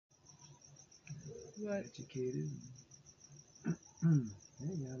What? Educated. Yeah,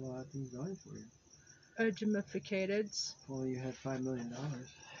 you have a lot of things going for you. Edumificated. If only you had $5 million.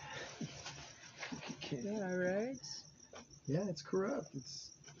 Yeah, right? Yeah, it's corrupt.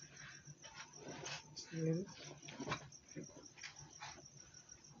 It's the way it is.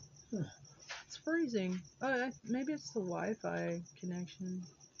 Huh. It's freezing. Oh, maybe it's the Wi-Fi connection.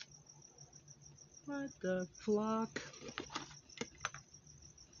 What the flock?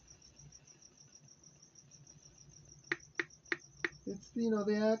 It's,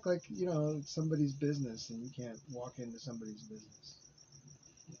 they act like, it's somebody's business and you can't walk into somebody's business.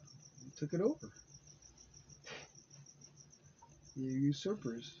 You took it over. You're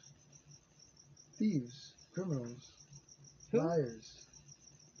usurpers, thieves, criminals, liars.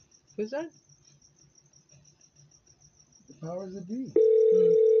 Who's that? The powers that be.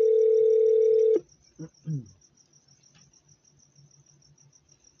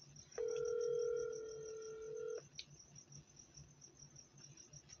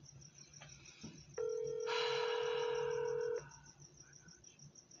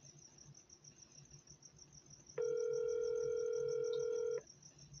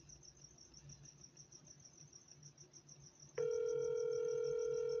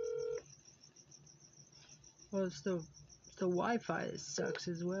 Well, it's the Wi-Fi that sucks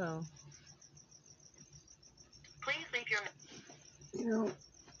as well. Please leave your...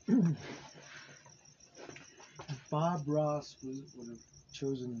 Bob Ross would have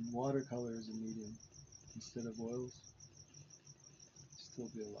chosen watercolor as a medium instead of oils, still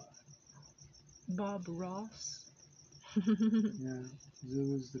be alive. Bob Ross? Yeah,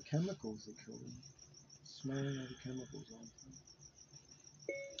 it was the chemicals that killed him. Smelling all the chemicals all the time.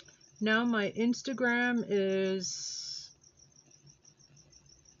 Now my Instagram is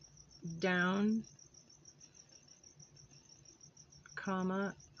down,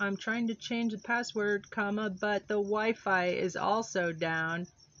 comma. I'm trying to change the password, comma, but the Wi-Fi is also down.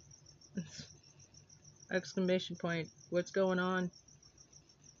 Exclamation point. What's going on?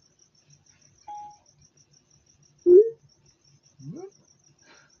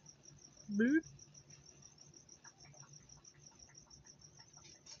 Boop.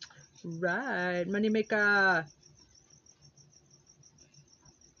 Right, money maker.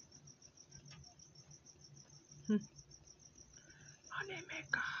 Money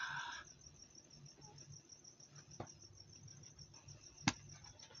maker.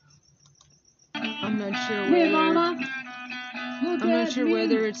 I'm not sure whether. Hey, Mama. I'm not sure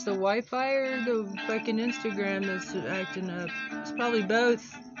whether it's the Wi-Fi or the fucking Instagram that's acting up. It's probably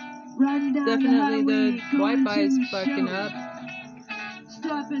both. Definitely the Wi-Fi is fucking up.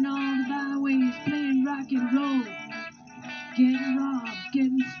 Stopping all the byways, playing rock and roll. Getting robbed,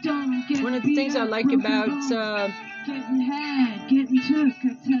 getting stoned, getting One of the things I like about getting had, getting took,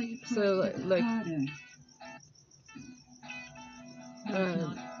 I tell you. So like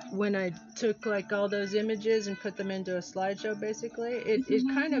when I took like all those images and put them into a slideshow, basically, it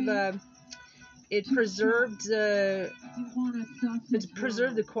kind of it preserved the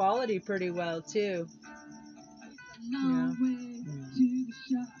quality pretty well too. Yeah.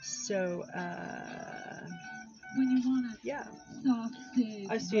 So yeah,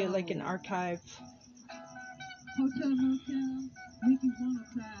 I see it like an archive. Hotel, motel, make you wanna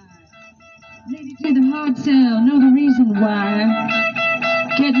cry. Lady to the hotel, know the reason why.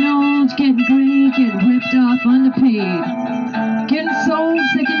 Getting old, getting gray, getting ripped off, underpaid. Getting sold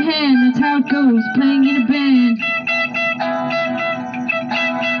second hand, that's how it goes, playing in a band.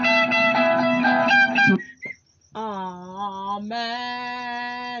 Aw,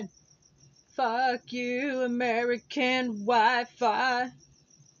 man. Fuck you, American Wi-Fi.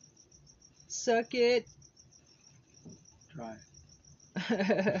 Suck it. Try.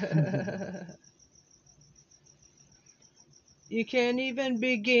 You can't even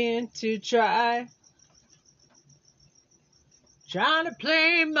begin to try. Trying to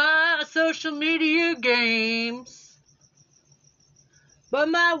play my social media games, but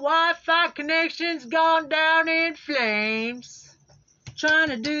my Wi-Fi connection's gone down in flames. Trying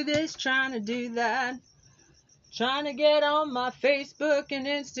to do this, trying to do that. Trying to get on my Facebook and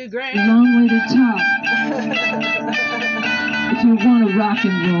Instagram. A long way to top. If you want to rock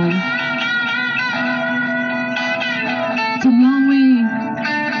and roll. It's a long way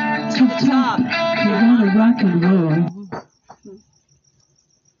to the top. If you want to rock and roll.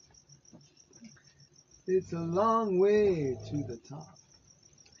 It's a long way to the top.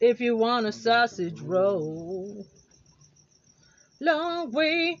 If you want a sausage roll. Long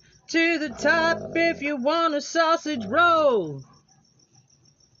way to the top if you want a sausage roll.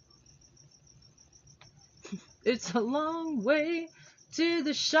 It's a long way to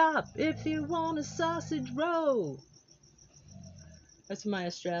the shop if you want a sausage roll. That's my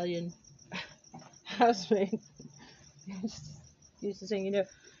Australian housemate used to sing.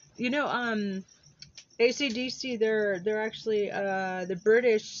 AC/DC. They're actually the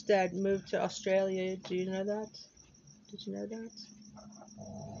British that moved to Australia. Do you know that? Did you know that?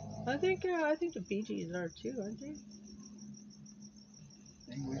 I think the Bee Gees are too, aren't they?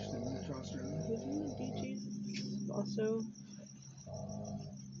 English that moved to Australia. Isn't the Bee Gees also?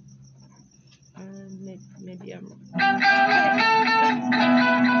 Maybe I'm. You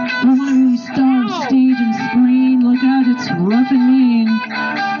want to really star on stage and scream? Look out, it's rough and mean.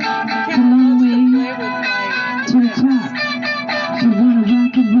 It's a long way to the top. If you want to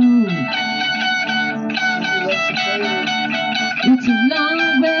rock and roll. It's a long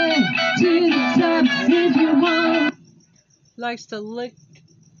way to the top if you want. Likes to lick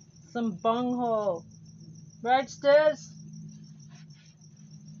some bunghole. Right, Stiz?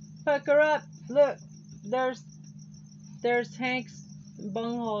 Hook her up. Look, there's Hank's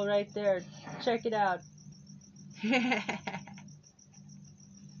bunghole right there. Check it out.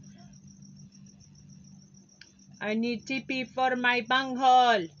 I need TP for my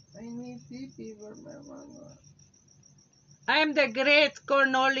bunghole. I need pee for my mama. I'm the great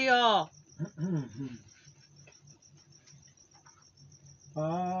Cornolio.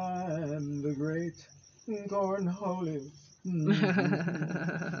 I'm the great Cornholio.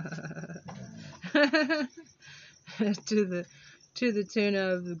 to the tune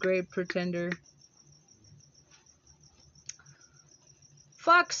of The Great Pretender.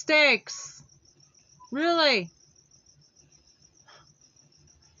 Fuck steaks. Really?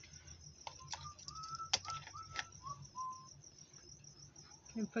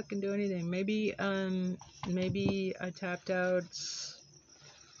 Can't fucking do anything. Maybe I tapped out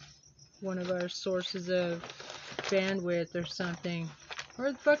one of our sources of bandwidth or something.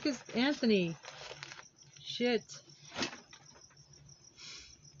 Where the fuck is Anthony? Shit.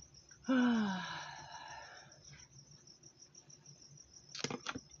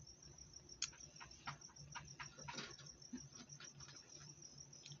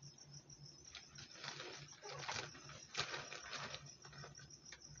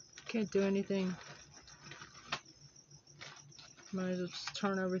 Can't do anything. Might as well just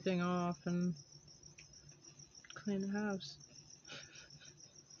turn everything off and clean the house.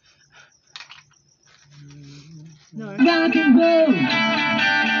 No. Rock and roll.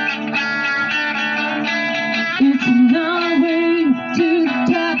 It's a long way to the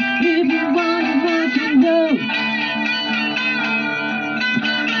top if you want to rock and roll.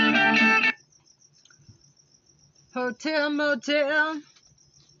 Hotel, motel.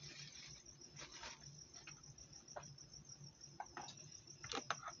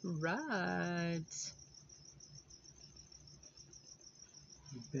 Right.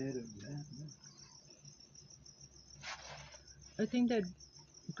 Bed of madness. I think that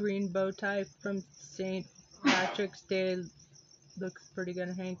green bow tie from St. Patrick's Day looks pretty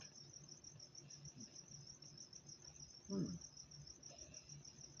good, Hank. Big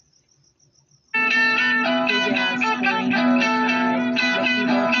ass green bow tie, lucky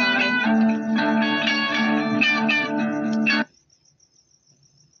bow tie.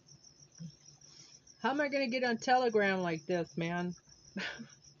 How am I gonna get on Telegram like this, man?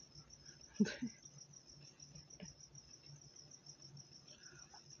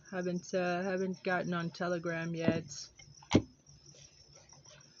 Haven't gotten on Telegram yet.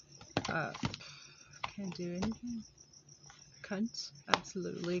 Can't do anything. Cunt.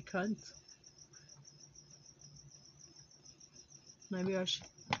 Absolutely cunt. Maybe I should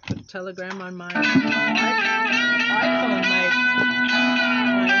put Telegram on my iPhone, my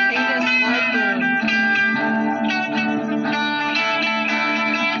heinous iPhone.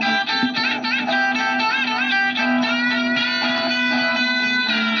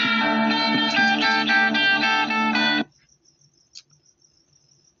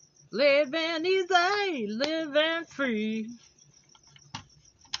 Living easy, living free.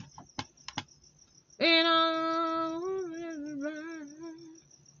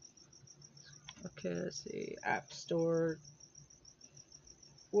 Okay, let's see. App Store.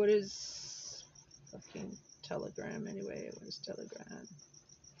 What is fucking Telegram anyway? What is Telegram?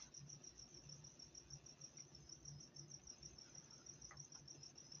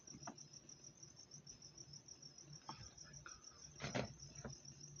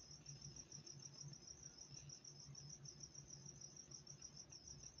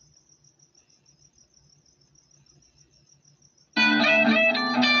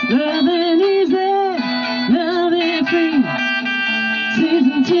 Loving easy, loving free.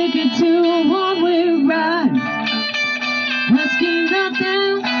 Season ticket to a one-way ride. Let's get out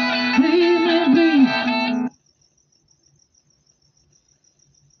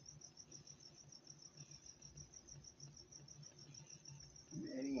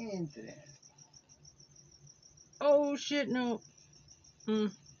shit, no. I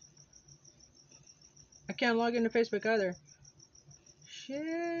can't log into Facebook either.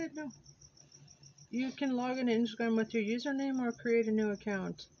 Shit, no. You can log into Instagram with your username or create a new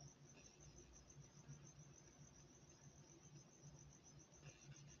account.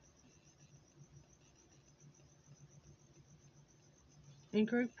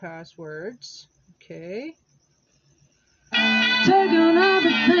 Incorrect passwords. Okay. Take another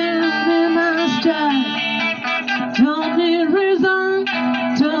thing in my stride. Don't need reason,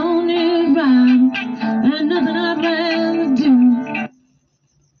 don't need rhyme, and nothing I'd rather do.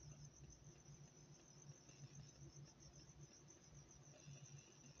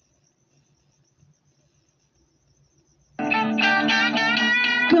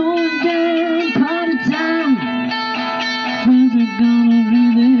 Going down party time. Friends are gonna be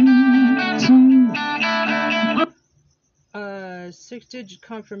there too. 6-digit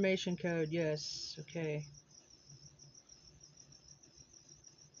confirmation code. Yes. Okay.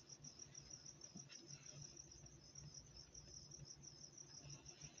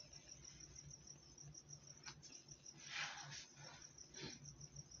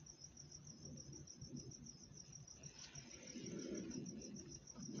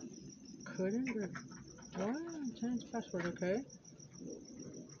 Couldn't. What? Change password. Okay.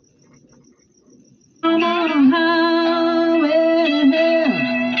 I'm on a highway to hell.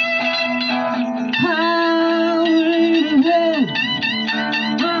 Highway to hell.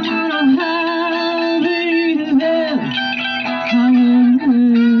 I'm on a highway to hell. Highway to hell.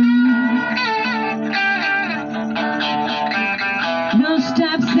 No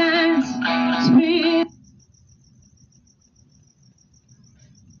stop signs. Speed.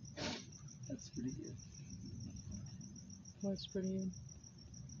 That's pretty good. What's pretty good?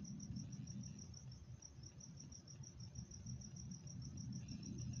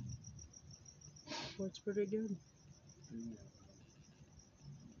 What's pretty good?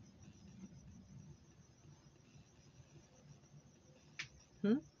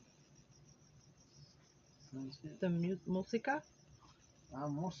 Yeah. Sounds good. The música? La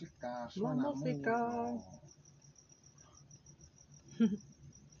música La suena muy música. bueno.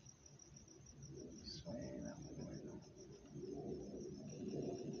 Suena muy bueno.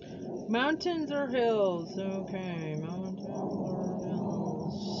 Mountains or hills? Okay, mountains or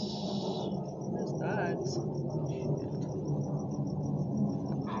hills. What is that?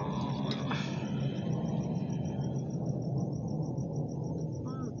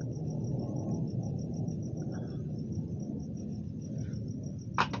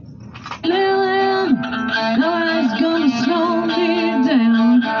 Nobody's gonna slow me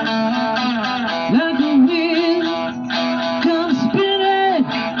down. Like a wheel, come spinning.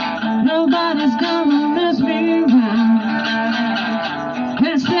 Nobody's gonna mess me around.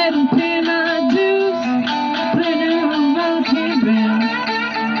 Can't stay and pay my dues. Playing a rocking band.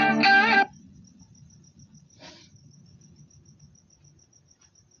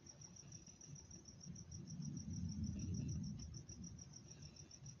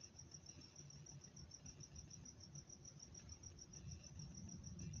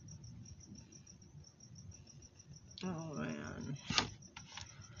 Oh man.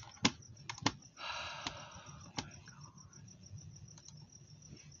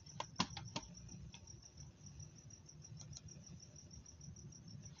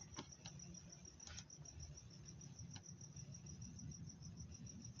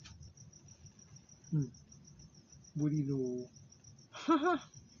 What do you know?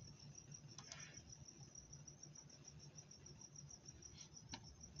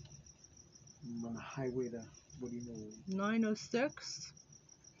 I'm on a highway to, what do you know? 906.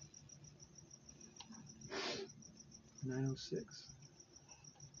 906.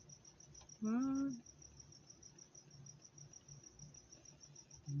 What?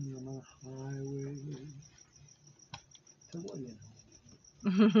 I'm on a highway to what do you know?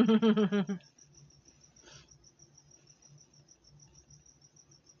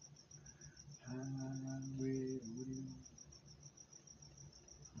 Highway, what do you know?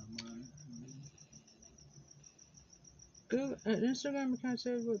 I'm on Google, Instagram account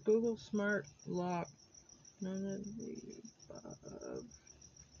saved with Google Smart Lock. None of the above.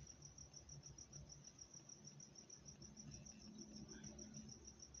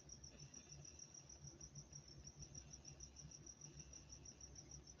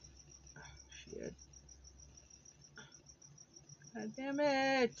 Shit. God damn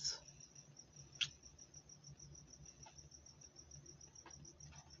it.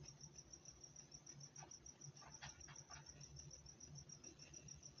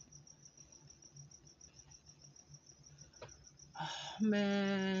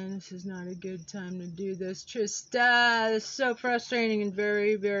 Man, this is not a good time to do this. Trista, this is so frustrating and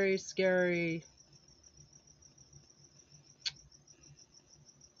very, very scary.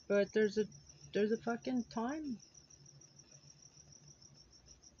 But there's a fucking time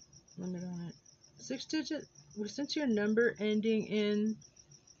limit on it. 6-digit. Well, since your number ending in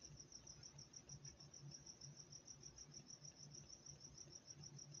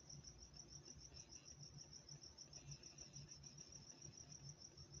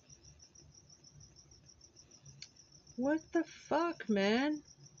what the fuck, man?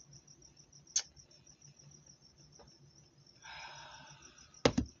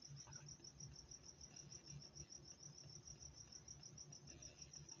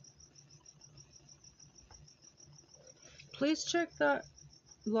 Please check the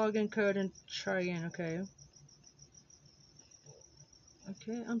login code and try again, okay?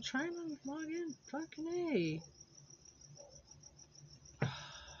 Okay, I'm trying to log in. Fucking A.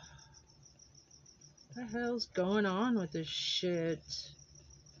 What the hell's going on with this shit?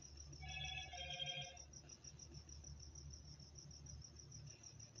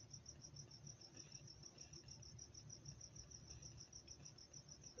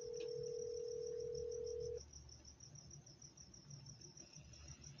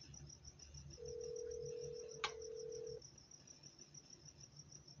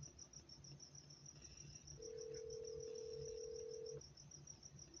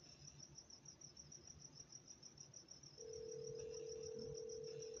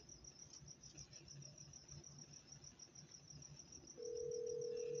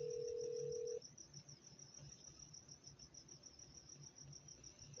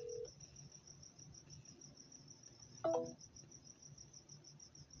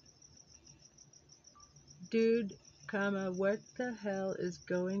 Dude, what the hell is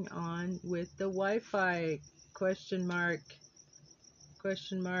going on with the Wi-Fi? Question mark.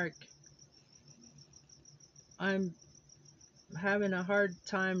 Question mark. I'm having a hard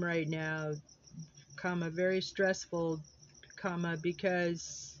time right now, very stressful,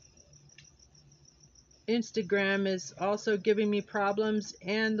 because Instagram is also giving me problems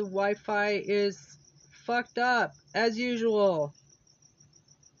and the Wi-Fi is fucked up as usual.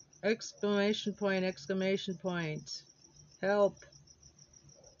 Exclamation point, exclamation point. Help.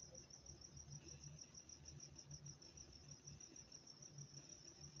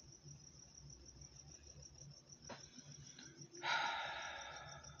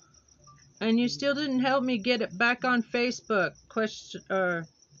 And you still didn't help me get it back on Facebook.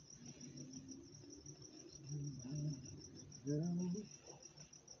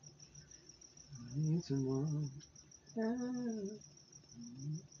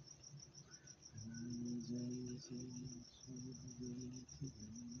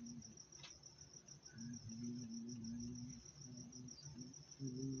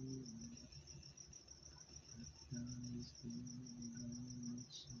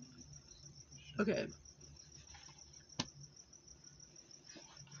 Okay.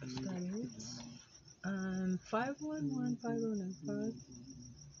 511-5095.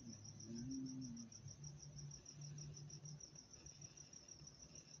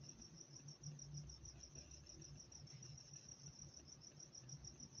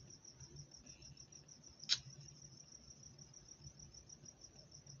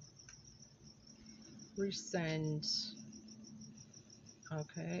 Resend.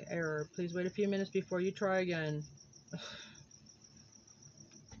 Okay, error. Please wait a few minutes before you try again.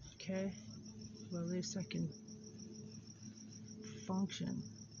 Okay. Well, at least I can function.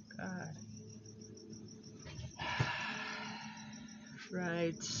 God.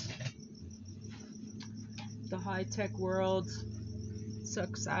 Right. The high-tech world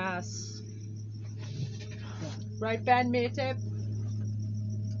sucks ass. Right, Van Meetep?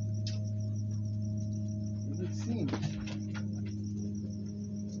 It seems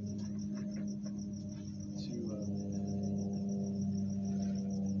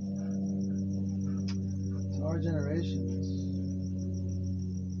to our generations,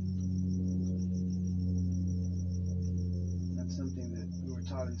 that's something that we were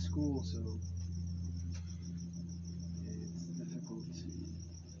taught in school, so it's difficult to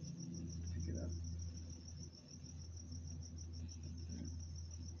pick it up.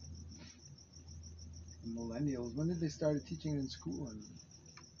 The millennials, when did they start teaching in school? And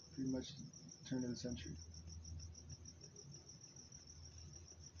pretty much the turn of the century.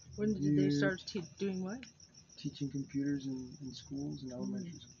 When did they start doing what? Teaching computers in schools and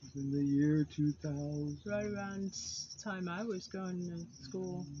elementary schools in the year 2000. Right around the time I was going to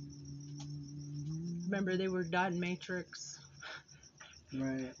school. Remember, they were dot matrix.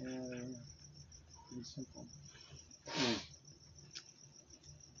 Right, yeah, pretty simple.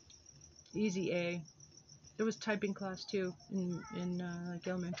 Easy A. There was typing class too in like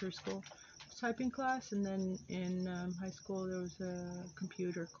elementary school. Typing class, and then in high school there was a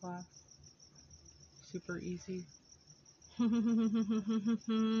computer class. Super easy.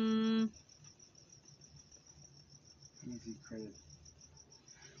 Easy credit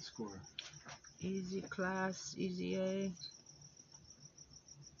score. Easy class, easy A.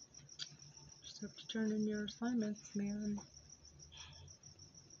 Just have to turn in your assignments, man.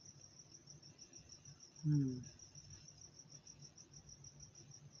 Hmm.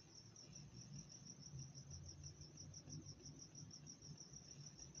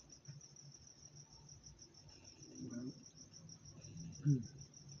 Well,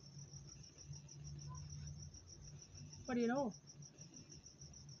 What do you know?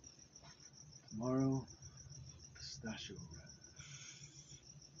 tomorrow, pistachio wrap.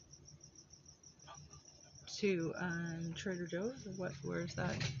 To Trader Joe's or what? Where's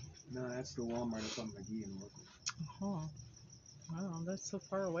that? No, that's the Walmart up on McGee in local. Oh, wow, that's so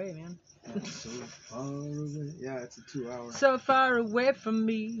far away, man. That's so far away. Yeah, it's a 2 hour. So far away from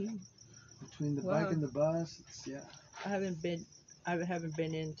me. Between the Wow. bike and the bus, it's, yeah. I haven't been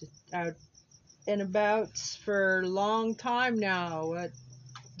out and about for a long time now. What?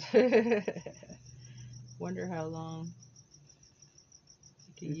 Wonder how long.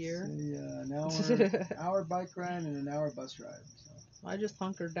 Like a It's year. an hour bike ride and an hour bus ride. So. I just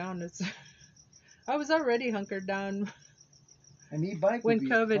hunkered down. I was already hunkered down An e-bike when would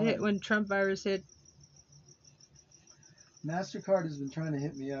be COVID fun. hit, when Trump virus hit. MasterCard has been trying to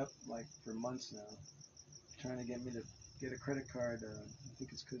hit me up like for months now, trying to get me to get a credit card. I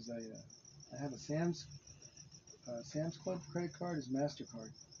think it's because I have a Sam's Club credit card is MasterCard,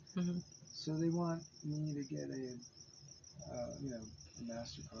 Hmm. so they want me to get a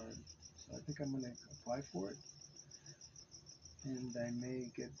MasterCard. So I think I'm gonna apply for it, and I may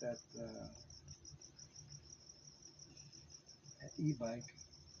get that e-bike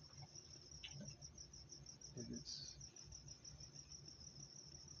if it's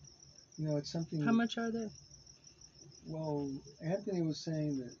something. How much are they? Well, Anthony was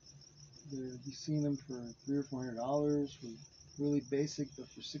saying that he's seen them for $300 or $400 for really basic, but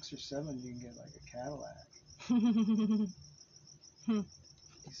for 6 or 7 you can get like a Cadillac.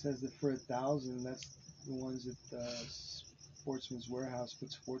 He says that for $1,000, that's the ones that Sportsman's Warehouse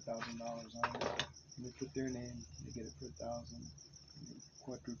puts $4,000 on it, and they put their name, they get it for $1,000, and they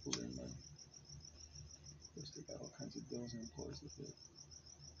quadruple their money. Of course, they got all kinds of bills and employees with it.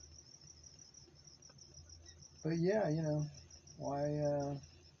 But yeah, why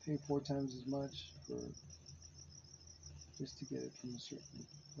pay 4 times as much for just to get it from a certain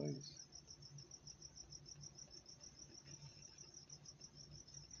place?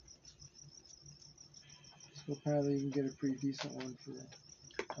 So apparently you can get a pretty decent one for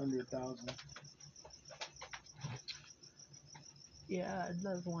under $1,000. Yeah, I'd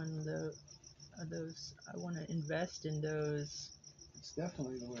love one of those. I want to invest in those. It's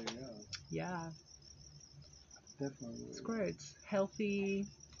definitely the way to go. Yeah, Definitely the way it's to great. It's healthy.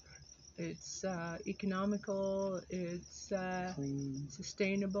 It's economical. It's go. Clean.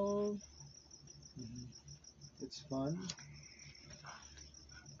 sustainable. Hmm. It's fun.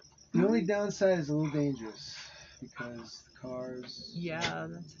 The only downside is a little dangerous because the cars. Yeah,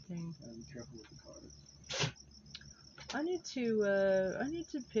 that's the thing. Gotta be careful with the cars. I need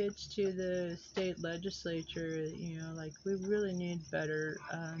to pitch to the state legislature. Like we really need better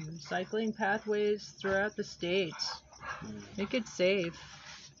cycling pathways throughout the state. Make it safe,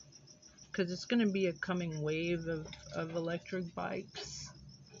 because it's going to be a coming wave of electric bikes.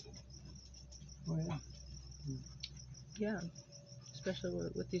 Oh yeah. Yeah, especially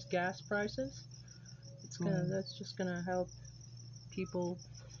with these gas prices. That's just gonna help people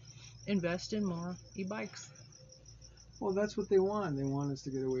invest in more e-bikes. Well, that's what they want. They want us to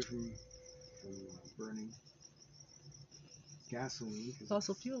get away from burning gasoline.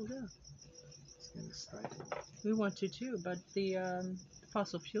 Fossil fuel, yeah. It's going to stifle. We want to too, but the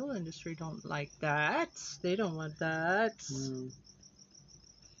fossil fuel industry don't like that. They don't want that.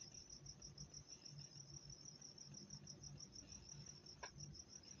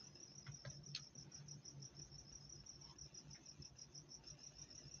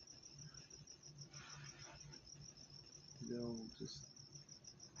 They'll just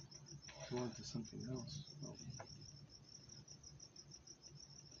go on to something else.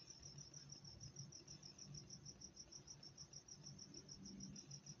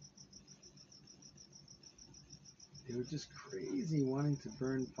 They were just crazy wanting to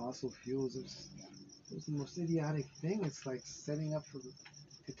burn fossil fuels. It was the most idiotic thing. It's like setting up for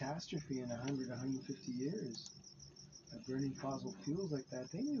catastrophe in 100, 150 years. burning fossil fuels like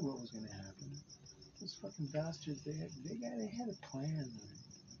that, they knew what was going to happen. Those fucking bastards, they had a plan.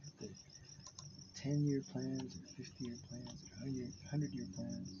 The 10-year plans, or 50-year plans, or 100-year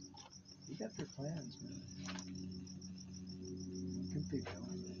plans. They got their plans, man. What could they tell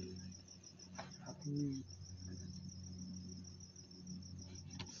us? How can we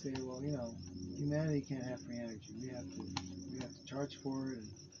say, well, you know, humanity can't have free energy. We have to charge for it,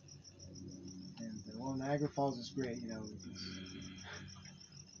 and well, Niagara Falls is great, you know.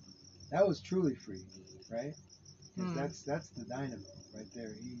 That was truly free, right? Because that's the dynamo right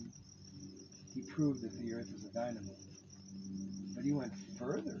there. He proved that the Earth is a dynamo, but he went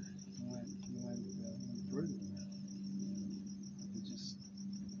further. He went further than that. It's just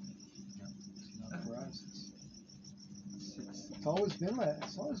it's not for us. It's always been that.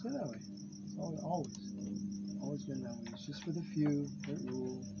 It's always been that way. It's always been that way. It's just for the few that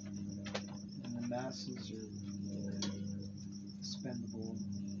rule, and the masses are expendable.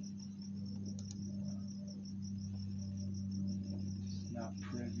 Just not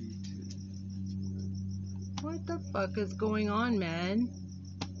privy to. What the fuck is going on, man?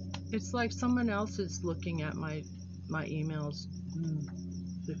 It's like someone else is looking at my emails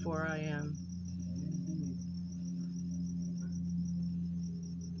before I am.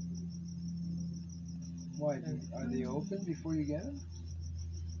 Why? Are they open before you get them?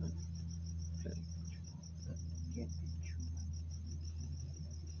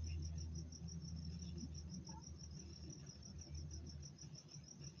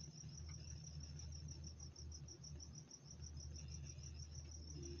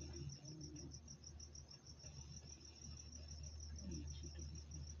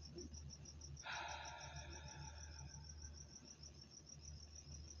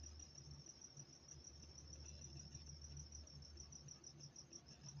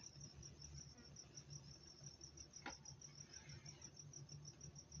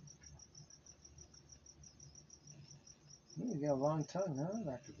 You got a long tongue, huh,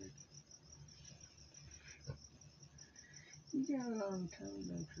 Dr. Big? You got a long tongue,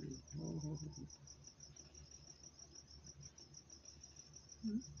 don't you? Oh.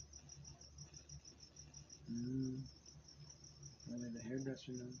 Only the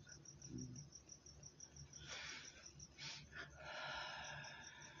hairdresser knows.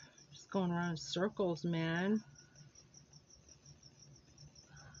 Just going around in circles, man.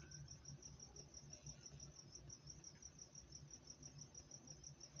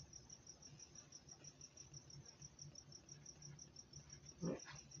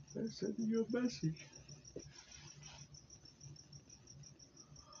 They're sending you a message.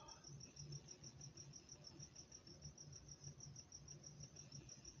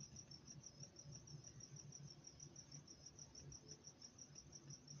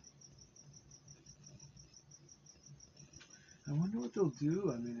 I wonder what they'll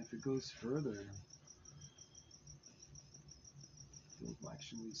do. I mean, if it goes further, they'll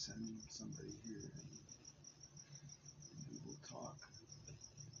actually send somebody here and we will talk to you.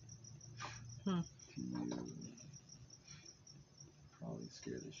 Probably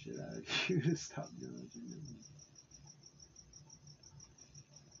scare the shit out of you to stop doing what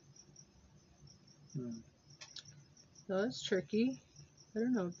you're doing. That's tricky. I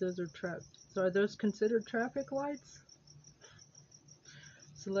don't know if those are So are those considered traffic lights?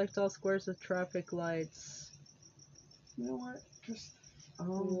 Select all squares with traffic lights. You know what? Just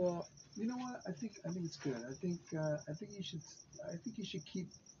you know what? I think it's good. I think you should keep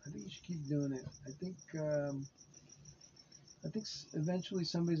doing it. I think eventually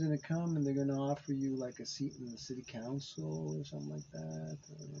somebody's gonna come and they're gonna offer you like a seat in the city council or something like that.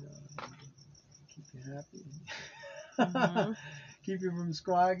 Or, keep you happy. Keep you from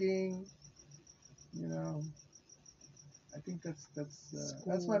squawking. You know. I think that's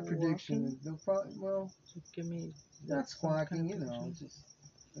my prediction. They'll probably give me not squawking. You know,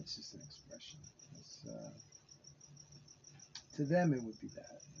 that's just an expression. To them, it would be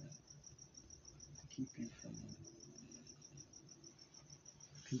bad. You know, to keep you from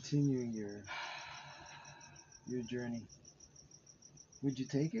continuing your journey. Would you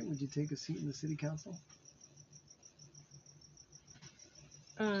take it? Would you take a seat in the city council?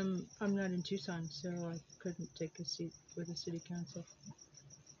 I'm not in Tucson, so I couldn't take a seat for the city council.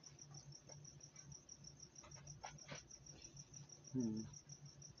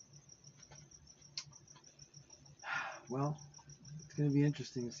 Well, it's going to be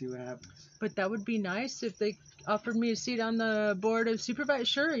interesting to see what happens. But that would be nice if they offered me a seat on the board of supervisors.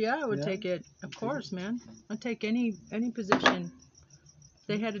 Sure, yeah, I would take it. Of course, man. I'd take any position. If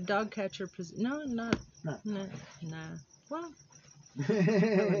they had a dog catcher position. No, nah. Well, I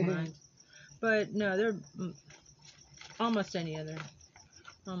wouldn't mind. But no, Almost any other.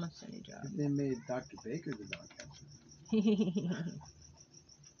 Almost any job. If they made Dr. Baker the dog catcher.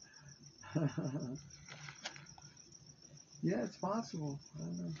 Yeah, it's possible. I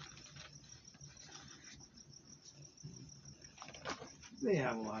don't know. They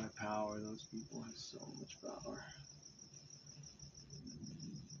have a lot of power. Those people have so much power.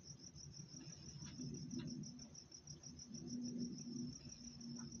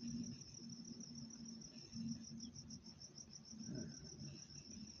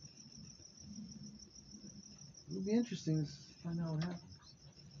 It'll be interesting to find out what happens.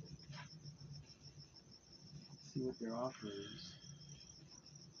 See what their offer is.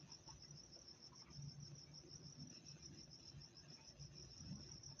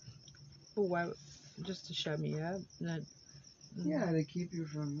 But why? Just to shut me up? That. Yeah, to keep you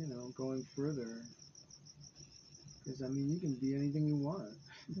from, going further. Because, I mean, you can be anything you want.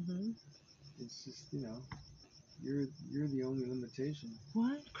 Mm-hmm. It's just, you're the only limitation.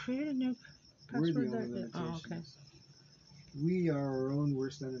 What? Create a new We're the password. only Oh, okay. limitations. We are our own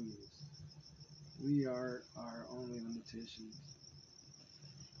worst enemies. We are our only limitations.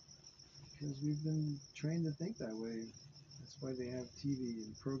 Because we've been trained to think that way. That's why they have TV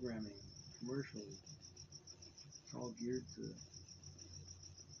and programming, commercials. It's all geared to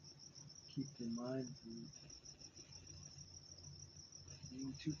keep your mind from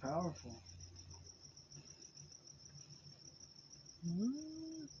being too powerful.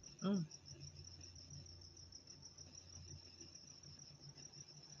 Mm.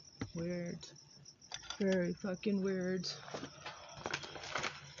 Weird. Very fucking weird.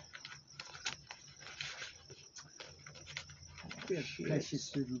 The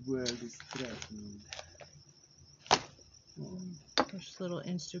precious little world is threatened. This little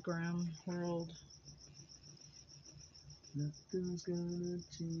Instagram world. Nothing's gonna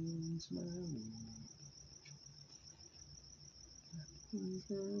change my world. Nothing's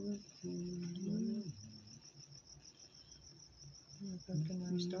gonna change my world. Fucking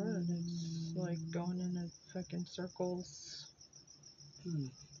restart. It's like going in a fucking circles. It's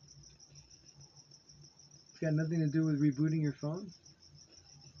got nothing to do with rebooting your phone?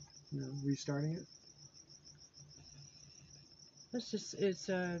 Restarting it? It's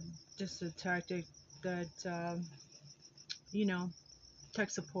just a tactic that tech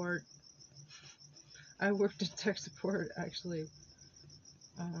support. I worked in tech support actually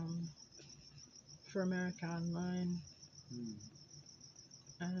for America Online,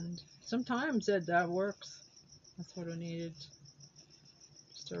 and sometimes that works. That's what I needed.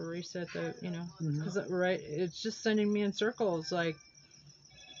 Just to reset the because it's just sending me in circles, like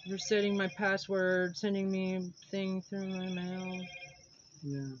resetting my password, sending me a thing through my mail.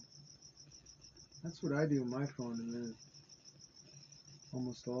 Yeah. That's what I do on my phone, and then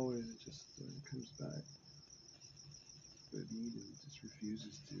almost always it just comes back. But it just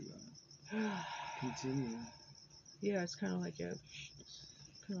refuses to continue. Yeah, it's kind of like a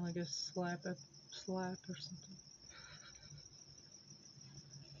slap or something.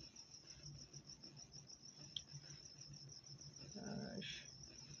 Gosh.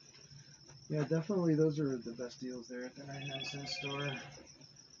 Yeah, definitely those are the best deals there at the 99-cent store.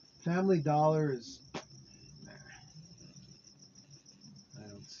 Family Dollar is, nah, I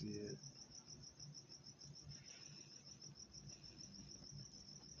don't see it.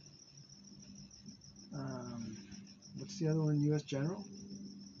 What's the other one? U.S. General?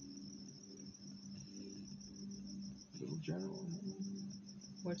 Little General?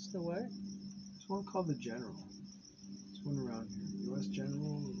 What's the what? There's one called the General. There's one around here. U.S.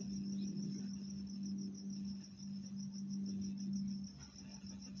 General.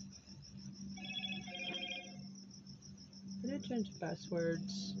 I did change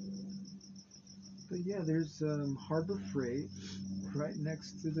passwords. But yeah, there's Harbor Freight right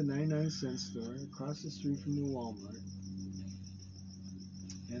next to the 99-cent store, across the street from the Walmart.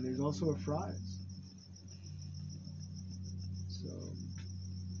 And there's also a Fry's. So,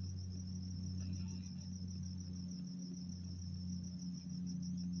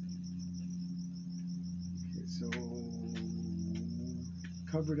 okay, so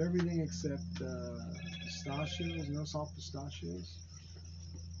covered everything except pistachios, no salt pistachios,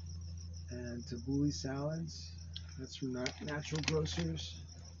 and tabbouleh salads. That's from Natural Grocers.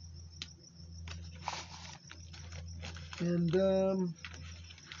 And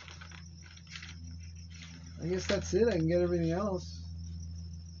I guess that's it. I can get everything else.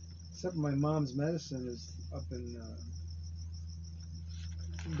 Except my mom's medicine is up in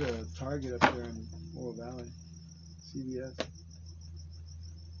the Target up there in Oro Valley. CVS.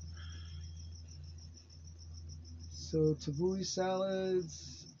 So tabbouleh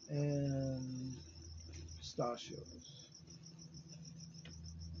salads and pistachios.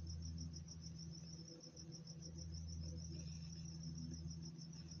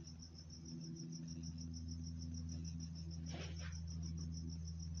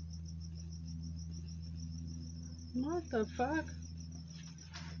 What the fuck?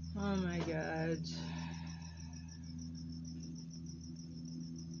 Oh my god.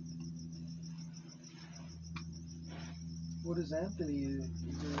 What is Anthony?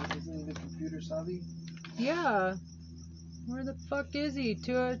 Isn't he the computer savvy? Yeah. Where the fuck is he?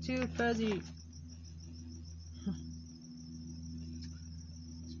 202 Fezzy.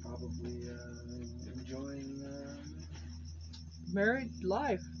 He's probably enjoying Married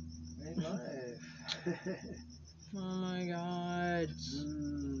life. life. Oh my god.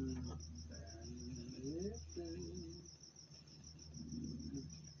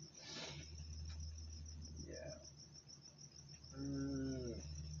 Yeah.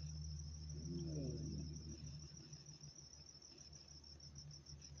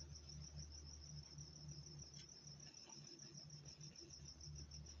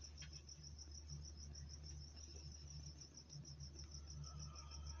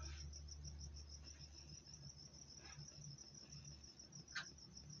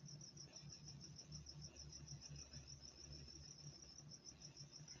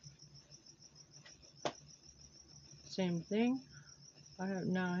 Same thing.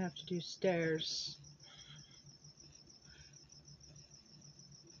 Now I have to do stairs.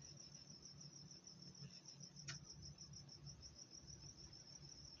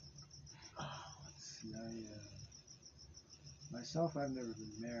 Let's see. Myself, I've never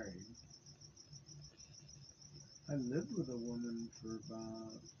been married. I lived with a woman for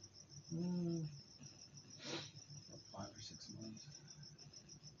about 5 or 6 months.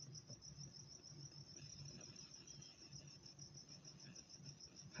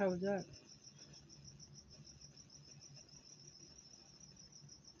 How was that?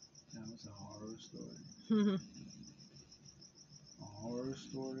 That was a horror story. A horror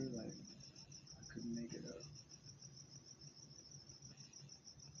story, like I couldn't make it up.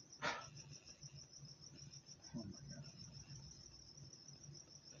 Oh my god.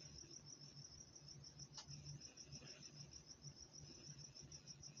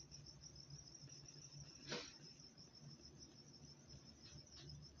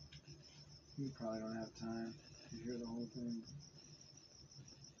 You probably don't have time to hear the whole thing.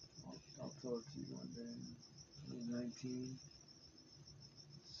 I'll tell it to you one day. I was 19.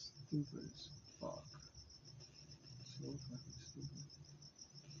 Stupid as fuck. So fucking stupid.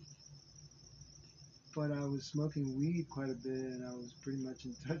 But I was smoking weed quite a bit, and I was pretty much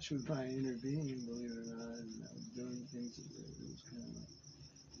in touch with my inner being, believe it or not. And I was doing things that it was kind of like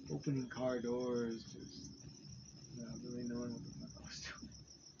opening car doors, just not really knowing what the fuck I was doing.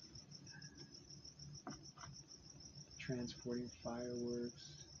 Transporting fireworks,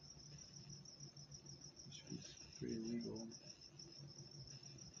 which was pretty illegal.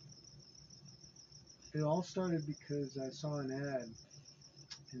 It all started because I saw an ad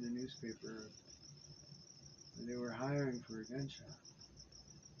in the newspaper and they were hiring for a gun shop.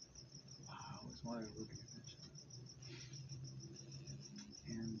 Wow, I always wanted to work in a gun shop.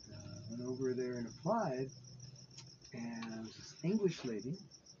 And went over there and applied, and I was this English lady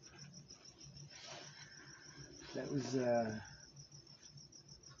that was,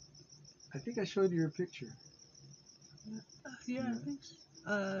 I think I showed you her picture. Yeah, I think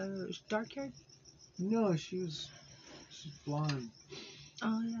so. Dark haired? No, she's blonde.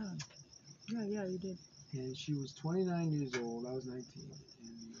 Oh, yeah. Yeah, you did. And she was 29 years old. I was 19.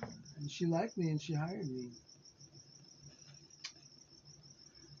 And she liked me and she hired me.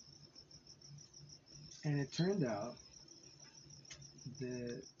 And it turned out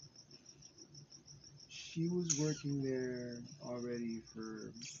that she was working there already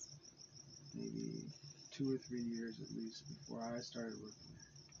for maybe 2 or 3 years at least before I started working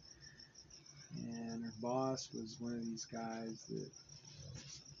there. And her boss was one of these guys that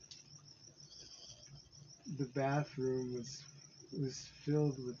the bathroom was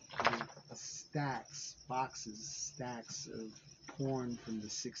filled with stacks of porn from the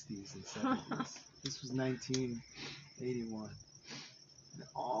 60s and 70s. This was 1981. And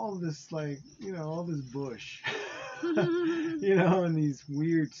all this, like, all this bush, and these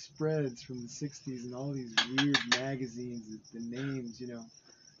weird spreads from the 60s and all these weird magazines, the names,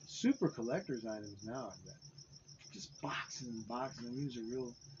 super collector's items now. Just boxes and boxes. And he was a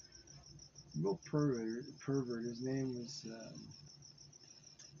real pervert. His name was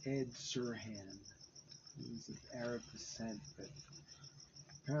Ed Sirhan. He was of Arab descent, but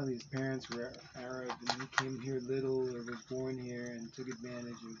apparently his parents were Arab, and he came here little or was born here and took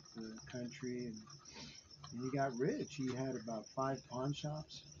advantage of the country, and he got rich. He had about 5 pawn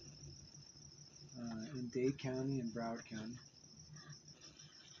shops in Dade County and Broward County,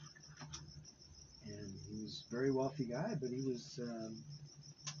 and he was a very wealthy guy, but he was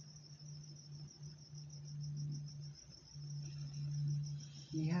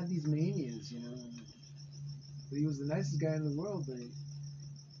he had these manias, But he was the nicest guy in the world. But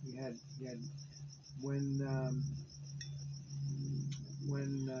he had when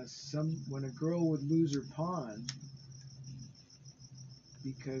when a girl would lose her pawn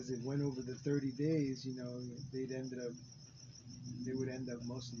because it went over the 30 days, they would end up,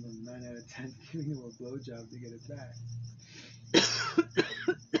 most of them, 9 out of 10, giving him a blowjob to get it back.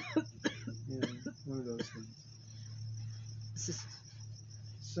 One of those things.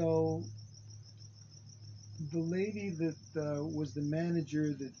 So the lady that was the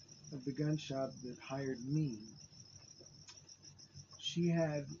manager of the gun shop that hired me, she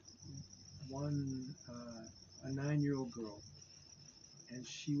had a 9-year-old girl, and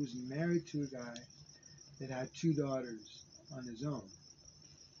she was married to a guy that had 2 daughters on his own.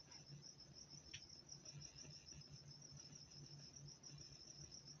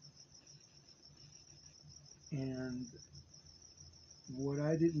 And what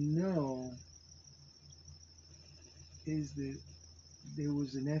I didn't know is that there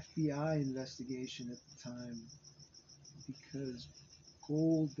was an FBI investigation at the time because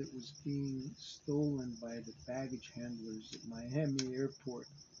gold that was being stolen by the baggage handlers at Miami airport.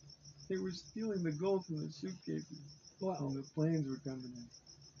 They were stealing the gold from the suitcases when the planes were coming in.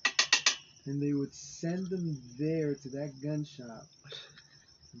 And they would send them there to that gun shop.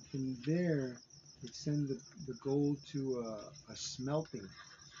 And from there, they'd send the gold to a smelting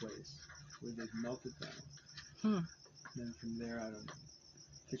place where they'd melt it down. And then from there, I don't know.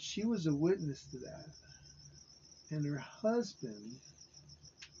 But she was a witness to that. And her husband,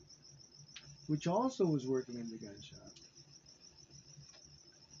 which also was working in the gun shop,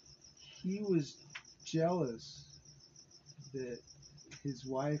 he was jealous that his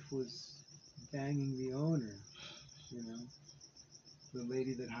wife was banging the owner, the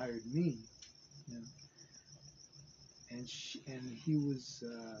lady that hired me, and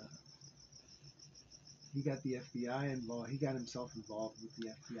he got the FBI involved. He got himself involved with the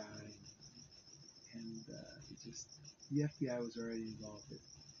FBI, and the FBI was already involved. But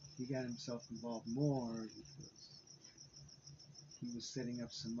he got himself involved more because he was setting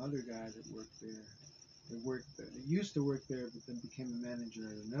up some other guy that worked there. That used to work there, but then became a manager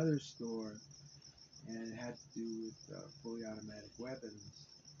at another store, and it had to do with fully automatic weapons.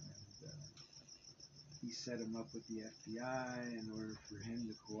 And he set him up with the FBI in order for him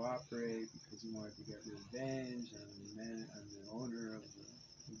to cooperate because he wanted to get revenge on the owner of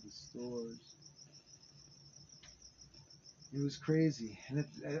the stores. It was crazy, and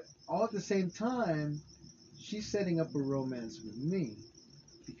all at the same time, she's setting up a romance with me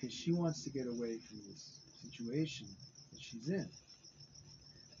because she wants to get away from this situation that she's in.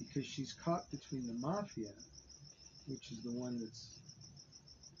 Because she's caught between the mafia, which is the one that's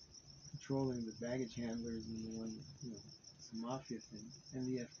controlling the baggage handlers and the one, it's a mafia thing, and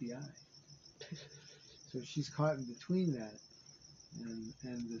the FBI. So she's caught in between that and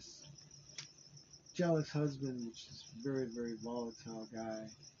this jealous husband, which is a very, very volatile guy.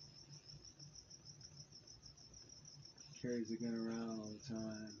 Carries a gun around all the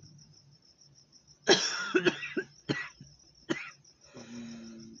time.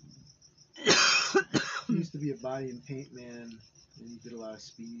 He used to be a body and paint man, and he did a lot of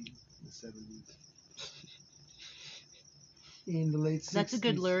speed in the 70s. In the late 60s. That's a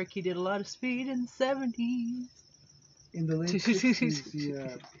good lyric. He did a lot of speed in the 70s. In the late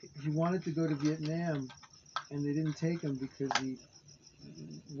 60s, he wanted to go to Vietnam, and they didn't take him because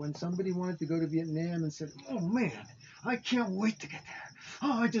when somebody wanted to go to Vietnam and said, "Oh man, I can't wait to get there.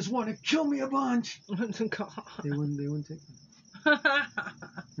 Oh, I just want to kill me a bunch." God. They wouldn't take them.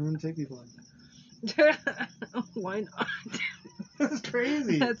 They wouldn't take people like that. Why not? That's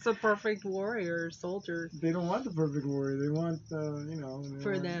crazy. That's a perfect warrior, soldier. They don't want the perfect warrior. They want,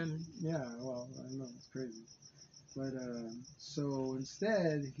 For them. Yeah, well, I know, it's crazy. But, so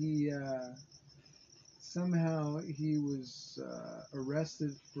instead, he, somehow he was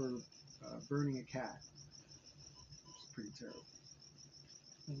arrested for burning a cat. It's pretty terrible.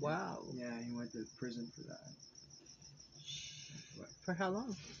 Wow. Yeah, he went to prison for that. For how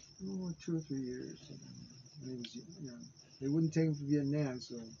long? 2 or 3 years. And he was, they wouldn't take him to Vietnam,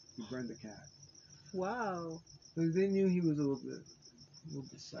 so he burned the cat. Wow. So they knew he was a little bit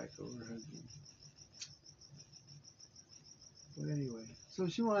psycho, her husband. But anyway, so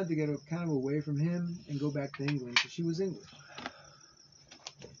she wanted to get kind of away from him and go back to England because she was English.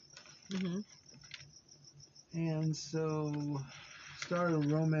 And so started a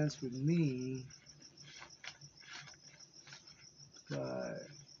romance with me, but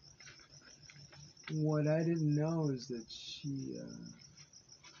what I didn't know is that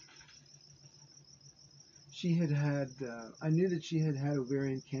she had had. I knew that she had had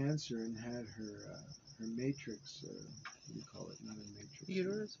ovarian cancer and had her matrix. What do you call it? Not a matrix.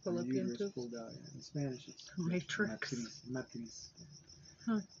 Uterus, her fallopian uterus tubes? pulled out. Yeah. In Spanish, it's Matrix. Matriz.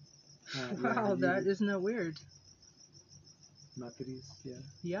 Huh. Yeah, Wow, her that uterus, isn't that weird? Matriz. Yeah.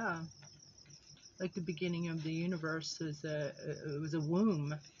 Yeah. Like the beginning of the universe is it was a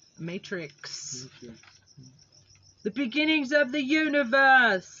womb, a matrix. Matrix. The beginnings of the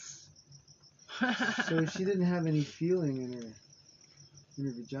universe. So she didn't have any feeling in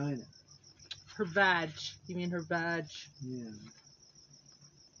her vagina. Her vag. You mean her vag? Yeah.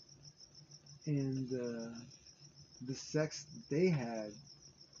 And the sex they had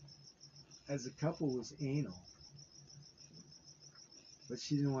as a couple was anal. But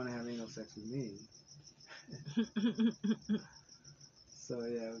she didn't want to have anal sex with me. So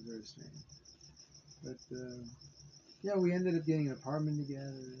yeah, it was very strange. But yeah, we ended up getting an apartment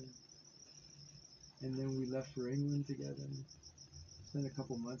together. And then we left for England together. Spent a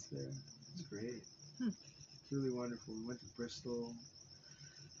couple months there. It was great. It's really wonderful. We went to Bristol,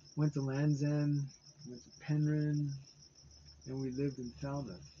 went to Land's End, went to Penryn, and we lived in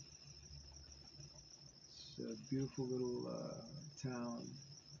Falmouth. It's a beautiful little town.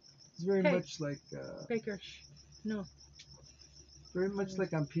 It's very Hey. much like Baker. No. very much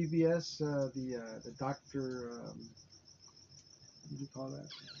like on PBS. The doctor. What do you call that?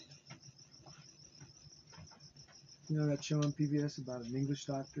 You know that show on PBS about an English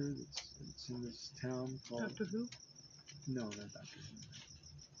doctor that's in this town called... Doctor Who? No, not Doctor Who.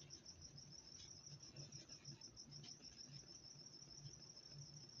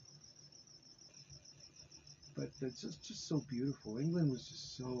 But it's just so beautiful. England was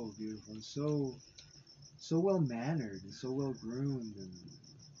just so beautiful and so well mannered and so well groomed,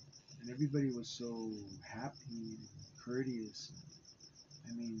 and everybody was so happy and courteous.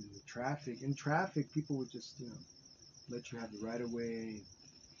 I mean, in traffic, people would just let you have the right of way.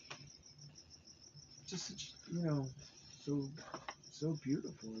 Just such, so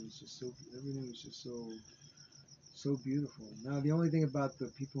beautiful. It was just everything was just so beautiful. Now, the only thing about the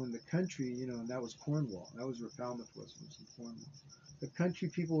people in the country, and that was Cornwall. That was where Falmouth was in Cornwall. The country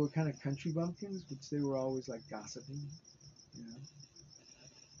people were kind of country bumpkins, which they were always like gossiping,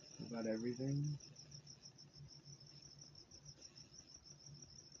 about everything.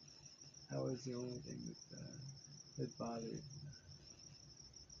 That was the only thing that bothered.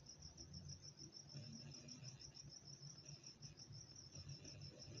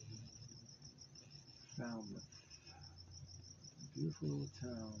 Falmouth. Beautiful little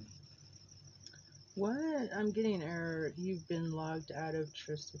town. What? I'm getting an error. You've been logged out of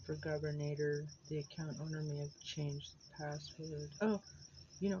Christopher Governator. The account owner may have changed the password. Oh,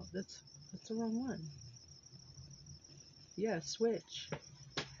 that's the wrong one. Yeah, switch.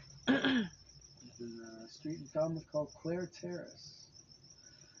 There's a street in Falmouth called Clare Terrace.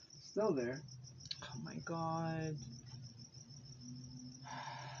 Still there. Oh my god.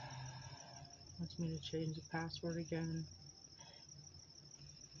 Wants me to change the password again.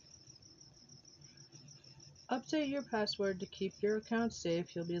 Update your password to keep your account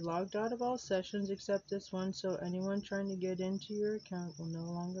safe. You'll be logged out of all sessions except this one, so anyone trying to get into your account will no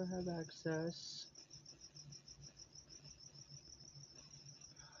longer have access.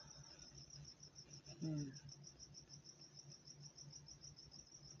 Oops.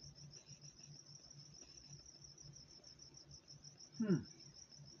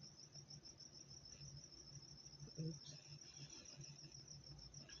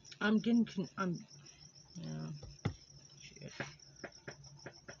 Yeah. Shit.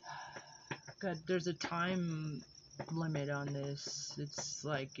 God, there's a time limit on this. It's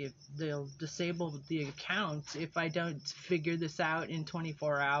like if they'll disable the account if I don't figure this out in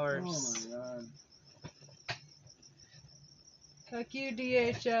 24 hours. Oh my god. Fuck you,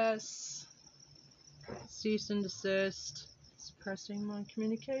 DHS. Cease and desist. Suppressing my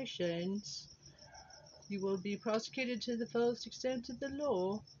communications. You will be prosecuted to the fullest extent of the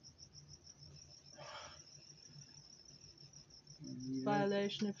law.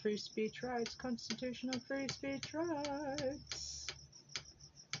 Violation of free speech rights, constitutional free speech rights.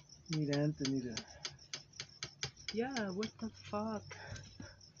 Need Anthony to... Yeah, what the fuck?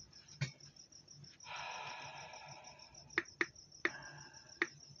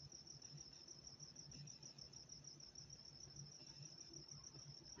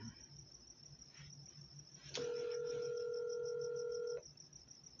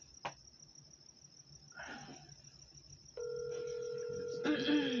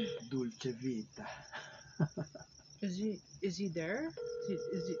 Dolce Vita. Is he there?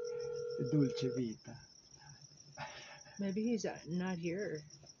 Is he Dolce Vita. maybe he's not here.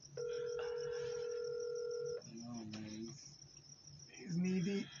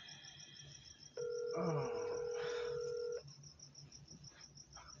 needy. Oh.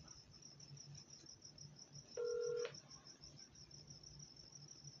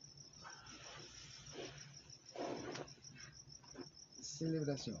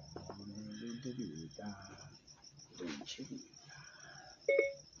 Celebración de vida.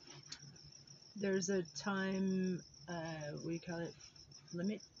 There's a time, we call it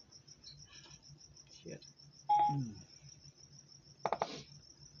limit. Shit.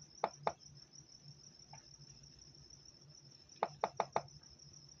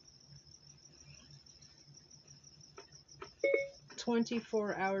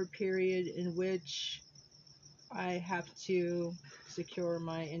 24-hour period in which I have to secure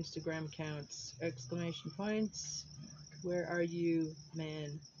my Instagram accounts. Exclamation points. Where are you,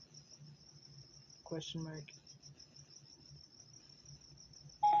 man? Question mark.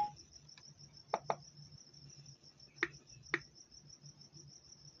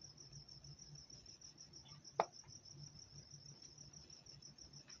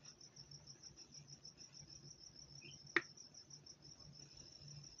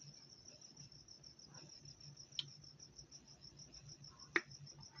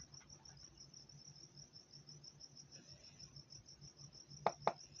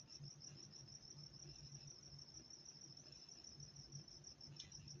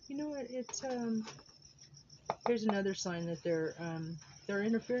 You know what? It's here's another sign that they're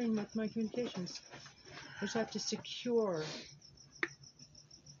interfering with my communications. I just have to secure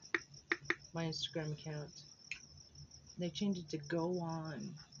my Instagram account. They changed it to go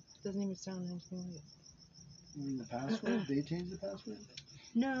on. Doesn't even sound anything like it. You mean the password? They changed the password?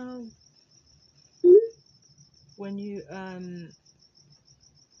 No. When you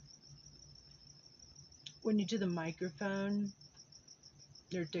do the microphone,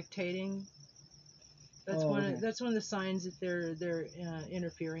 they're dictating. That's one of the signs that they're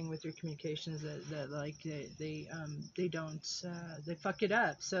interfering with your communications. That like they don't they fuck it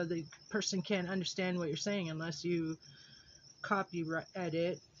up, so the person can't understand what you're saying unless you copy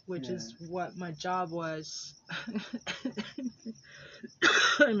edit, which is what my job was.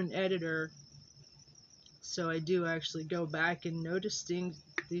 I'm an editor, so I do actually go back and notice these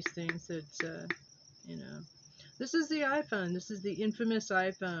things that you know. This is the iPhone. This is the infamous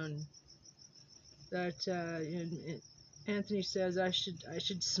iPhone that Anthony says I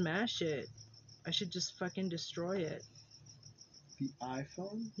should smash it. I should just fucking destroy it. The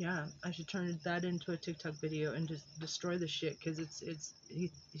iPhone? Yeah, I should turn that into a TikTok video and just destroy the shit because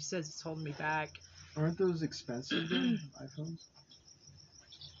he says it's holding me back. Aren't those expensive though, iPhones?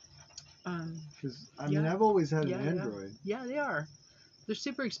 Because I mean I've always had an Android. Yeah, they are. They're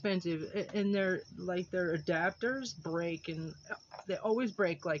super expensive, and their adapters break, and they always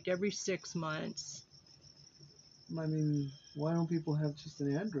break like every 6 months. I mean, why don't people have just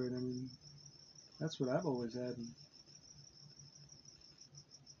an Android? I mean, that's what I've always had. And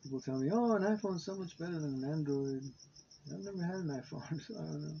people tell me, oh, an iPhone's so much better than an Android. I've never had an iPhone, so I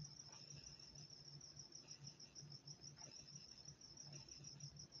don't know.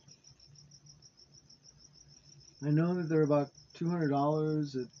 I know that they're about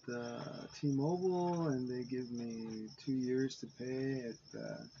 $200 at T-Mobile, and they give me 2 years to pay at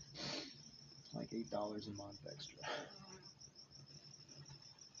like $8 a month extra.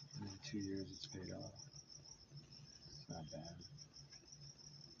 And in 2 years, it's paid off. It's not bad.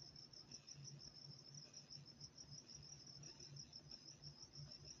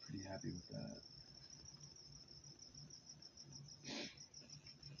 Pretty happy with that.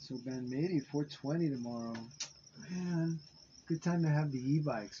 So Ben Mady, 420 tomorrow. Man, good time to have the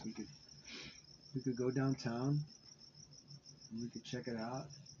e-bikes. We could go downtown and we could check it out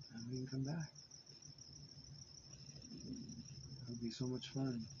and we can come back. It would be so much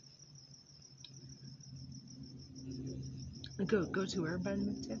fun. Go to where,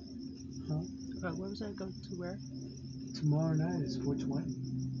 Ben? Huh? Where was I? Go to where? Tomorrow night is 420.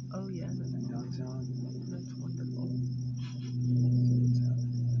 Oh yeah, Downtown. That's wonderful.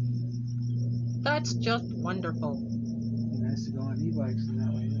 That's just wonderful. It'd be nice to go on e-bikes and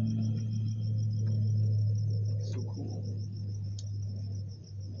that way. So cool.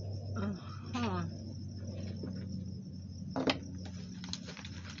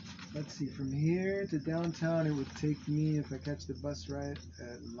 Let's see, from here to downtown, it would take me, if I catch the bus right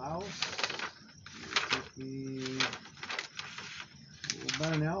at Laos, it would take me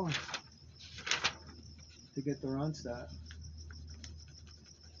about an hour to get to Ronstadt.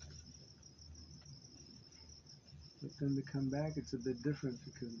 But then to come back, it's a bit different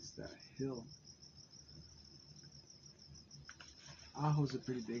because it's that hill. Ajo's a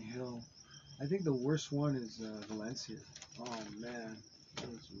pretty big hill. I think the worst one is Valencia. Oh man,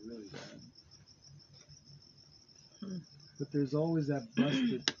 It's really bad. Hmm. But there's always that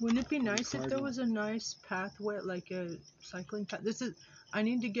busted. Wouldn't it be on the nice if there Cardinal. was a nice pathway, like a cycling path? I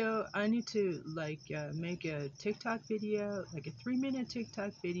need to make a TikTok video, like a 3-minute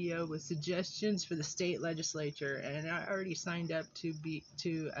TikTok video with suggestions for the state legislature. And I already signed up to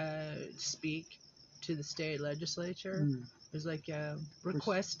speak to the state legislature. Mm. There's like a For-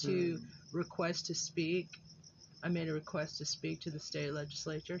 request for- to speak. I made a request to speak to the state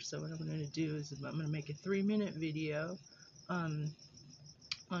legislature. So what I'm going to do is I'm going to make a 3-minute video on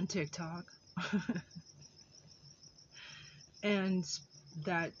TikTok and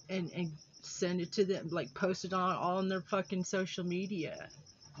send it to them, like post it on their fucking social media,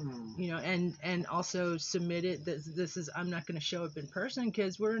 and also submit it. This is, I'm not going to show up in person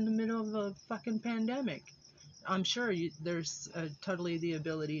because we're in the middle of a fucking pandemic. I'm sure there's totally the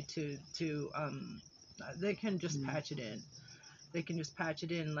ability to they can just patch it in. They can just patch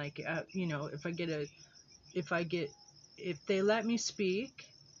it in, like if they let me speak,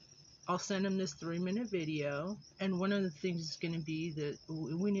 I'll send them this 3-minute video, and one of the things is going to be that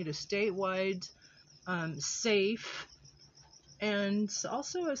we need a statewide, safe, and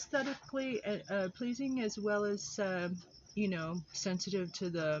also aesthetically pleasing, as well as sensitive to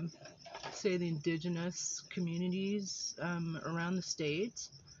the indigenous communities around the state,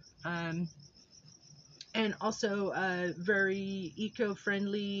 and also very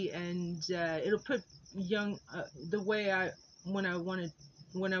eco-friendly, and it'll put young the way when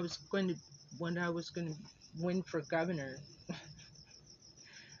I was going to win for governor.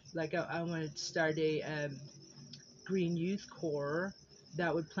 Like I wanted to start a green youth corps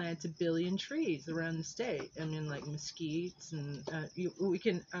that would plant 1 billion trees around the state. I mean, like mesquites, and we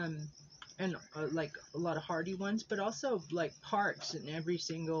can and like a lot of hardy ones, but also like parks in every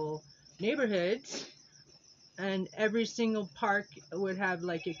single neighborhood. And every single park would have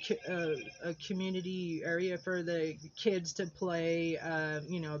like a community area for the kids to play, a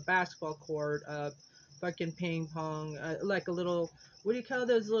basketball court, fucking ping pong, like a little, what do you call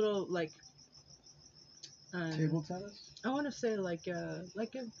those little, like, Table tennis? I want to say like a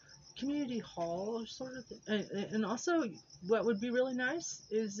community hall or sort of thing. And also what would be really nice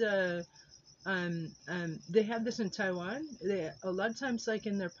is they have this in Taiwan. A lot of times, like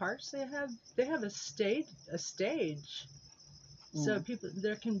in their parks, they have a stage, so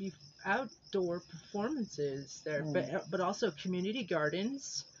there can be outdoor performances there, but also community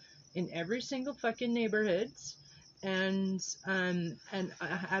gardens in every single fucking neighborhood, and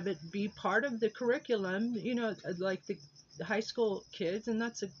have it be part of the curriculum, like the high school kids, and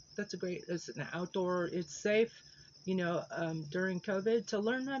that's a great, it's an outdoor, it's safe, during COVID, to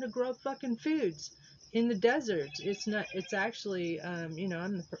learn how to grow fucking foods in the desert. It's actually, I'm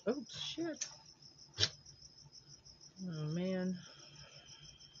oh shit. Oh man.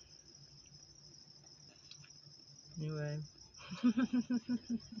 Anyway.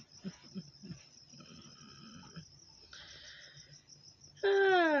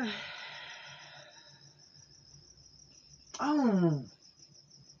 Oh,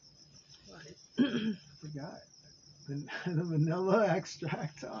 What? forgot. The vanilla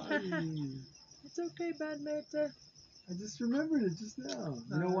extract. It's okay, bad mate. I just remembered it just now.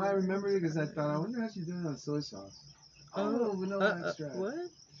 You know why I remembered it? Because I thought, I wonder how she's doing it on soy sauce. Oh, vanilla extract. What?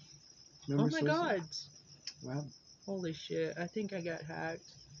 Remember Oh my soy god. Sauce? Wow. Holy shit. I think I got hacked.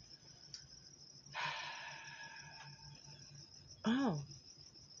 Oh.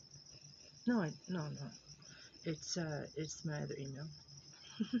 No. It's my other email.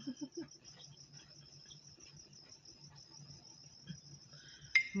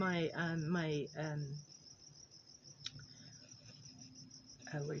 my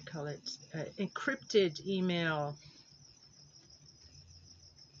what do you call it? Encrypted email.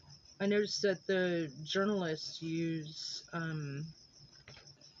 I noticed that the journalists use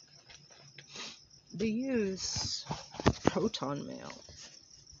they use Proton Mail.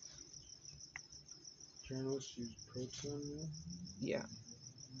 Journalists use Proton Mail? Yeah.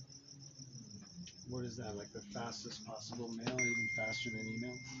 What is that, like the fastest possible mail, even faster than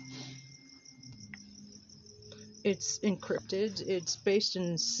email? It's encrypted. It's based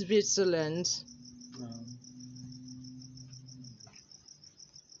in Switzerland.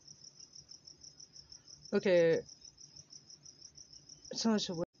 Okay. So much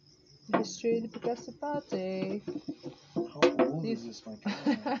away. History of the Picasso Party. How old is this, my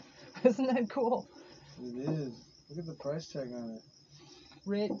God? Isn't that cool? It is. Look at the price tag on it.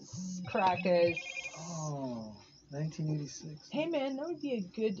 Ritz crackers. Oh, 1986. Hey man, that would be a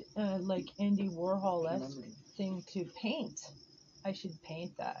good like Andy Warhol-esque thing to paint. I should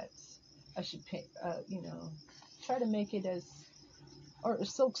paint that. I should paint, try to make it as or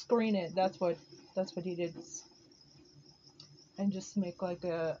silk screen it. That's what he did, and just make like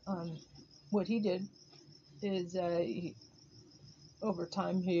a what he did is over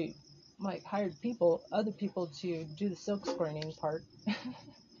time he like hired other people to do the silk screening part.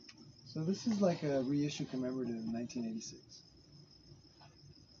 So this is like a reissue commemorative of 1986.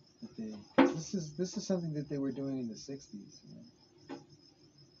 This is something that they were doing in the 60s. You know?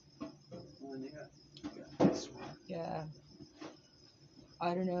 Well, and you got this one. Yeah.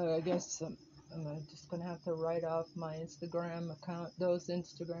 I don't know. I guess I'm just gonna have to write off my Instagram account, those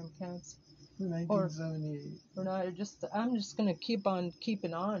Instagram accounts, For 1978. or not. I'm just gonna keep on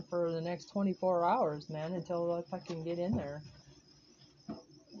keeping on for the next 24 hours, man, until if I can get in there,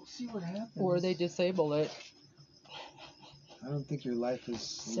 We'll see what happens. or they disable it. I don't think your life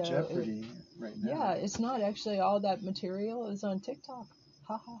is in So jeopardy right now. Yeah, it's not actually all that material is on TikTok.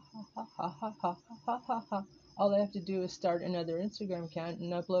 Ha ha ha ha ha ha ha ha ha ha. All they have to do is start another Instagram account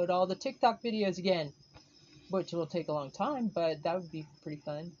and upload all the TikTok videos again, which will take a long time, but that would be pretty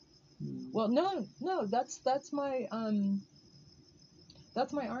fun. Well, no, that's my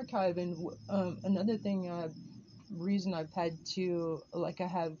archive, and another thing, reason I've had to I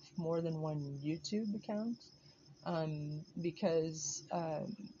have more than one YouTube account, because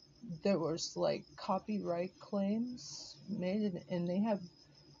there was like copyright claims made, and they have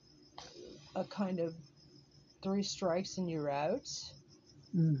a kind of 3 strikes and you're out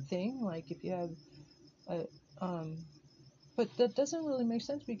thing. Like if you have a but that doesn't really make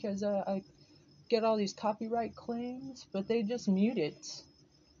sense, because I get all these copyright claims, but they just mute it.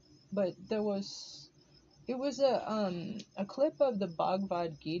 But it was a clip of the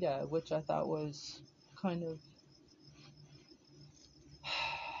Bhagavad Gita, which I thought was kind of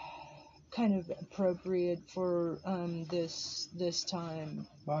appropriate for this time.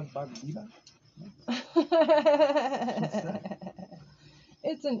 Bhagavad Gita?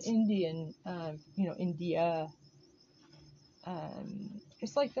 It's an Indian, India.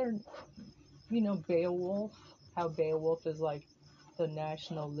 It's like they're, Beowulf. How Beowulf is like the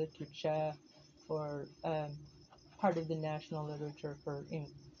national literature for part of the national literature for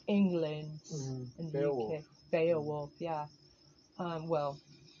England and the Beowulf. UK. Beowulf, yeah. Well,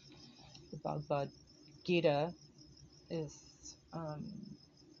 the Bhagavad Gita is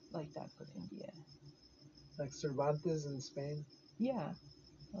like that for India. Like Cervantes in Spain? Yeah,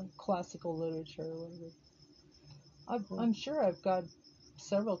 classical literature or whatever. I'm sure I've got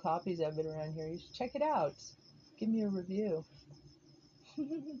several copies of it around here. You should check it out. Give me a review.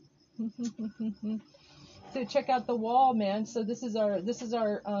 So check out the wall, man. So this is our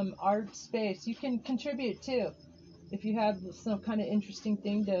art space. You can contribute too, if you have some kind of interesting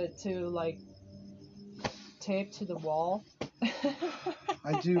thing to like tape to the wall.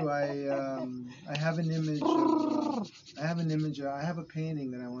 I do. I have an image. I have a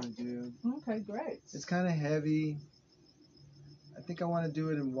painting that I want to do. Okay, great. It's kind of heavy. I think I want to do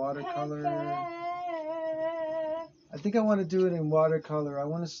it in watercolor. I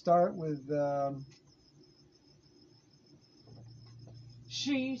want to start with.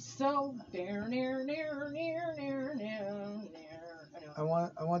 She's so near. I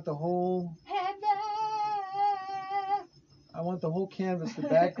want the whole. I want the whole canvas, the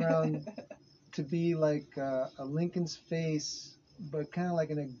background, to be like a Lincoln's face, but kind of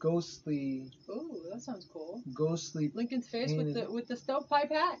like in a ghostly. Ooh, that sounds cool. Ghostly. Lincoln's face painted. with the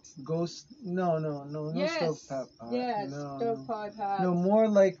stovepipe hat. No Yes. stovepipe hat. Yes, No, stovepipe hat. No, more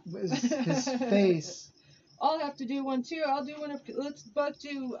like his face. I'll have to do one too. I'll do one.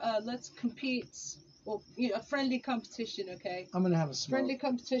 Let's compete. Well, a friendly competition, okay? I'm gonna have a smoke. Friendly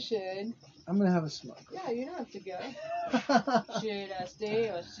competition. I'm gonna have a smoke. Yeah, you don't have to go. Should I stay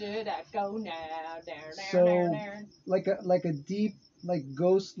or should I go now? So, like a deep, like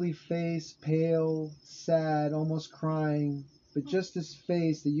ghostly face, pale, sad, almost crying, but just his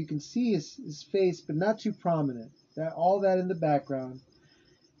face that you can see his face, but not too prominent. All that in the background,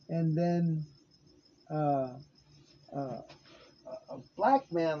 and then a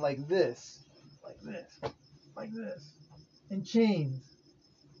black man like this, in chains.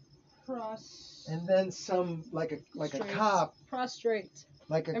 And then some like a cop. Prostrate.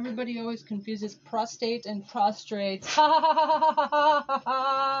 Like a Everybody always confuses prostate and prostrate.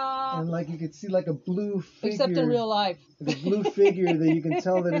 And like you could see like a blue figure. Except in real life. Like a blue figure that you can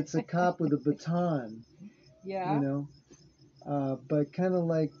tell that it's a cop with a baton. Yeah. You know. But kind of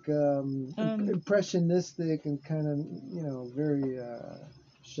like impressionistic and kind of very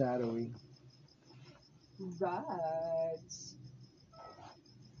shadowy. Right.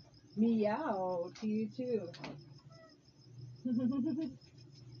 Meow to you too.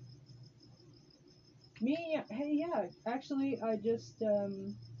 Me, hey, yeah. Actually, I just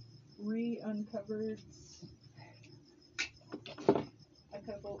re-uncovered a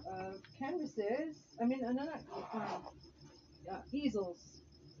couple of canvases. I mean, no, not easels.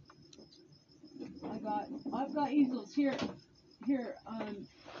 I've got easels here. Here,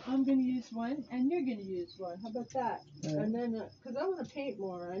 I'm gonna use one, and you're gonna use one. How about that? Yeah. And then, cause I want to paint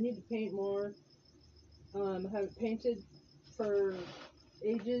more. I need to paint more. I haven't painted for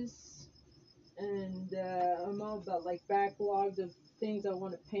ages, and I'm all about like backlogged of things I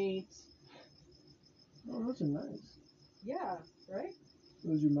want to paint. Oh, those are nice. Yeah, right?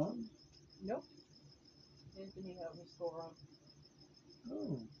 Those your mom's? Nope. Anthony helped me store them.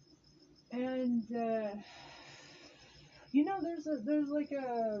 Oh. And you know, there's like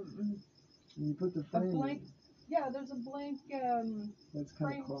a You put the frame blank. in. Yeah, there's a blank That's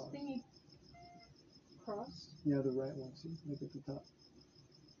kind frame of cross. thingy. Cross. Yeah, the right one. See, look at the top.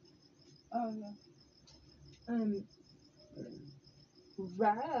 Oh yeah.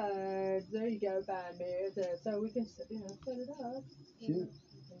 Right. There you go, baby. So we can set it up. Cute.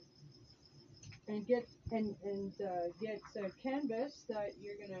 And get get canvas that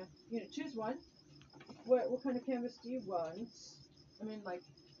you're gonna choose one. What kind of canvas do you want? I mean, like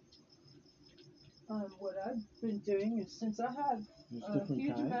what I've been doing is since I have There's a different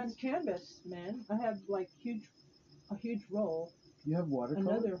huge amount kinds. of canvas, man. I have like a huge roll, You have watercolor?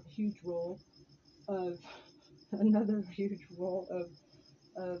 another huge roll of another huge roll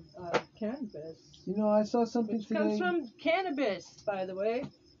of canvas. You know, I saw something Which today. comes from cannabis, by the way.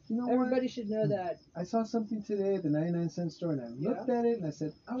 You know Everybody should know that. I saw something today at the 99-cent store, and I looked at it, and I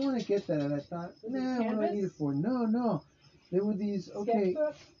said, I want to get that. And I thought, nah, what do I need it for? No. There were these, okay,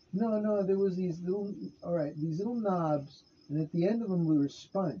 Sketchbook? no, there was these little, these little knobs, and at the end of them were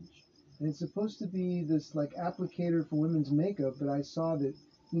sponge. And it's supposed to be this, like, applicator for women's makeup, but I saw that,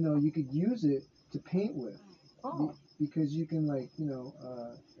 you could use it to paint with. Oh. Because you can, like,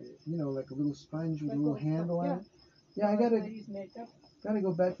 like a little sponge with Like a little a- handle on yeah. it. Yeah, I Ladies' makeup. gotta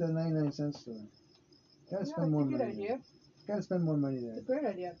go back to the 99-cent store. Gotta Yeah, spend it's more a good money idea. there. Gotta spend more money It's there. a great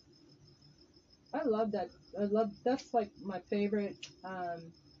idea. I love that. That's like my favorite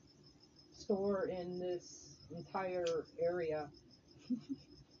store in this entire area.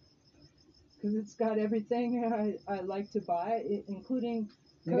 Because it's got everything I like to buy, including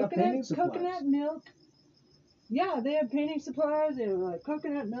They got painting supplies. coconut milk. Yeah, they have painting supplies. They have like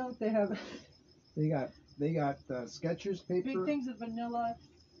coconut milk. They have They got Skechers paper. big things of vanilla.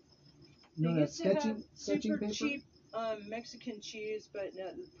 You know They that used to have sketching super paper? cheap Mexican cheese, but no,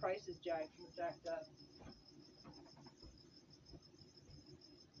 the price is jacked up.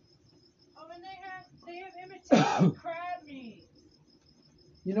 Oh, and they have imitated crab meat.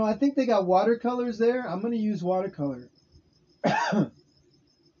 You know, I think they got watercolors there. I'm gonna use watercolor.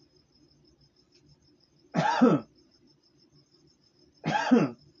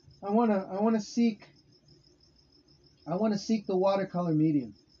 I wanna seek the watercolor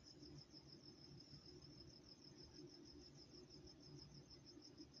medium.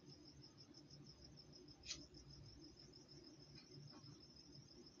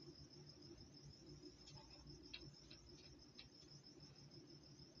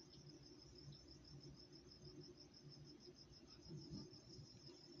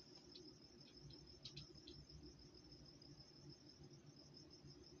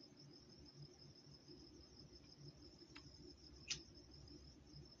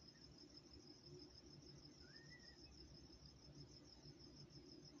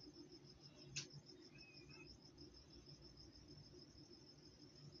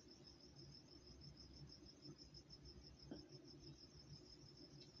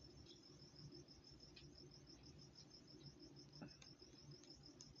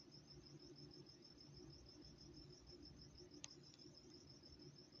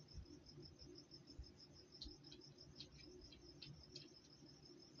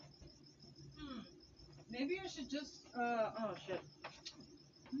 Maybe I should just oh shit.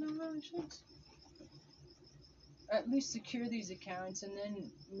 No, I shouldn't. At least secure these accounts and then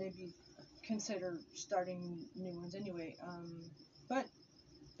maybe consider starting new ones anyway. But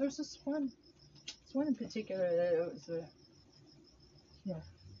there's this one in particular that it was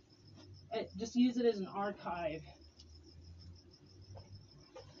just use it as an archive.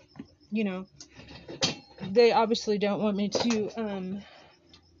 You know, they obviously don't want me to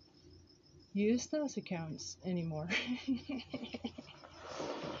use those accounts anymore.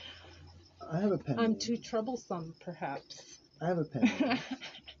 I have a pen. I'm too troublesome, perhaps. I have a pen name.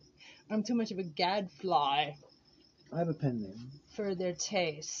 I'm too much of a gadfly I have a pen name. for their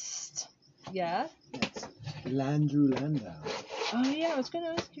taste. Yeah? It's Landrew Landau. Oh, yeah, I was going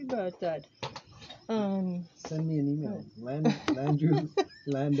to ask you about that. Send me an email. Landrew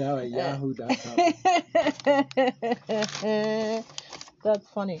Landau at yahoo.com. That's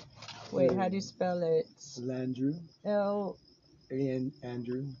funny. Wait, how do you spell it? Landrew. L.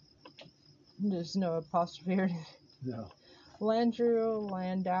 Andrew. There's no apostrophe here. No. Landrew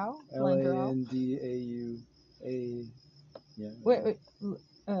Landau. Landau. Yeah. Wait.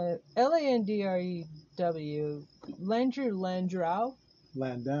 Landrew. Landrew Landau.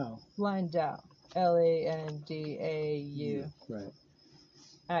 Landau. Landau. Landau. Right.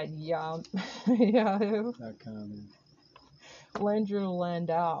 At Yahoo. .com. Landrew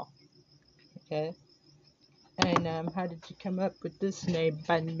Landau. Okay. And how did you come up with this name,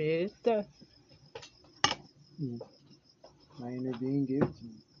 Banmita? My inner being gave it to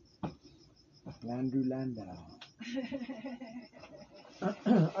me. Landrew Landau.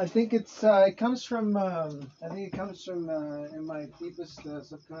 I think it comes from in my deepest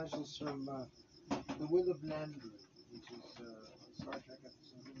subconscious from The Will of Landrew, which is a Star Trek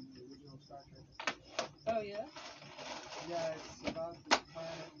episode, the original Star Trek episode. Oh, yeah? Yeah, it's about this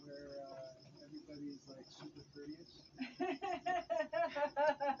planet where everybody's like super courteous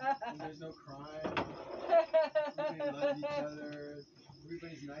and there's no crime. Everybody loves each other.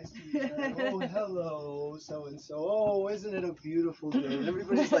 Everybody's nice to each other. Oh, hello, so and so. Oh, isn't it a beautiful day? And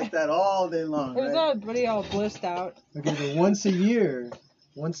everybody's like that all day long. It was right? everybody all blissed out. Okay, but once a year,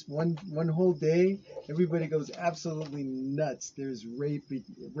 one whole day, everybody goes absolutely nuts. There's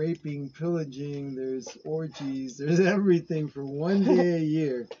raping, pillaging. There's orgies. There's everything for one day a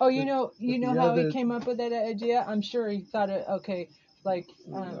year. Oh, you know how he other- came up with that idea? I'm sure he thought it. Okay, like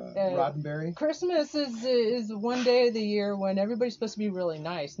Roddenberry. Christmas is one day of the year when everybody's supposed to be really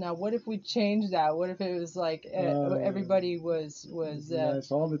nice. Now, what if we changed that? What if it was like everybody was Nice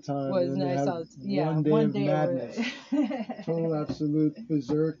all the time. was and then they nice have all yeah one day one of day madness. Total absolute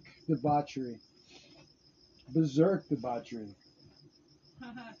berserk debauchery. Berserk debauchery.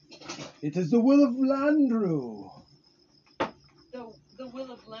 It is the will of Landrew. the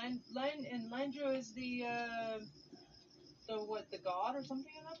will of Landrew is the god or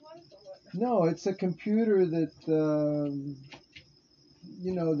something in that place? Or what? No, it's a computer that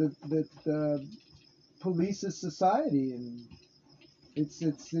that polices society, and it's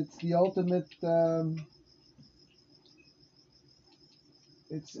the ultimate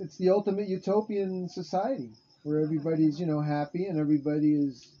it's the ultimate utopian society where everybody's happy and everybody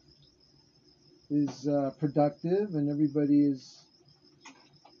is productive and everybody is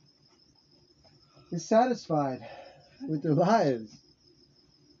satisfied with their lives.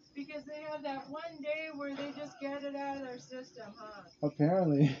 Because they have that one day where they just get it out of their system, huh?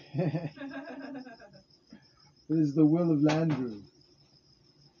 Apparently. It is the will of Landrew.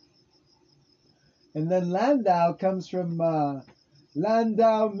 And then Landau comes from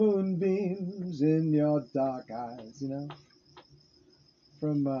Landau moonbeams in your dark eyes,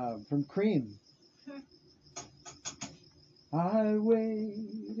 from Cream. I wait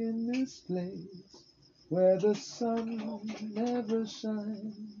in this place where the sun never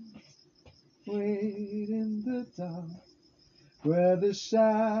shines. Wait in the dark where the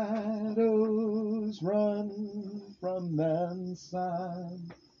shadows run from man's side.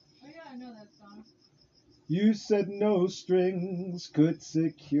 Oh yeah, I know that song. You said no strings could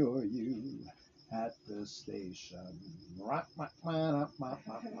secure you at the station.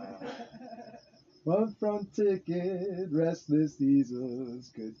 One front ticket, restless easels,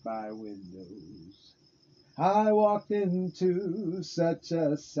 goodbye windows. I walked into such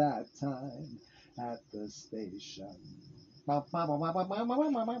a sad time at the station. As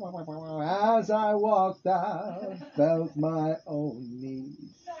I walked out, felt my own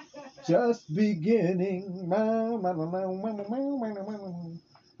knees just beginning.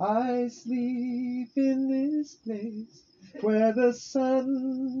 I sleep in this place where the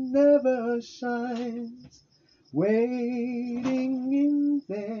sun never shines, waiting in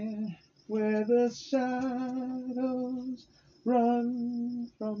there where the shadows run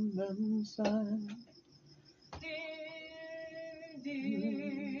from them side.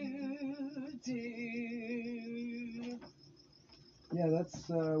 Yeah, that's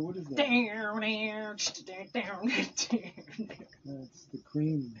what is that? That's the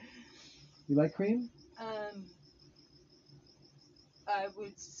Cream. You like Cream? I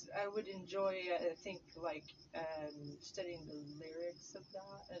would enjoy like studying the lyrics of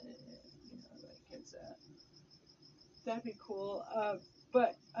that, it's that'd be cool.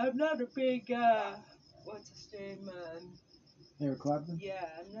 But I'm not a big what's his name? Eric Clapton? Yeah,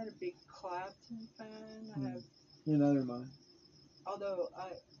 I'm not a big Clapton fan. You're neither am I. although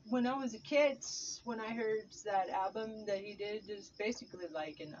when I was a kid, when I heard that album that he did, it's basically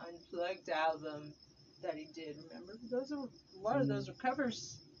like an unplugged album that he did. Remember, those are a lot of those are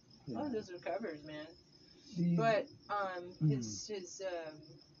covers. A lot of those are covers, man. But his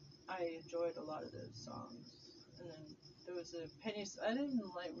I enjoyed a lot of those songs. And then there was a Pennies. I didn't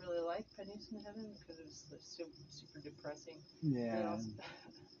really like Pennies in Heaven because it was like, super depressing. Yeah.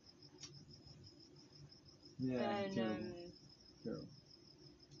 And Terrible.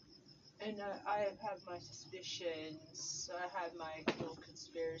 and I have my suspicions. I have my little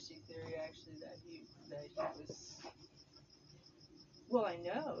conspiracy theory actually that he was. Well, I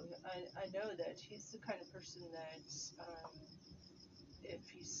know that he's the kind of person that if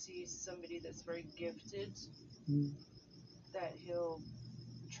he sees somebody that's very gifted, that he'll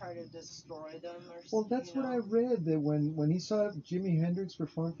try to destroy them or something. Well, that's what I read, that when he saw Jimi Hendrix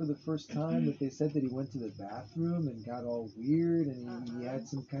perform for the first time, that they said that he went to the bathroom and got all weird, and he had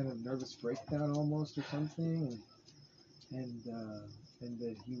some kind of nervous breakdown almost or something, and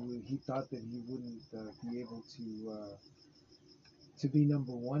that he thought that he wouldn't be able to be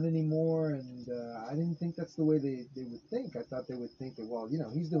number one anymore, and I didn't think that's the way they would think. I thought they would think that, well,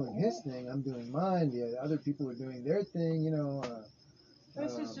 he's doing his thing, I'm doing mine, the other people are doing their thing,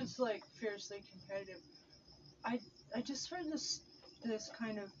 This is just like fiercely competitive. I just heard this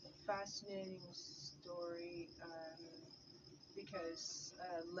kind of fascinating story because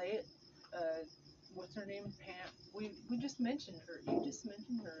what's her name? Pam. We just mentioned her. You just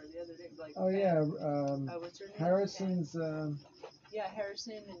mentioned her the other day. Like oh Pam, yeah, what's her name? Harrison's. Yeah,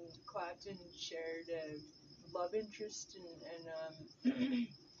 Harrison and Clapton shared a love interest, and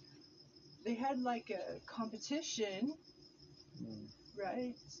they had like a competition,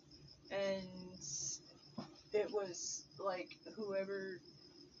 right? And it was like whoever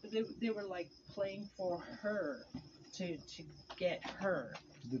they were like playing for her to get her,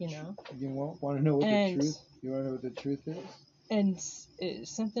 You want to know what the truth? You want to know what the truth is? And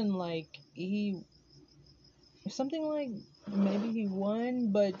something like maybe he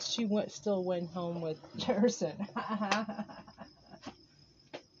won, but she still went home with Harrison.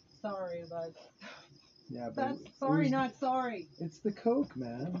 Sorry, but yeah, that's sorry, not sorry. It's the coke,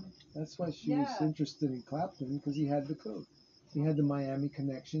 man. That's why she was interested in Clapton, because he had the coke. He had the Miami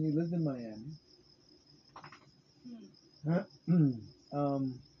connection. He lived in Miami.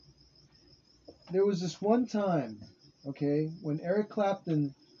 There was this one time, okay, when Eric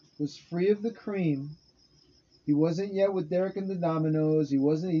Clapton was free of the Cream. He wasn't yet with Derek and the Dominoes. He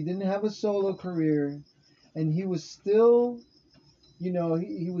didn't have a solo career, and he was still, he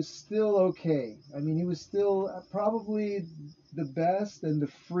was still okay. I mean, he was still probably the best and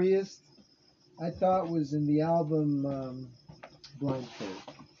the freest. I thought was in the album Blind Faith.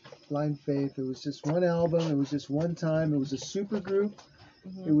 Blind Faith. It was just one album. It was just one time. It was a super group.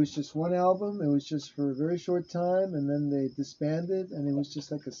 It was just one album. It was just for a very short time, and then they disbanded, and it was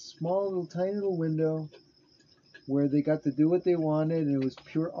just like a small little tiny little window where they got to do what they wanted, and it was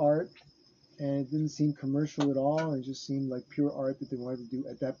pure art, and it didn't seem commercial at all. It just seemed like pure art that they wanted to do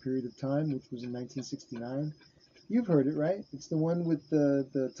at that period of time, which was in 1969. You've heard it, right? It's the one with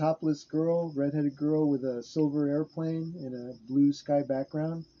the topless girl, redheaded girl with a silver airplane in a blue sky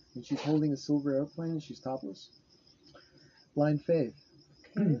background, and she's holding a silver airplane and she's topless. Blind Faith.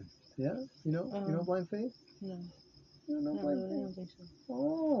 Okay. Yeah? You know Blind Faith? No. You don't know Blind Faith? I don't think so.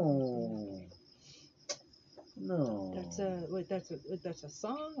 Oh. No. That's a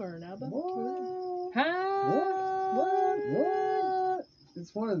song or an album? What? Huh? What?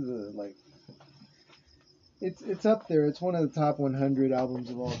 It's one of the it's up there. It's one of the top 100 albums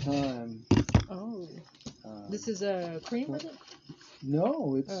of all time. Oh. This is a Cream, was it?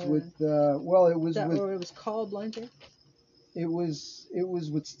 No, it's with it was with. Or it was called Blind Faith. It was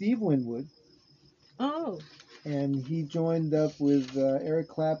with Steve Winwood. Oh. And he joined up with Eric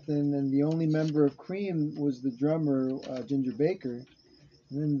Clapton, and the only member of Cream was the drummer Ginger Baker,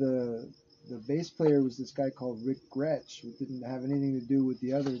 and then the bass player was this guy called Rick Gretsch, who didn't have anything to do with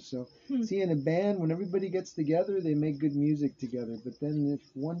the others. So, see, in a band, when everybody gets together, they make good music together. But then if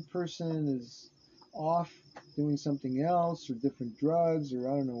one person is off doing something else, or different drugs, or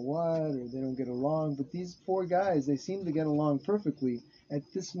I don't know what, or they don't get along, but these four guys, they seem to get along perfectly at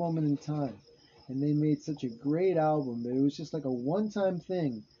this moment in time. And they made such a great album that it was just like a one-time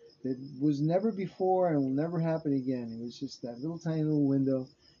thing that was never before and will never happen again. It was just that little tiny little window,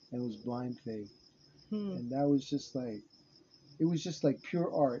 and it was Blind Faith. And that was just like, it was just like pure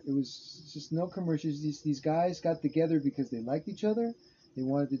art. It was just no commercials. These guys got together because they liked each other. They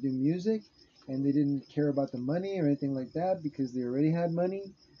wanted to do music, and they didn't care about the money or anything like that because they already had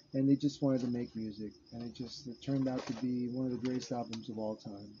money. and they just wanted to make music, and it turned out to be one of the greatest albums of all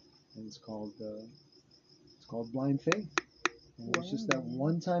time, and it's called Blind Faith. And it was just that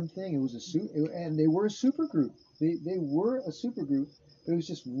one-time thing. It was and they were a super group. They were a super group, but it was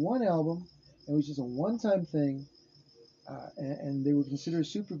just one album. It was just a one-time thing, and they were considered a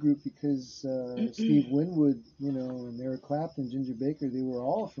super group because Steve Winwood, and Eric Clapton, Ginger Baker, they were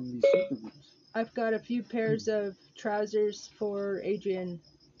all from these super groups. I've got a few pairs of trousers for Adrian.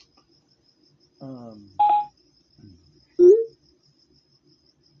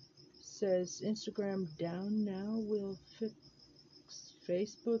 Says Instagram down now will fix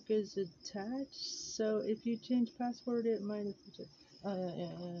Facebook is attached, so if you change password it might have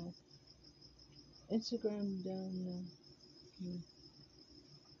Instagram down now.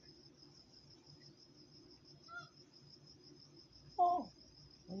 Oh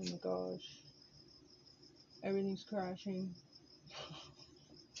my gosh, everything's crashing.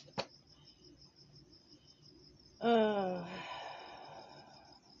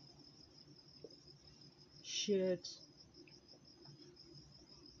 Shit.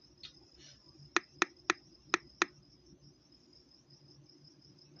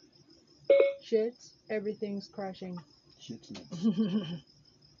 Shit, everything's crashing. Shit's nuts.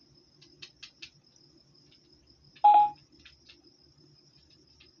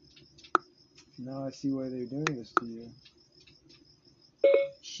 Now I see why they're doing this to you.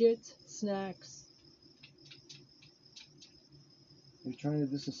 Shit, snacks. They're trying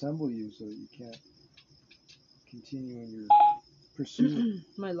to disassemble you so that you can't continue in your pursuit.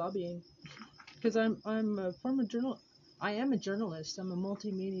 My lobbying. Because I'm a former journalist. I am a journalist. I'm a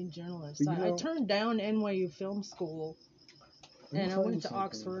multimedia journalist. I turned down NYU Film School, and I went to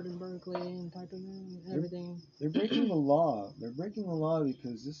Oxford and Berkeley and typing and everything. They're breaking the law. They're breaking the law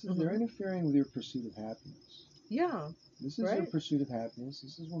because they're interfering with your pursuit of happiness. Yeah. This is your pursuit of happiness.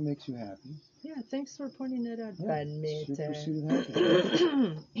 This is what makes you happy. Yeah, thanks for pointing that out. Yeah, it's your pursuit of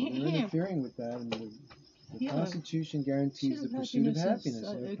happiness. They're interfering with that, and the Constitution guarantees the pursuit of happiness. If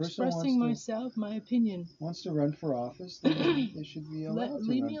a person expressing myself, my opinion. Wants to run for office, then they should be allowed to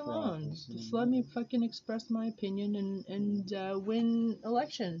leave run me for alone. office. Just let me fucking express my opinion and win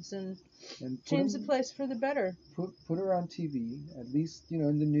elections and change the place for the better. Put her on TV, at least,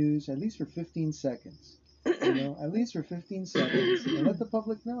 in the news, at least for 15 seconds. At least for 15 seconds, and let the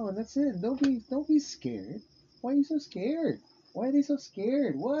public know, and that's it. Don't be scared. Why are you so scared? Why are they so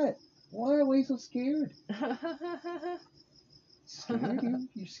scared? What? Why are you so scared? Scared?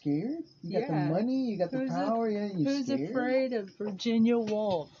 You're scared? You got the money, you got the power, you're who's scared? Afraid of Virginia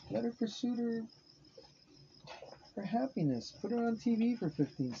Woolf? Let her pursue her happiness. Put her on TV for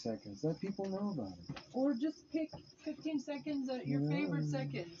 15 seconds. Let people know about it. Or just pick 15 seconds, your favorite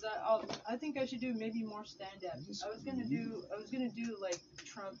seconds. I think I should do maybe more stand-ups. I was gonna do like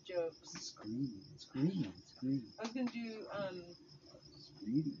Trump jokes. It's greedy. I was gonna do It's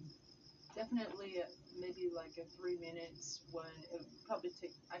greedy. Definitely maybe like a 3 minutes one. It would probably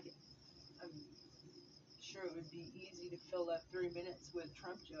take. I'm sure it would be easy to fill up 3 minutes with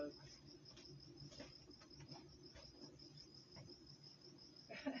Trump jokes.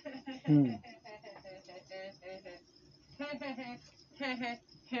 I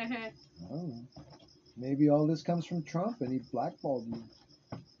don't know. Maybe all this comes from Trump and he blackballed you.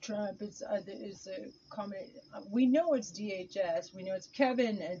 Trump is a comment. We know it's DHS. We know it's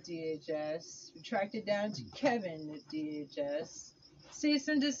Kevin at DHS. We tracked it down to Kevin at DHS. Cease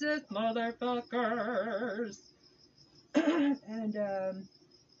and desist, motherfuckers. And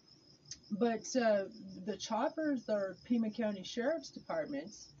but the choppers are Pima County Sheriff's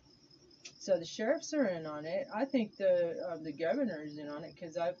Departments. So the sheriffs are in on it. I think the governor is in on it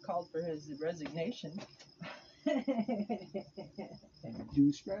because I've called for his resignation.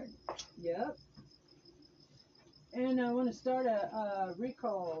 Douchebag. Yep. And I want to start a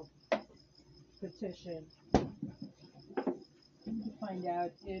recall petition to find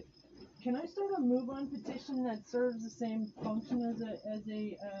out if can I start a move on petition that serves the same function as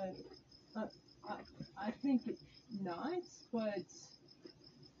a I think not, but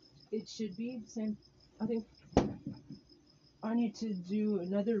it should be the same. I think I need to do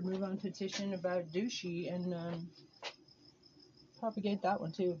another move on petition about douchey and propagate that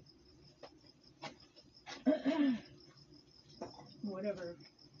one too. Whatever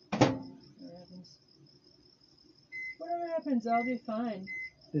happens, I'll be fine.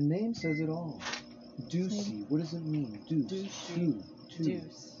 The name says it all. Deucey. What does it mean? Deuce. Two.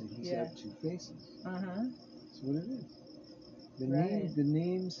 Deuce. And he's got two faces. Uh-huh. That's what it is. The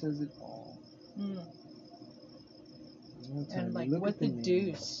name says it all. Mm. And like what the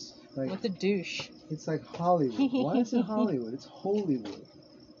deuce? Like, what the douche? It's like Hollywood. Why is it Hollywood? It's Hollywood.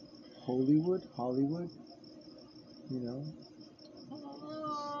 Hollywood, you know.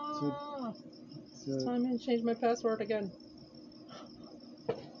 It's So time to change my password again.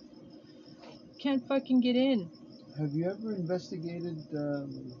 Can't fucking get in. have you ever investigated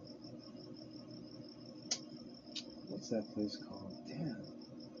what's that place called? Damn.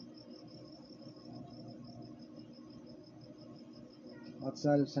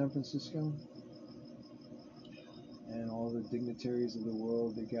 Outside of San Francisco, and all the dignitaries of the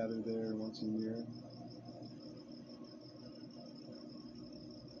world, they gather there once a year.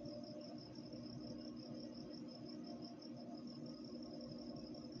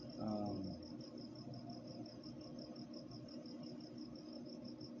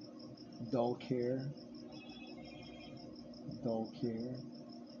 Dull Care.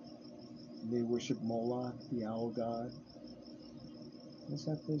 They worship Moloch, the owl god. What's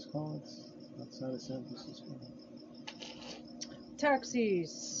that place called? It's outside of San Francisco.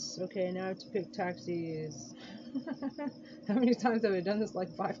 Taxis. Okay, now I have to pick taxis. How many times have I done this?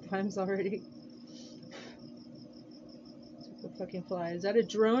 Like 5 times already. Took a fucking fly. Is that a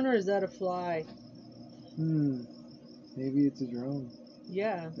drone or is that a fly? Maybe it's a drone.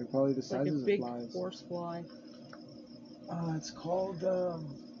 Yeah. They're probably the It's like a sizes big of flies. horse fly. It's called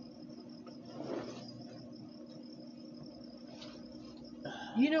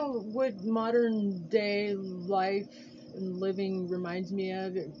You know what modern day life and living reminds me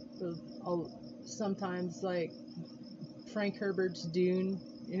of? Sometimes like Frank Herbert's Dune,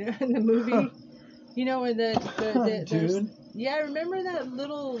 you know, in the movie. You know, when there's Dune? yeah, remember that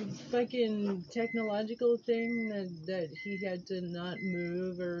little fucking technological thing that he had to not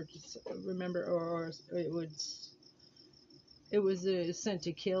move or just remember or it was sent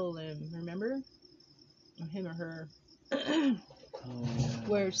to kill him, remember? Or him or her.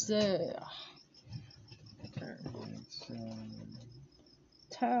 Where's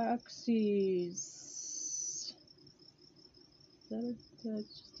taxis? That's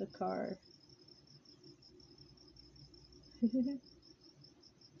just a car.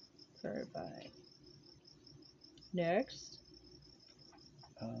 Verify. Next.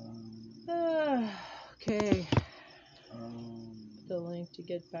 Okay. The link to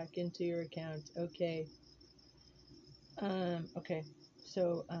get back into your account. Okay. Okay.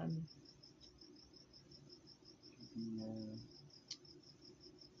 So, I'm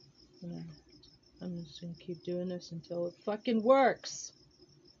just gonna keep doing this until it fucking works.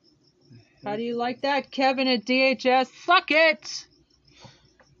 How do you like that, Kevin at DHS? Suck it!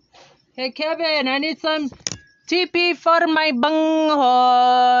 Hey, Kevin, I need some TP for my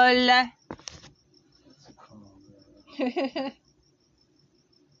bunghole.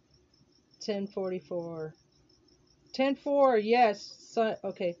 10:44. 10:04. Yes. So,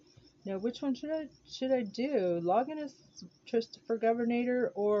 okay. Now, which one should I do? Log in as Christopher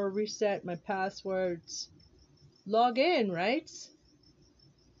Governator or reset my passwords? Log in, right?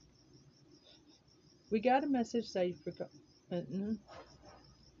 We got a message that you forgot.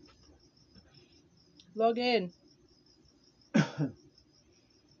 Log in. Isn't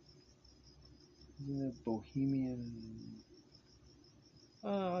it Bohemian?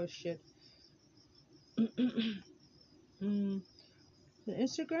 Oh shit. The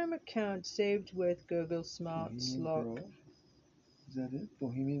Instagram account saved with Google Slot. Is that it?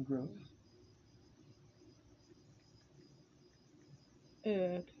 Bohemian Grove?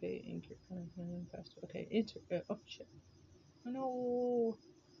 Okay, okay, oh shit. No.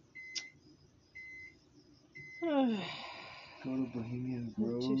 Go to Bohemian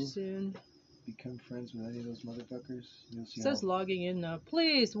Grove. Too soon. Become friends with any of those motherfuckers. You'll see It says logging in now.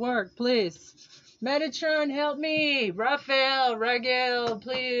 Please work, please. Metatron, help me. Raphael, Regil,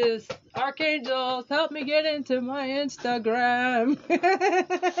 please. Archangels, help me get into my Instagram.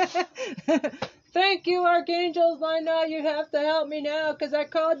 Thank you, Archangels. I know you have to help me now because I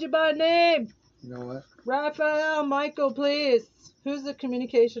called you by name. You know what? Raphael, Michael, please. Who's the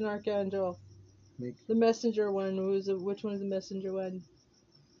communication Archangel? The messenger one. Which one is the messenger one?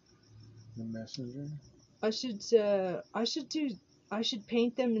 The messenger? I should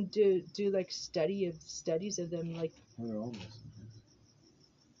paint them and do like studies of them, like. They're all messengers.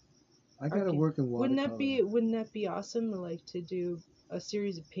 I gotta work in watercolor. Wouldn't that be awesome? Like to do a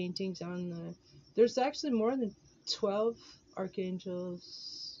series of paintings on the. There's actually more than 12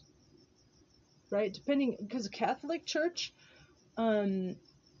 archangels, right? Depending, because the Catholic Church,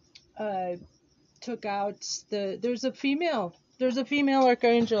 took out there's a female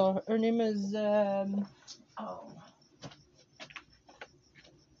archangel. Her name is I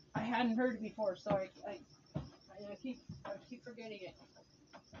hadn't heard it before, so I keep forgetting it.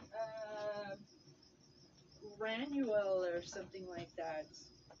 Ranuel or something like that.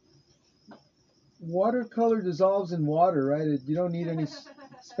 watercolor dissolves in water, right? You don't need any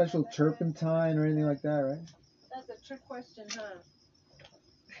special turpentine or anything like that, right? That's a trick question, huh?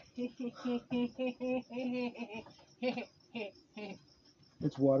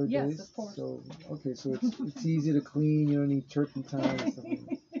 It's water based. Yes, of course. So okay, so it's easy to clean. You don't need turpentine and stuff like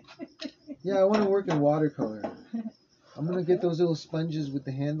that. Yeah, I want to work in watercolor. I'm gonna get those little sponges with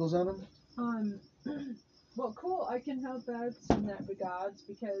the handles on them. Well, cool. I can help out in that regards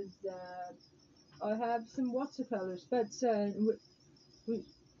because I have some watercolors, but we,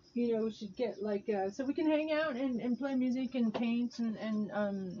 we should get like so we can hang out and play music and paint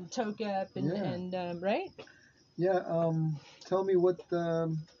and toke up and right? Yeah. Tell me what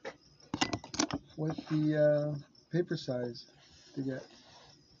the paper size to get,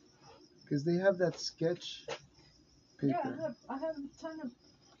 because they have that sketch paper. Yeah, I have a ton of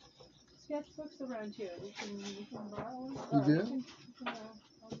sketchbooks around here. We can borrow one. You do?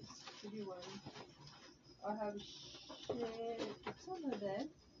 I'll just give you one. I have some of them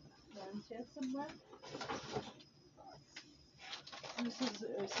around here somewhere. This is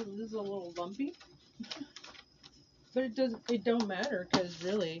a little lumpy, but it don't matter because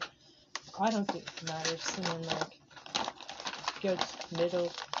really, I don't think it matters. Someone like good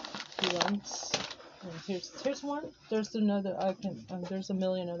middle ones. And here's one. There's another. There's a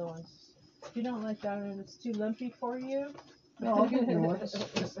million other ones. If you don't like that one, it's too lumpy for you. No, I'll get new ones.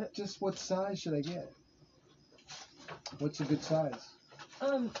 Just what size should I get? What's a good size?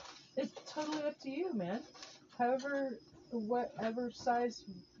 It's totally up to you, man. Whatever size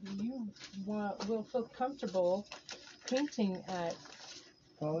you will feel comfortable painting at.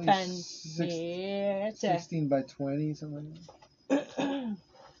 Probably 16 by 20, something like that.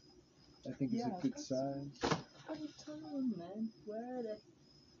 I think it's a good size. What are you telling, man? Where are they?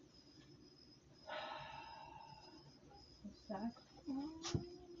 What's that?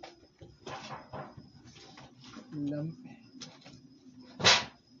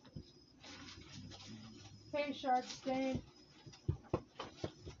 Hey, Shark Stain.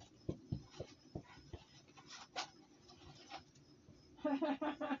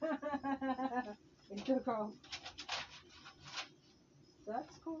 It took off.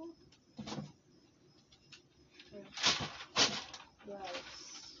 That's cool. Right.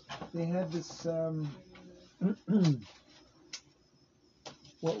 They had this,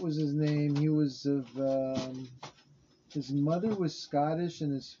 what was his name? He was of, his mother was Scottish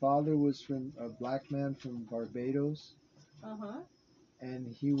and his father was from a black man from Barbados. Uh-huh. And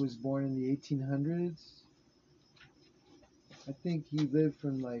he was born in the 1800s. I think he lived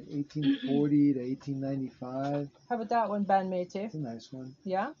from like 1840 to 1895. How about that one, bandmate? It's a nice one.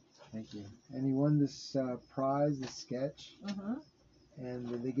 Yeah? Thank you. And he won this prize, this sketch. Uh-huh. And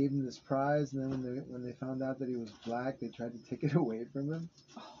they gave him this prize, and then when they found out that he was black, they tried to take it away from him.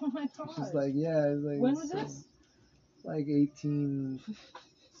 Oh my god. She's like, yeah. Like, when was this? Like 1860s,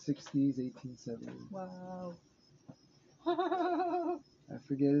 1870s. Wow. I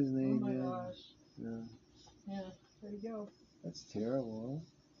forget his name. Oh my gosh. Yeah. Yeah, there you go. That's terrible.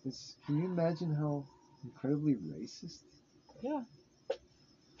 Huh? Can you imagine how incredibly racist? Yeah.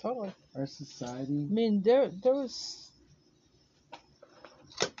 Totally. Our society. I mean, there was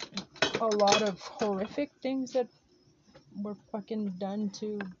a lot of horrific things that were fucking done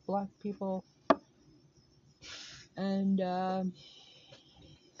to black people. And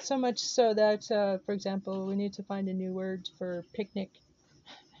so much so that, for example, we need to find a new word for picnic.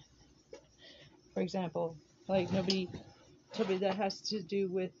 For example, like nobody that has to do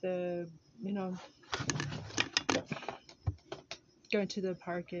with, going to the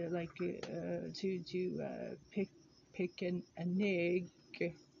park, like to pick an egg,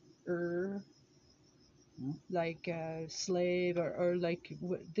 like slave or like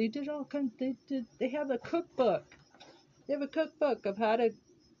they did all kind. They have a cookbook. They have a cookbook of how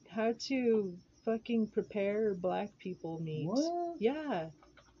to fucking prepare black people meat. What? Yeah.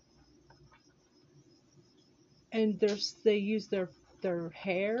 And they use their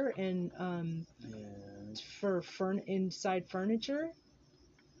hair and for inside furniture.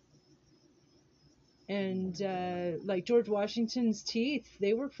 And like George Washington's teeth,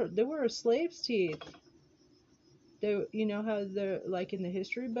 they were a slave's teeth. They, you know how they're like in the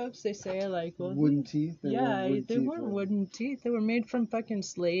history books, they say like, well, wooden teeth. They weren't wooden teeth. They were made from fucking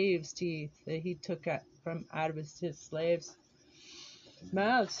slaves' teeth that he took out of his slaves'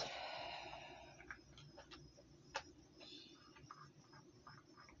 mouths.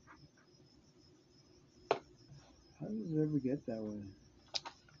 How did it ever get that way?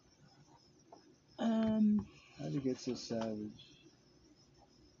 How did it get so savage?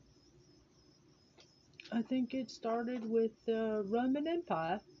 I think it started with the Roman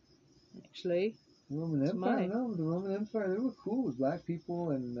Empire, actually. The Roman It's Empire, mine. no, the Roman Empire, they were cool with black people,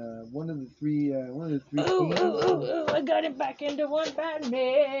 and one of the three Ooh, kings. ooh, ooh, ooh, I got it back into one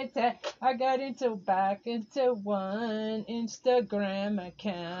badminton. I got back into one Instagram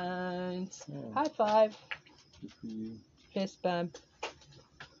account. Oh, High five. good for you. Fist bump.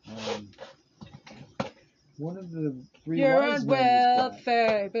 One of the three You're wise on men was black.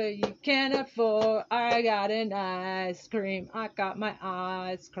 welfare, but you can't afford. I got an ice cream. I got my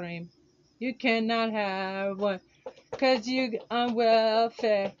ice cream. You cannot have one, 'cause you on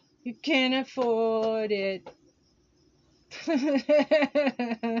welfare. You can't afford it.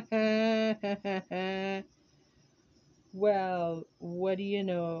 Well, what do you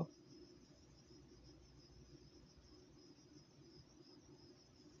know?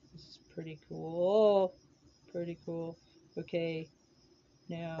 This is pretty cool. Pretty cool. Okay,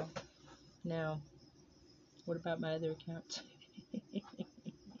 now, what about my other account?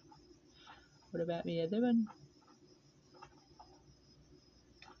 What about the other one?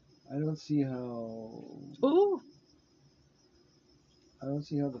 I don't see how. Ooh, I don't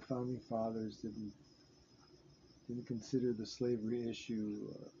see how the founding fathers didn't consider the slavery issue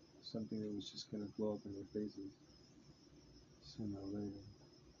something that was just going to blow up in their faces sooner or later.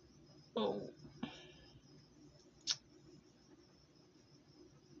 oh.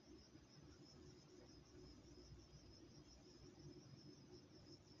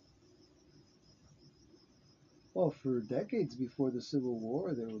 Well, for decades before the Civil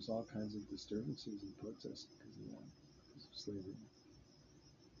War, there was all kinds of disturbances and protests because of that, because of slavery.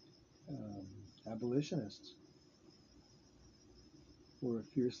 Abolitionists were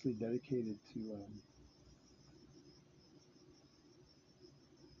fiercely dedicated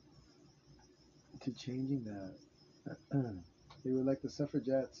to changing that. They were like the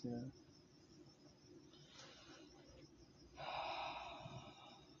suffragettes, you know.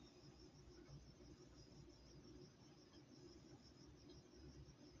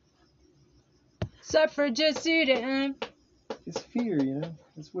 Suffragette student. It's fear, you know.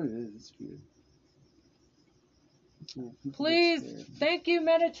 That's what it is. It's fear. People get Please, scared. thank you,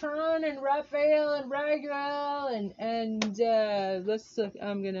 Metatron and Raphael and Raguel and let's look.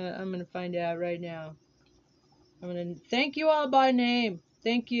 I'm gonna find out right now. I'm gonna thank you all by name.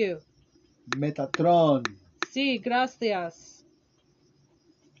 Thank you. Metatron. Sí, gracias.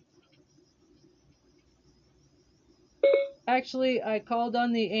 Actually, I called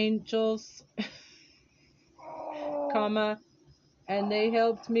on the angels, comma, and they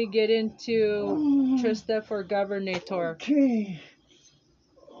helped me get into Trista for Governator. Okay.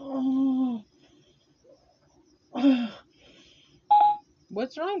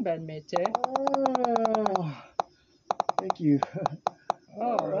 What's wrong, Ben Mete? Oh, thank you.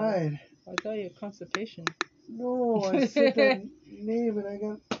 Oh, All right. I thought you had constipation. No, I said that name and I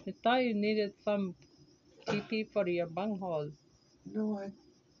got. I thought you needed some pee for your bunghole. No, I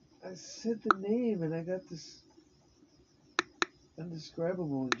said the name and I got this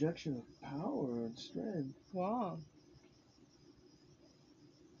indescribable injection of power and strength. Wow.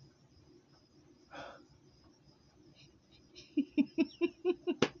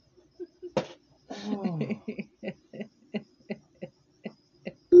 Oh,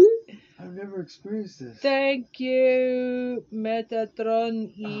 I've never experienced this. Thank you,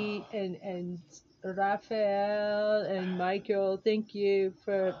 Metatron E and Raphael and Michael. Thank you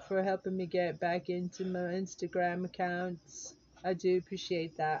for helping me get back into my Instagram accounts. I do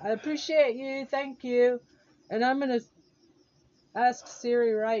appreciate that. I appreciate you. Thank you. And I'm gonna ask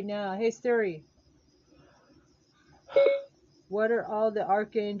Siri right now. Hey Siri, what are all the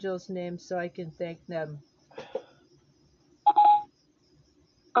archangels' names so I can thank them?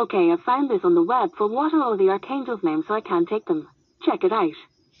 Okay, I found this on the web for what are all the archangels' names so I can take them. Check it out.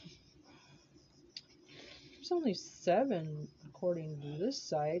 There's only 7 according to this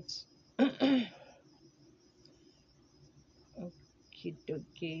site. Okie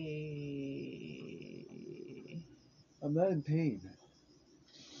dokie. I'm not in pain.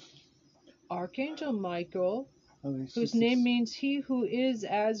 Archangel Michael, I mean, it's whose just name this- means he who is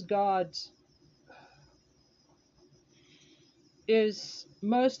as God, is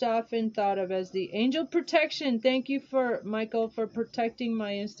most often thought of as the angel protection. Thank you for Michael for protecting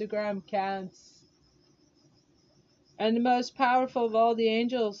my Instagram accounts. And the most powerful of all the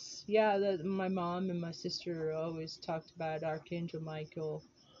angels. Yeah, my mom and my sister always talked about Archangel Michael.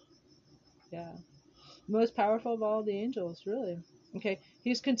 Yeah. Most powerful of all the angels, really. Okay.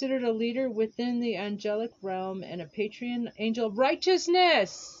 He's considered a leader within the angelic realm and a patron angel of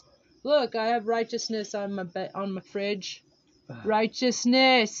righteousness. Look, I have righteousness on my fridge.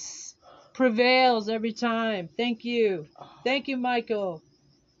 Righteousness prevails every time. Thank you. Thank you, Michael.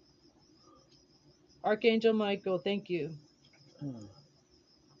 Archangel Michael, thank you.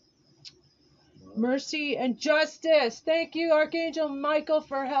 Mercy and justice. Thank you, Archangel Michael,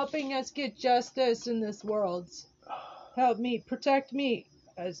 for helping us get justice in this world. Help me, protect me.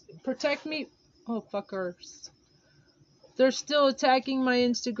 Protect me. Oh, fuckers. They're still attacking my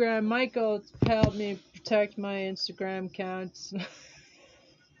Instagram. Michael, help me protect my Instagram accounts.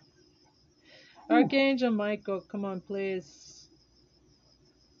 Archangel Michael, come on, please.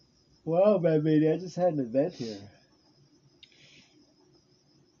 Wow, man, baby, I just had an event here.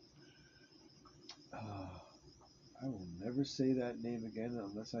 I will never say that name again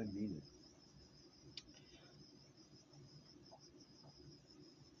unless I mean it.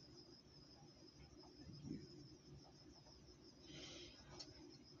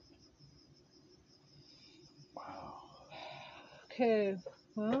 Wow. Okay,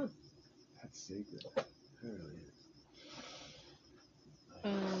 well. That's sacred. It really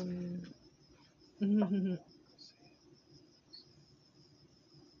is.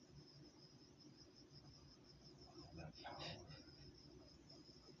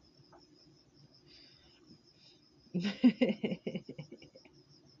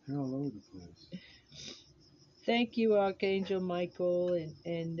 They're all over the place. Thank you, Archangel Michael,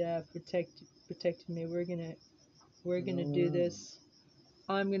 and protecting me. We're gonna do this.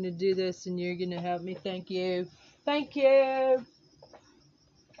 I'm gonna do this, and you're gonna help me. Thank you. Thank you.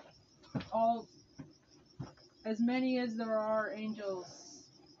 All, as many as there are angels.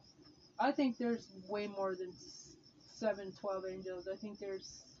 I think there's way more than 12 angels. I think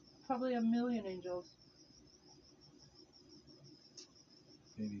there's probably 1 million angels.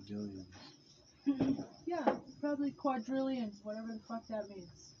 Maybe billions. Yeah, probably quadrillions, whatever the fuck that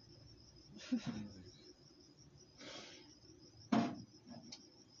means.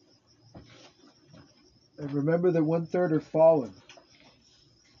 And remember that 1/3 are fallen.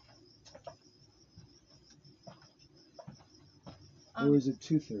 Or is it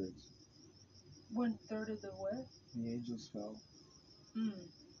 2/3? 1/3 of the what? The angels fell. Mm.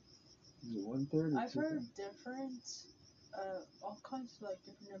 Is it 1/3 or I've 2/3? heard different, all kinds of like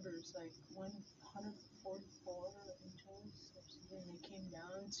different numbers, like 144 angels or something. They came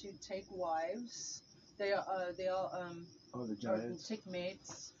down to take wives. They all Oh, the giants. take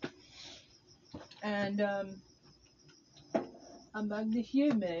mates. And among the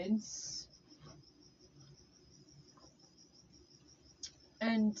humans,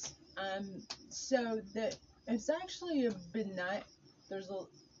 and so that it's actually a benign. There's a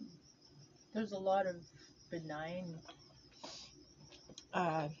lot of benign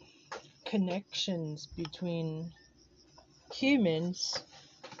connections between humans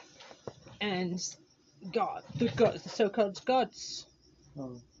and God, the so-called gods.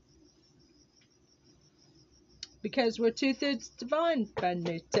 Oh. Because we're 2/3 divine,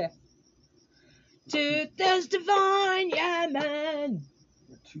 Benita. 2/3 divine, yeah, man.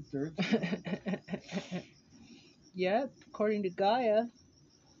 We're 2/3? Yep, according to Gaia.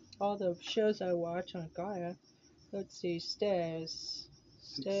 All the shows I watch on Gaia. Let's see, stairs.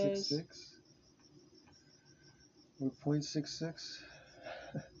 666? We're 0.66?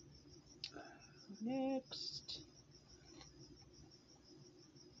 Next.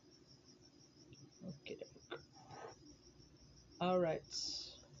 Okay. Alright.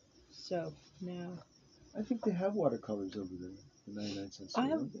 So, now. I think they have watercolors over there. The 99 cents. I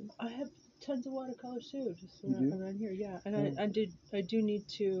have tons of watercolors too, just around here, yeah. And Oh. I do need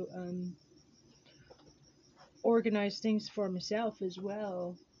to organize things for myself as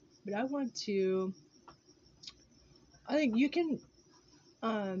well. But I think you can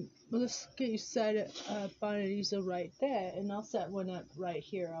let's get you set up on an easel right there, and I'll set one up right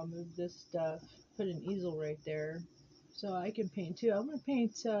here. I'll move this stuff, put an easel right there, so I can paint too. I'm gonna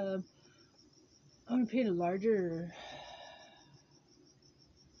paint a larger.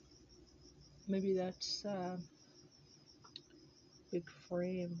 Maybe that's big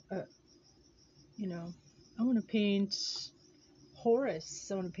frame. I want to paint Horus.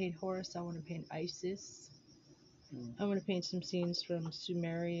 I want to paint Horus. I want to paint Isis. I want to paint some scenes from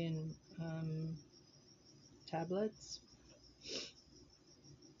Sumerian tablets.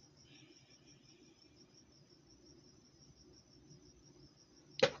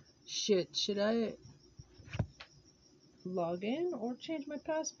 Shit, should I log in or change my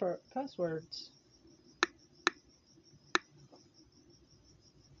passwords?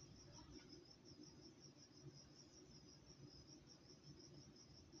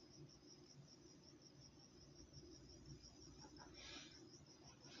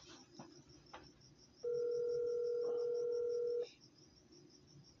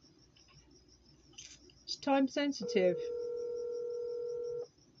 It's time sensitive.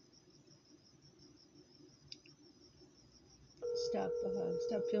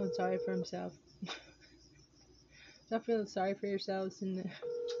 Stop feeling sorry for himself. Stop feeling sorry for yourselves and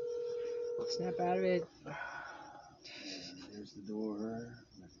snap out of it. There's the door.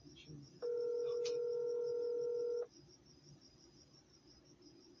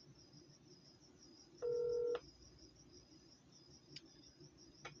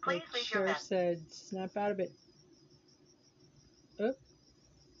 Like Cher said, snap out of it. Oh.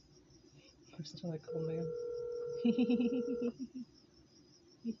 I'm still like, oh man.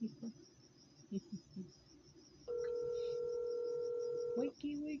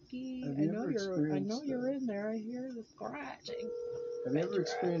 Wakey, wakey. I know you're in there. I hear the scratching. Have you ever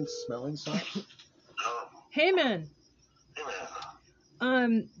experienced smelling salts? Hey man.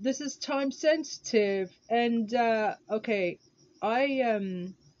 This is time sensitive, and okay,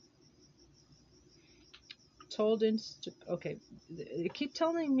 I told okay, they keep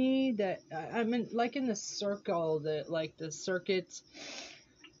telling me that I'm in the circle, the circuits,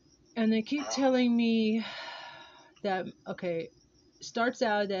 and they keep telling me that okay, starts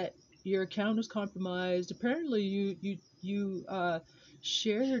out that your account is compromised. Apparently, you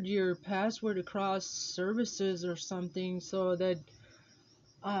shared your password across services or something, so that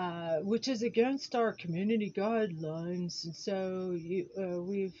which is against our community guidelines. And so you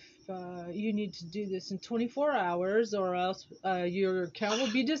need to do this in 24 hours, or else your account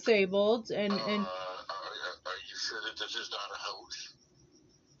will be disabled. And are you sure that this is not a hoax?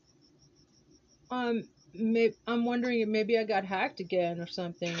 I'm wondering if maybe I got hacked again or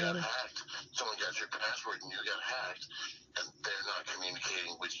something. You got hacked. Someone got your password and you got hacked, and they're not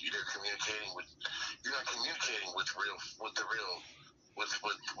communicating with you. You're not communicating with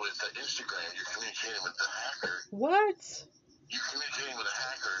Instagram. You're communicating with the hacker. What? You're communicating with a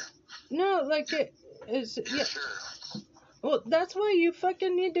hacker. No, like it is. Yeah. Sure. Well, that's why you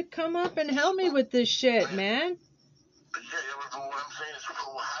fucking need to come up and help me with this shit, man. But what I'm saying is,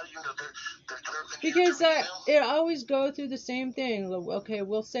 how do you know they're because it always go through the same thing. Okay,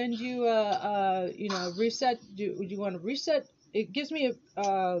 we'll send you reset. Do you want to reset? It gives me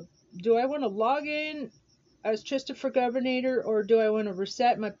do I want to log in as Christopher Governator, or do I want to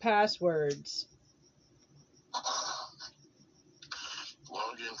reset my passwords?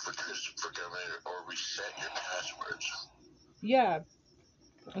 Log in for Christopher Governator or reset your passwords. Yeah.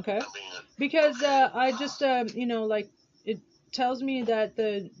 Okay. Because I just it tells me that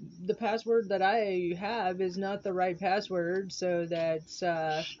the password that I have is not the right password, so that's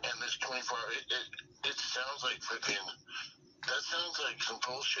and this 24 it sounds like freaking, that sounds like some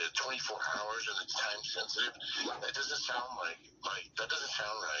bullshit. 24 hours and it's time sensitive. That doesn't sound like that doesn't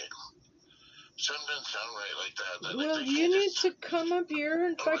sound right. Something doesn't sound right like that. Well, you need to come up here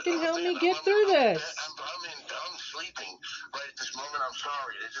and fucking help me get through this. I'm sleeping right at this moment. I'm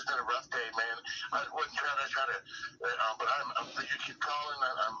sorry. It's just been a rough day, man. I wasn't trying to, but you keep calling.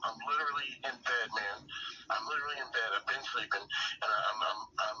 I'm literally in bed, man. I'm literally in bed. I've been sleeping, and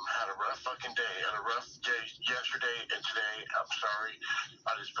I'm had a rough fucking day. I had a rough day yesterday and today. I'm sorry.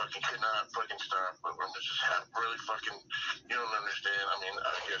 I just fucking could not fucking stop. But I'm just really fucking. You don't understand. I mean,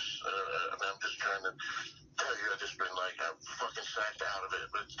 I guess I'm just trying to tell you. I've just been like I'm fucking sacked out of it.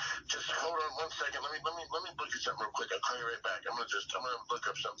 But just hold on one second. Let me look at something real quick. I'll call you right back. I'm gonna look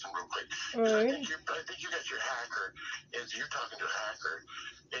up something real quick. All right. I think you got your hacker. You're talking to a hacker.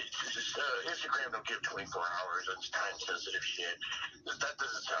 It's just Instagram don't give 24 hours and it's time sensitive shit. That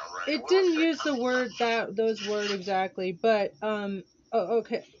doesn't sound right. It didn't use the word those words exactly, but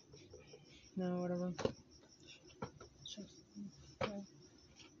okay. No, whatever.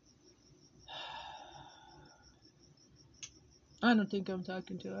 I don't think I'm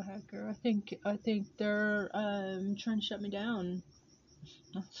talking to a hacker. I think they're trying to shut me down.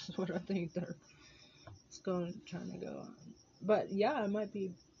 That's what I think they're trying to go on. But yeah, I might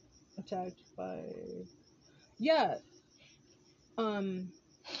be attacked by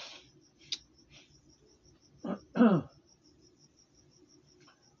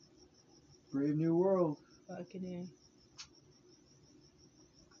Brave New World. fucking A.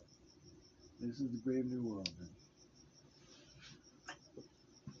 This is the Brave New World, man.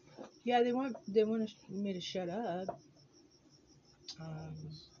 Yeah, they want me to shut up.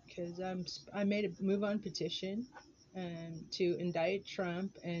 Because I made a move on petition to indict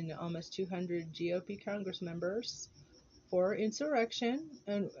Trump and almost 200 GOP Congress members for insurrection,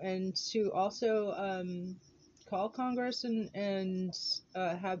 and to also call Congress and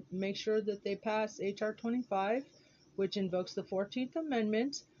make sure that they pass H.R. 25, which invokes the 14th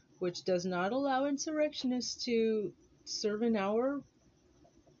Amendment, which does not allow insurrectionists to serve in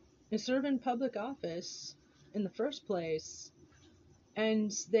public office in the first place.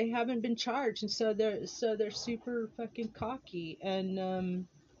 and they haven't been charged, and so they're super fucking cocky, and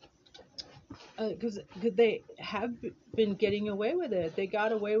because they have been getting away with it. They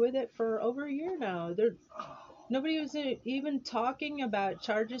got away with it for over a year now. Nobody was even talking about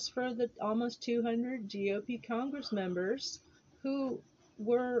charges for the almost 200 GOP Congress members who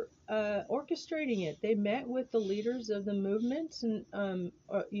were orchestrating it. They met with the leaders of the movements, and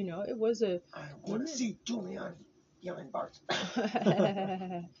it was a. I want to see Giuliani yelling bars.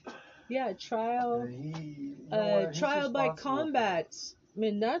 Yeah, trial. He's Trial by responsible combat. I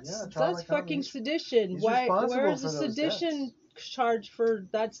mean, that's trial by fucking combat. sedition. He's Why? responsible Where's for the those sedition charge for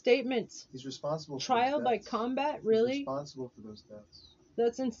that statement? He's responsible for Trial those by deaths. combat, He's really? responsible for those deaths.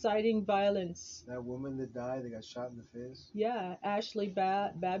 That's inciting violence. That woman that died, that got shot in the face. Yeah, Ashley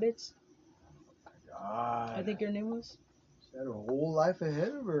Babbitt. God. I think her name was. She had a whole life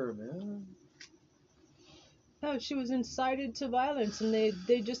ahead of her, man. No, she was incited to violence, and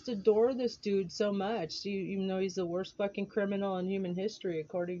they just adore this dude so much. Even though he's the worst fucking criminal in human history,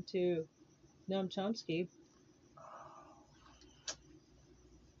 according to Noam Chomsky.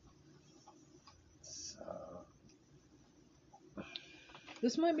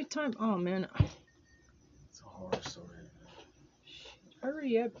 This might be time. Oh man. It's a horror story.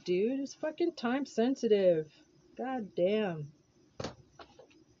 Hurry up, dude. It's fucking time sensitive. God damn.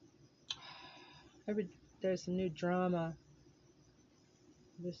 There's some new drama.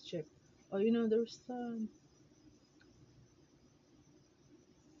 This chick. Oh, there's some.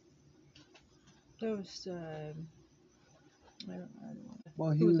 There was I don't know.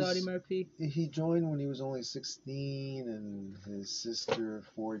 Well, Who was Audie Murphy? He joined when he was only 16, and his sister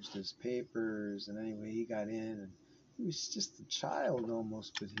forged his papers, and anyway, he got in, and he was just a child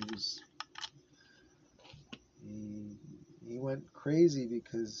almost, but he went crazy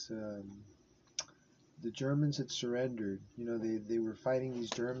because the Germans had surrendered. They were fighting these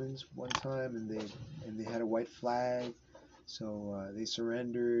Germans one time, and they had a white flag, so they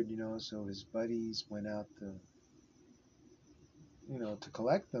surrendered. So his buddies went out to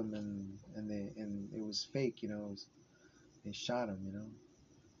collect them, and it was fake. They shot him.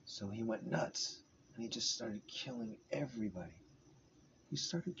 So he went nuts, and he just started killing everybody.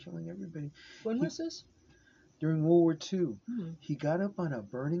 When was this? During World War II. Hmm. He got up on a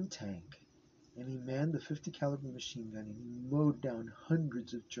burning tank, and he manned the 50 caliber machine gun, and he mowed down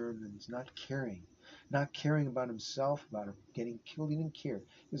hundreds of Germans, not caring about himself, about him getting killed. He didn't care.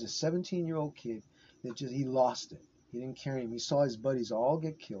 He was a 17-year-old kid that he lost it. He didn't care him. He saw his buddies all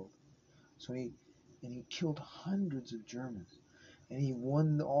get killed. So he killed hundreds of Germans, and he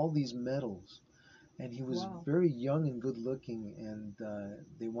won all these medals. And he was very young and good looking, and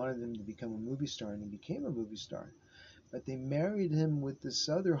they wanted him to become a movie star, and he became a movie star. But they married him with this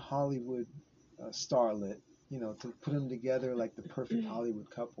other Hollywood starlet, to put them together like the perfect Hollywood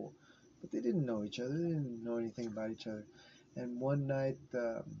couple. But they didn't know each other. They didn't know anything about each other. And one night,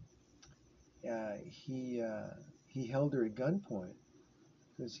 he held her at gunpoint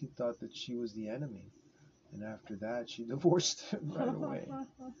because he thought that she was the enemy. And after that, she divorced him right away.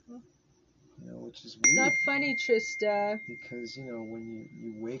 Which is weird. It's not funny, Trista. Because when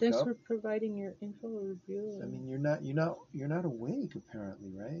you wake Thanks up. Thanks for providing your info review. I mean, you're not awake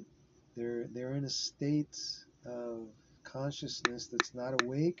apparently, right? They're in a state of consciousness that's not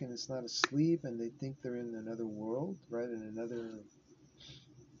awake and it's not asleep, and they think they're in another world, right? In another.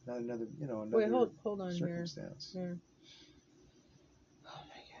 Wait, hold on circumstance. Here. Oh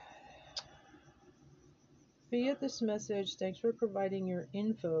my god. Via this message, thanks for providing your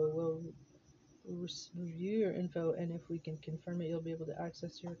info. We'll review your info, and if we can confirm it, you'll be able to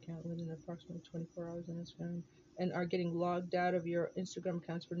access your account within approximately 24 hours on Instagram, and are getting logged out of your Instagram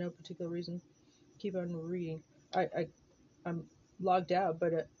accounts for no particular reason. Keep on reading. I'm logged out,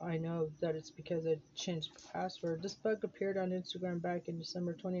 but I know that it's because I changed password. This bug appeared on Instagram back in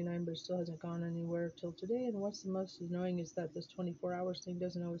December 29, but it still hasn't gone anywhere till today. And what's the most annoying is that this 24 hours thing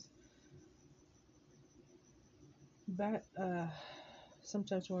doesn't always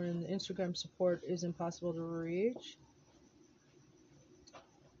sometimes when the Instagram support is impossible to reach.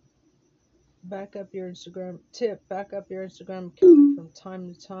 Back up your Instagram account from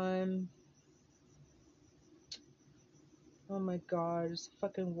time to time. Oh my god, it's a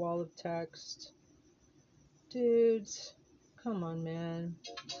fucking wall of text. Dudes, come on, man.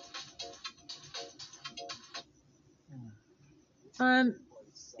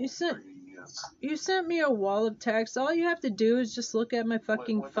 You sent me a wall of text. All you have to do is just look at my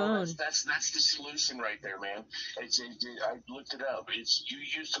fucking phone. That's the solution right there, man. I looked it up. You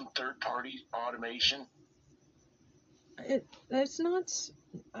use some third-party automation. It's not.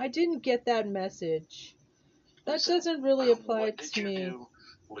 I didn't get that message. That Listen, doesn't really apply what did to you me. do?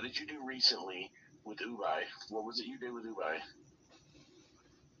 What did you do recently with Ubai? What was it you did with Ubai?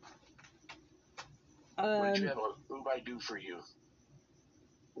 What did you have Ubai do for you?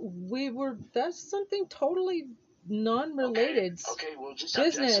 That's something totally non-related. Okay, well, I'm just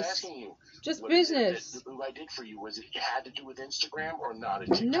Business. asking you. Just What business. is it that Ubai did for you? Was it had to do with Instagram or not?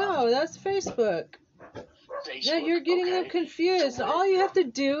 No, that's Facebook. Yeah, you're getting them confused. So All you have to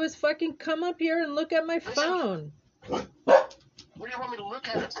do is fucking come up here and look at my phone. What do you want me to look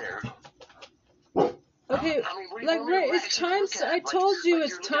at up there? Okay, I mean, what do you like, want me to right, it's time, look at? I told you like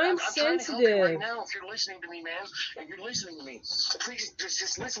it's you're looking- time I'm trying to help you sensitive. right now. If you're listening to me, man, and you're listening to me, please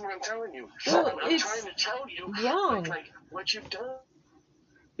just listen to what I'm telling you. Well, I'm it's trying to tell you wrong. like what you've done.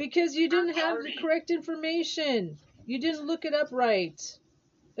 Because you didn't have the Party. correct information. You didn't look it up right.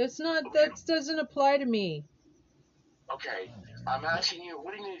 It's not, that doesn't apply to me. Okay, I'm asking you,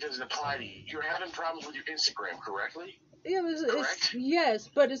 what do you mean it doesn't apply to you? You're having problems with your Instagram, correctly? Yeah, Correct? yes,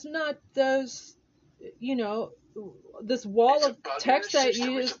 but it's not those, you know, this wall It's a of bug in text the that system.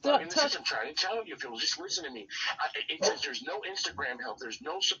 you It's a just bug in the system. I'm trying to tell you, if you'll just listen to me. It says there's no Instagram help. There's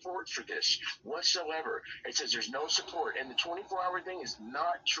no support for this whatsoever. It says there's no support, and the 24-hour thing is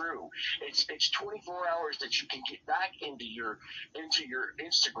not true. It's 24 hours that you can get back into your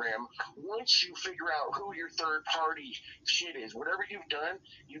Instagram once you figure out who your third party shit is. Whatever you've done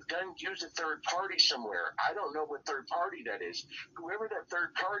use a third party somewhere. I don't know what third party that is. Whoever that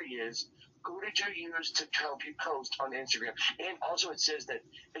third party is. Who did you use to help you post on Instagram? And also, it says that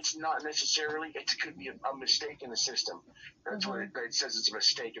it's not necessarily. It could be a mistake in the system. That's what it says. It's a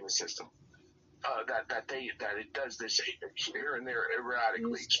mistake in the system. That it does this here and there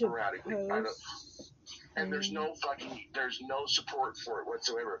sporadically. And there's no support for it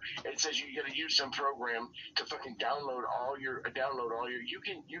whatsoever. It says you got to use some program to fucking download all your. You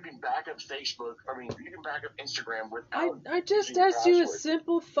can back up Facebook. I mean, you can back up Instagram without. I just asked you a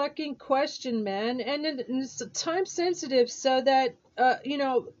simple fucking question, man, and it's time sensitive, so that you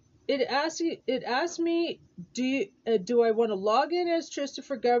know, it asked me, do I want to log in as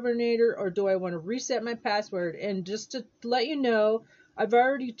Christopher Governator, or do I want to reset my password? And just to let you know, I've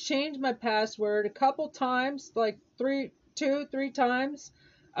already changed my password a couple times, like three times.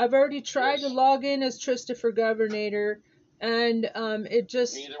 I've already tried to log in as Christopher Governator, and it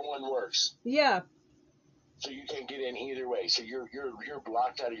just neither one works. Yeah. So you can't get in either way. So you're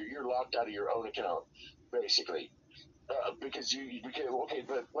locked out of your own account, basically, because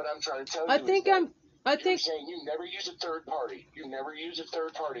but what I'm trying to tell you you're saying you never use a third party. You never use a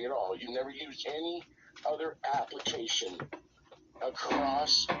third party at all. You never use any other application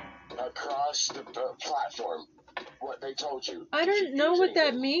across the platform. What they told you. I don't know what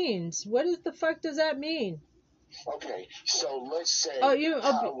that means. What the fuck does that mean? Okay, so let's say you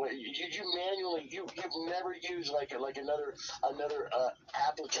manually you've never used like another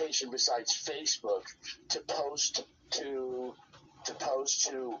application besides Facebook to post to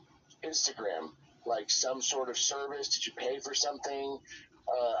Instagram, like some sort of service. Did you pay for something?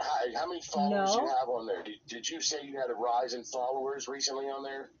 How many followers do you have on there? Did you say you had a rise in followers recently on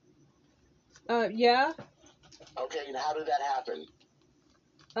there? Yeah. Okay, and how did that happen?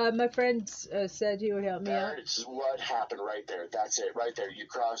 My friend said he would help me out. That's what happened right there. That's it right there. You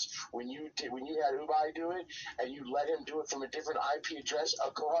crossed when you had Ubai do it, and you let him do it from a different IP address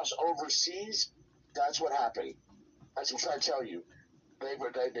across overseas. That's what happened. That's what I'm trying to tell you.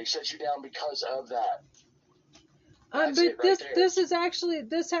 They shut you down because of that. But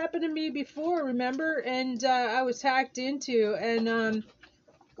this happened to me before, remember? And I was hacked into, and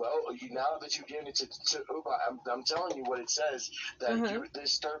well, now that you get into Ubai, I'm telling you what it says. That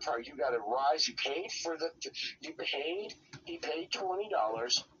this third party, you got to rise. You paid he paid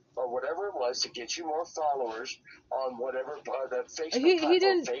 $20 or whatever it was to get you more followers on whatever the Facebook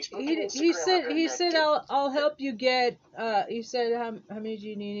platform. Facebook, he said I'll help you get. He said how many do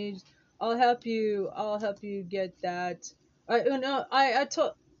you need? I'll help you get that. I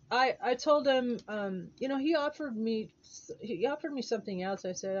told him, you know, he offered me something else.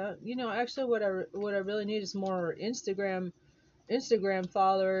 I said, you know, actually what I really need is more Instagram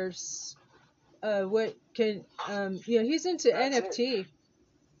followers. What can he's into NFT.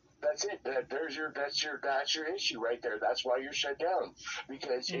 That's it. That's your issue right there. That's why you're shut down,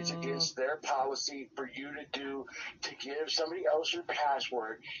 because it's against their policy for you to give somebody else your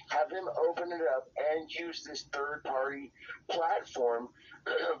password, have them open it up, and use this third party platform.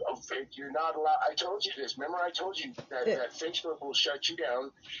 You're not allowed. I told you this. Remember, I told you that Facebook will shut you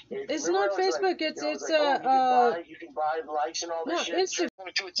down. It's not Facebook. You can buy likes and all this shit. Instagram. I'm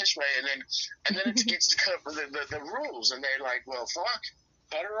gonna do it this way, and then it gets to the rules, and they're like, well, fuck.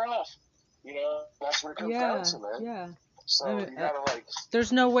 Better off. You know, that's what it comes Yeah, down to, man. yeah. So I mean, you gotta like,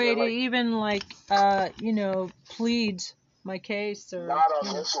 there's no way yeah, to like even plead my case or. not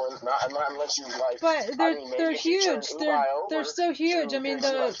on this one, not unless you like. But I mean, maybe they're if you turn huge. Ubai They're over so huge. I to mean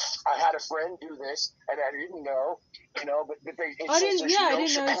this, like, the I had a friend do this and I didn't know, you know, but it I says didn't there's I no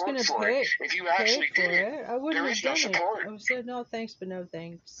didn't know I was support gonna for it. If you pay actually for did it, it. I wouldn't there have is no done it. support. I would have said no thanks, but no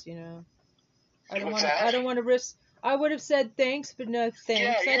thanks. You know, I don't What's want to. I that? don't want to risk. I would have said thanks, but no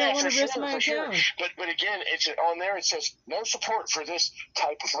thanks. I don't want to risk my account. But again, it's on there. It says no support for this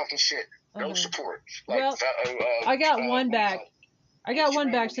type of fucking shit. No support. Like, Well, I got one back. I got one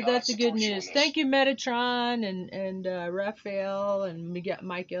Instagram back, will so not that's the good support you on news. this. Thank you, Metatron and Raphael and we got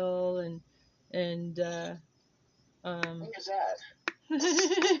Michael and What is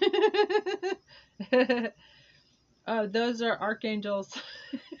that? those are archangels.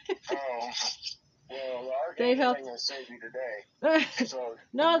 Oh, well, the They Archangel helped. ain't gonna save you today. So,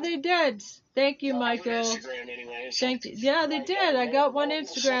 No, they did. Thank you, no, on Michael. Instagram anyways. Thank you. Yeah, they Like, did. I got one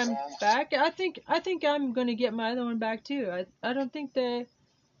it's Instagram so fast. back. I think I'm gonna get my other one back too. I don't think they.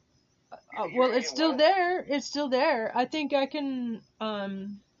 Well, it's still there. It's still there. I think I can.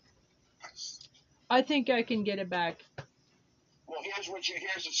 I think I can get it back. Well, here's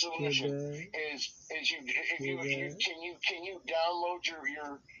the solution. Is you if you can you download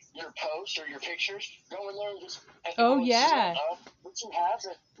your post or your pictures? Go in there and just Oh yeah. But you have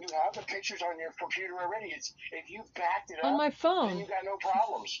the pictures on your computer already. It's if you backed it up On my then phone. you got no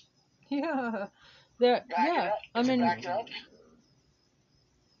problems. Yeah. Back it Yeah. up. I mean. Backed up.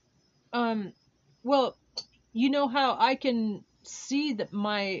 Well, you know how I can see that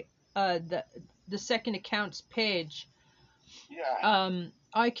my the second account's page. Yeah.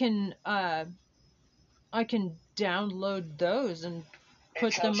 I can download those and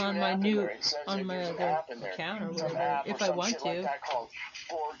put them on my new on my other account or whatever if I want to. Like that called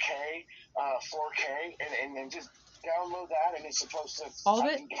 4K, and just download that, and it's supposed to. All of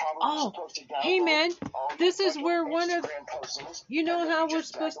it? Oh, hey man, this is where one of you know how we're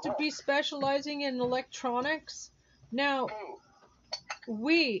supposed to be specializing in electronics. Now,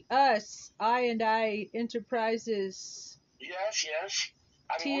 we, us, I Enterprises. Yes.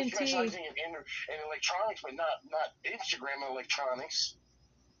 I mean, we're specializing in electronics, but not Instagram electronics.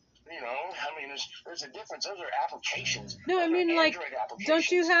 You know, I mean, there's a difference. Those are applications. No, I mean, like, don't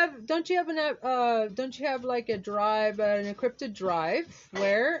you have like a drive, an encrypted drive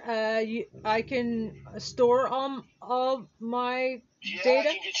where I can store all my data? I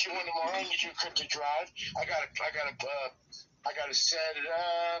can get you one tomorrow and get you a encrypted drive. I gotta set it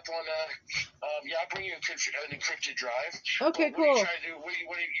up on I'll bring you an encrypted drive. Okay, cool. What are you trying to do? You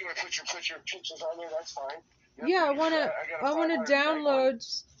want to put your pictures on there? That's fine. Yeah, I wanna download.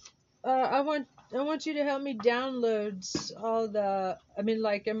 I want you to help me download all the. I mean,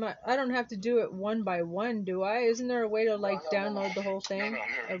 like, I don't have to do it one by one, do I? Isn't there a way to download the whole thing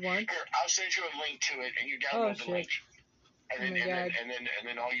at once? Here, I'll send you a link to it, and you download the link. And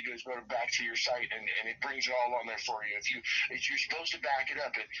then all you do is go back to your site, and it brings it all on there for you. If you're supposed to back it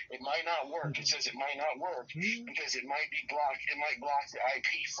up, it might not work. It says it might not work because it might be blocked. It might block the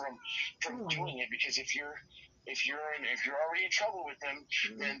IP from doing it, because if you're already in trouble with them,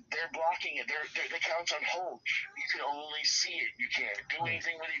 then they're blocking it. The account's on hold. You can only see it. You can't do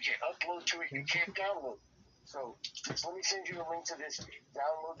anything with it. You can't upload to it. You can't download. So just let me send you a link to this.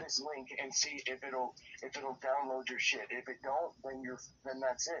 Download this link and see if it'll download your shit. If it don't, then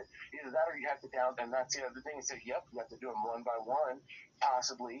that's it. Either that or you have to and that's the other thing. It said, yep, you have to do them one by one,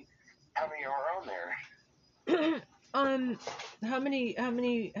 possibly. How many are on there? How many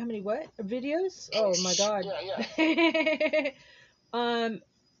what? Videos? Oh my god. Yeah.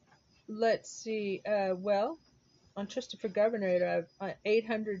 Let's see. Well, on Trusted for Governor, I have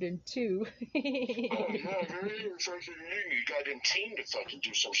 802. You got a team to fucking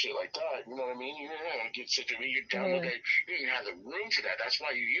do some shit like that. You know what I mean? You download that. You didn't have the room for that. That's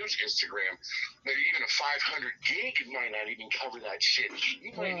why you use Instagram. Maybe even a 500 gig might not even cover that shit.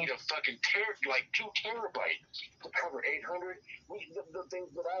 You might need a fucking 2 terabytes to cover 800. The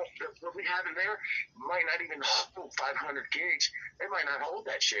things that we have in there might not even hold 500 gigs. They might not hold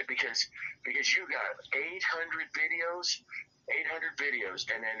that shit because you got 800 videos,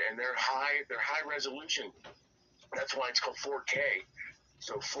 and they're high resolution. That's why it's called 4K.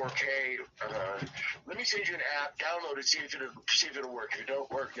 So 4K. Let me send you an app. Download it. See if it'll work. If it don't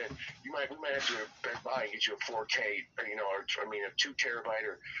work, then we might have to Best Buy and get you a 4K. A 2 terabyte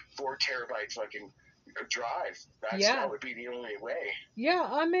or 4 terabyte fucking drive. That would be the only way. Yeah,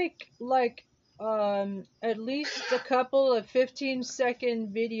 I make at least a couple of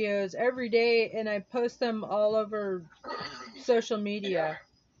 15-second videos every day, and I post them all over social media.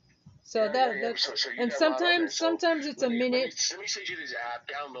 So Yeah, that's So you and got a lot on there. sometimes it's a minute, Let me send you this app.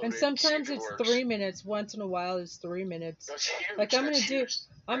 Download and it. See sometimes if it it's works. 3 minutes. Once in a while, it's 3 minutes. That's huge. Like I'm That's gonna do, huge.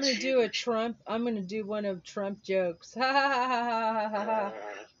 I'm That's gonna do a huge. Trump. I'm gonna do one of Trump jokes. Ha ha ha ha ha ha.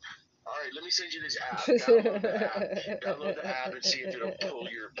 All right, let me send you this app. Download the app. Download the app and see if it'll pull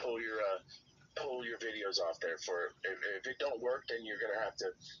your videos off there. If it don't work, then you're gonna have to, I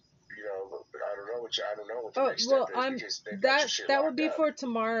don't know what the next step is because they've got your shit that will locked be up. for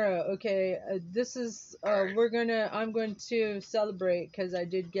tomorrow. Okay, this is Alright. I'm going to celebrate because I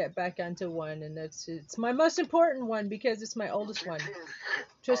did get back onto one, and it's my most important one because it's my oldest one.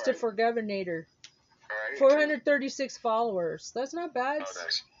 Trista for Governor. Alright. 436 followers. That's not bad. Oh,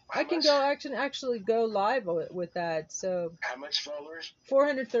 nice. I can go actually go live with that. So How much followers?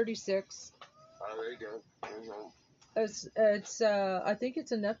 436. Oh, there you go. There you go. It's I think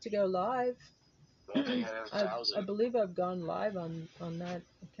it's enough to go live. I think I have 1,000. I believe I've gone live on that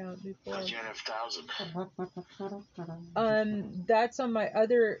account before. I can't have 1,000. That's on my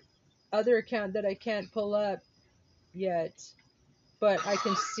other account that I can't pull up yet, but I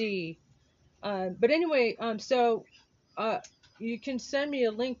can see. But anyway, so you can send me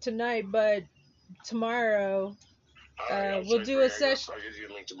a link tonight, but tomorrow we'll do a session. I'll give you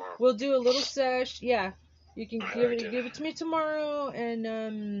a link tomorrow. We'll do a little sesh. Yeah, you can give it to me tomorrow, and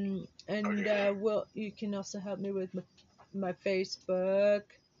you can also help me with my Facebook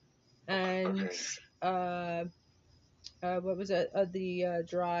and what was it? The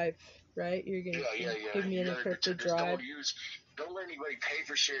drive, right? You're gonna give me an encrypted drive. Don't let anybody pay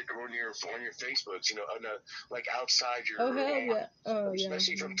for shit on your Facebooks. Like outside your. Oh hell yeah! Oh yeah.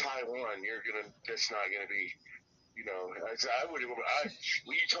 Especially from Taiwan, that's not gonna be. When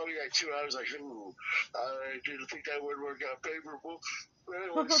you told me that too, I was like, ooh, I didn't think that would work out favorable.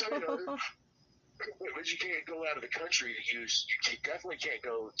 But you can't go out of the country to use. You definitely can't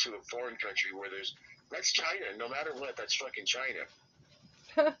go to a foreign country where that's China. No matter what, that's fucking China.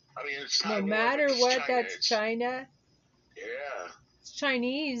 I mean, it's no Taiwan, matter what, China. That's China. Yeah. It's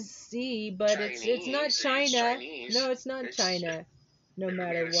Chinese, but it's not China. No, it's not China. No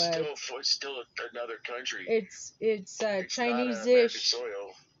matter what. It's still another country. It's Chinese-ish.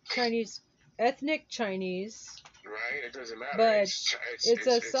 Chinese, ethnic Chinese. Right, it doesn't matter. But it's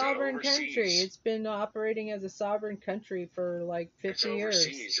a sovereign overseas. country. It's been operating as a sovereign country for like 50 years.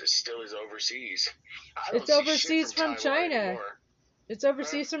 It still is overseas. It's overseas from China. Anymore. It's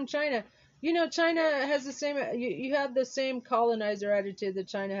overseas from China. China has the same. You have the same colonizer attitude that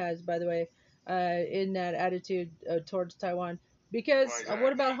China has, by the way, in that attitude towards Taiwan. Because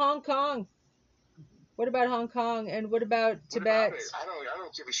what about Hong Kong? What about Hong Kong and what about Tibet? I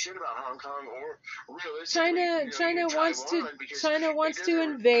don't give a shit about Hong Kong or realistically. China wants to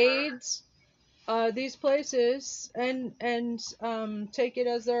invade these places and take it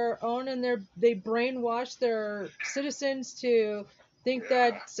as their own, and they brainwash their citizens to think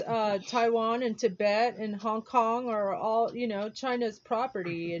that Taiwan and Tibet and Hong Kong are all China's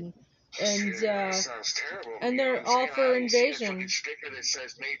property and that sounds terrible. And they're all for invasion. I haven't seen a sticker that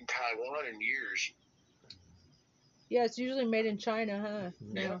says "Made in Taiwan" in years. Yeah, it's usually made in China, huh?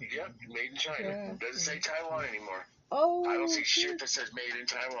 No. Yep, made in China. Yeah. Doesn't say Taiwan anymore. Oh. I don't see shit that says "Made in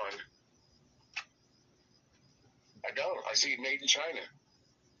Taiwan." I don't. I see made in China.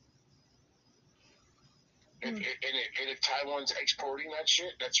 If Taiwan's exporting that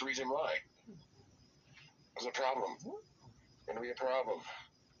shit, that's the reason why. There's a problem. Gonna be a problem.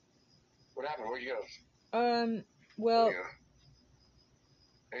 What happened? Where'd you go? Well.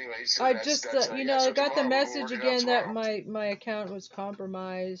 Anyways, so I just, I got the message again that my account was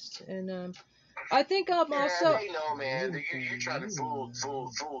compromised, and I think I'm also. They know, man. You're trying to fool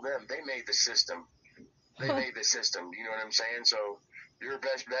them. They made the system. They made the system. You know what I'm saying? So your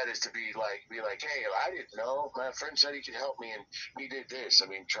best bet is to be like, hey, I didn't know. My friend said he could help me, and he did this. I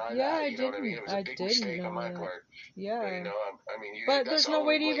mean, try that. You know what I mean? It was a big mistake on my part. Yeah. But there's no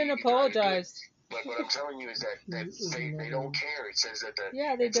way to even apologize. But what I'm telling you is that they don't care. It says that they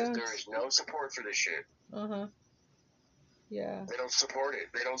don't. There is no support for this shit. Yeah. They don't support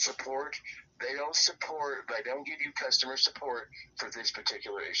it. They don't support. They don't give you customer support for this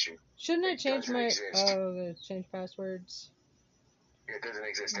particular issue. Shouldn't I change change passwords? It doesn't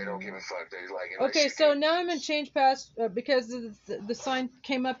exist. They don't give a fuck. They're like. Okay, so now I'm in change because the sign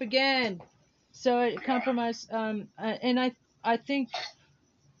came up again, so it compromised. And I think.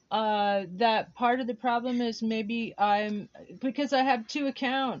 That part of the problem is maybe because I have two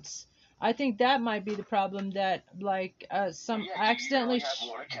accounts. I think that might be the problem that accidentally. You have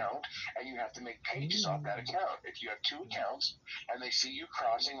one account and you have to make pages off that account. If you have two accounts and they see you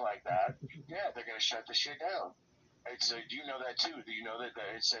crossing like that, they're gonna shut the shit down. It's do you know that too? Do you know that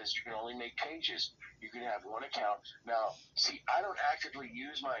it says you can only make pages? You can have one account. Now, see, I don't actively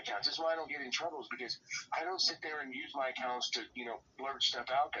use my accounts. That's why I don't get in troubles, because I don't sit there and use my accounts to, blurt stuff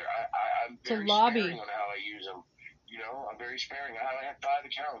out there. I'm To very lobby. sparing on how I use them. I'm very sparing. I have 5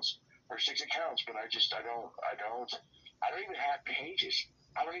 accounts or 6 accounts, but I don't even have pages.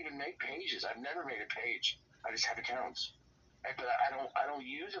 I don't even make pages. I've never made a page. I just have accounts. But I don't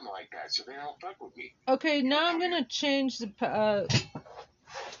use them like that, so they don't fuck with me. Okay, now I'm gonna change the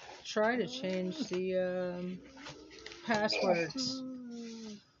try to change the passwords.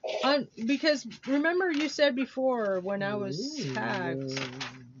 Because remember you said before when I was hacked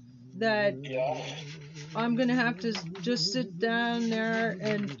that I'm gonna have to just sit down there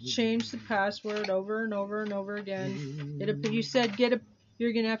and change the password over and over and over again. You said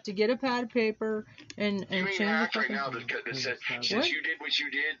you're gonna have to get a pad of paper and You mean change the hacked fucking. right now? Since What? you did what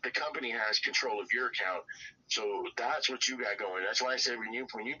you did, the company has control of your account. So that's what you got going. That's why I said when you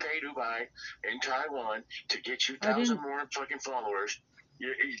pay Dubai in Taiwan to get you 1,000 more fucking followers,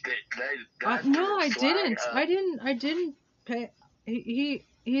 No, I didn't. I didn't pay.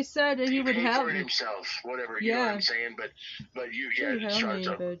 He said that he would help for it me. himself, whatever. You know what I'm saying? But you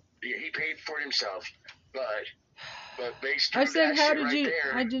he paid for it himself. But based on I said, that how shit did right you?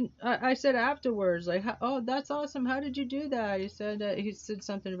 there, I didn't. I said afterwards, like, oh, that's awesome. How did you do that? He said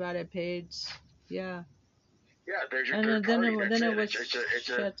something about it paid. Yeah. Yeah, there's your And third then party. then it was It's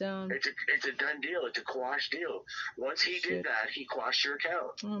shut down. it's a done deal. It's a quashed deal. Once he did that, he quashed your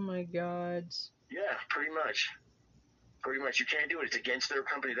account. Oh my God. Yeah, pretty much. Pretty much, you can't do it. It's against their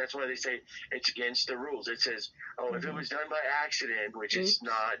company. That's why they say it's against the rules. It says, if it was done by accident, which it's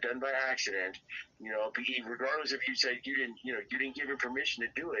not done by accident, regardless if you said you didn't give him permission to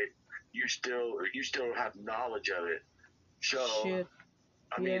do it, you still have knowledge of it. So, Shit.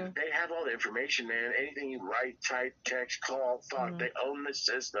 I mean, they have all the information, man. Anything you write, type, text, call, fuck, they own the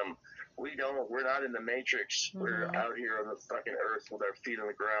system. We don't. We're not in the Matrix. We're out here on the fucking earth with our feet on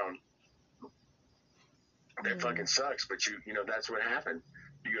the ground. That fucking sucks, but that's what happened.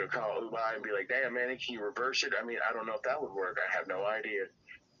 You're gonna call Ubai and be like, damn, man, can you reverse it? I mean, I don't know if that would work. I have no idea.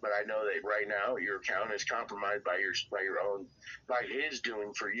 But I know that right now your account is compromised by his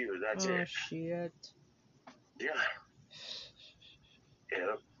doing for you. That's it. Oh shit. Yeah.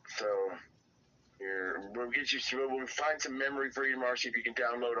 Yep. So we'll get you through. We'll find some memory for you, Marcy, if you can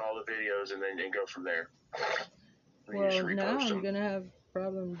download all the videos and then go from there. Well, now I'm gonna have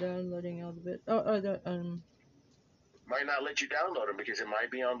problem downloading all the bit. Might not let you download them because it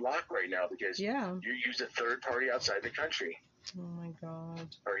might be on lock right now because you use a third party outside the country. Oh my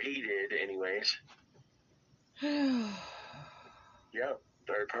God. Or he did, anyways. Yeah,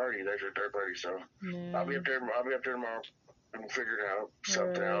 third party. There's your third party. So I'll be up there tomorrow and figure it out.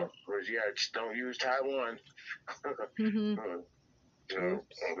 Something out. Whereas, just don't use Taiwan. So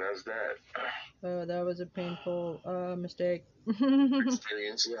that's that. Oh, that was a painful mistake.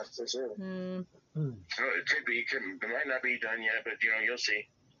 Experience, yeah, for sure. It could be. It might not be done yet, but you'll see.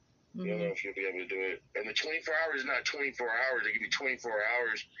 I don't know if you'll be able to do it. And the 24 hours is not 24 hours. It can be 24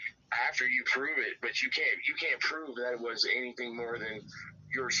 hours after you prove it, but you can't prove that it was anything more than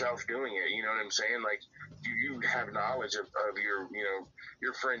yourself doing it. You know what I'm saying? Like you have knowledge of your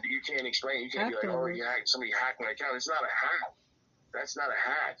friend. You can't explain. You can't be like, somebody hacked my account. It's not a hack. That's not a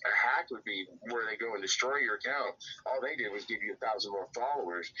hack. A hack would be where they go and destroy your account. All they did was give you 1,000 more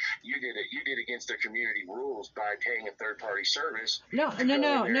followers. You did it. You did against the community rules by paying a third-party service. No.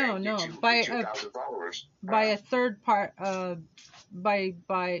 By a third part. By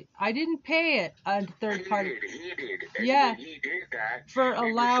I didn't pay it a third party. He did. Yeah. He did that for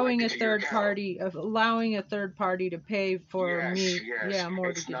allowing a third party to pay for me. Yes. Yeah, more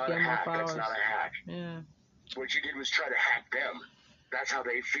it's to not get a more hack. followers. That's not a hack. Yeah. What you did was try to hack them. That's how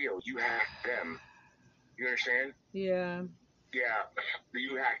they feel. You hacked them. You understand? Yeah. Yeah,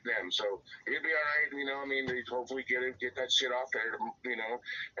 you hacked them, so it'll be all right. They hopefully get that shit off there,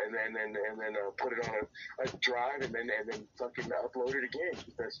 and then put it on a drive, and then fucking upload it again.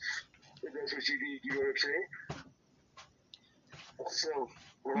 That's what you need. You know what I'm saying? So.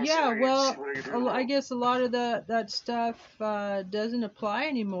 Yeah, well, I guess a lot of that stuff doesn't apply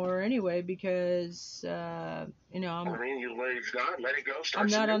anymore anyway because I'm. you let it go. I'm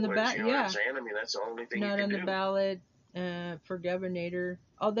not on the ballot. You know what I'm saying? That's the only thing. Not you can on do. the ballot for governor.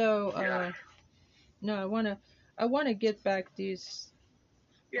 Although, no, I wanna get back these.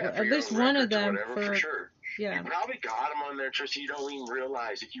 Yeah, at least one of them for sure. Yeah. You probably got them on there, Tristan. You don't even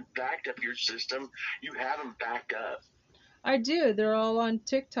realize if you backed up your system, you have them backed up. I do. They're all on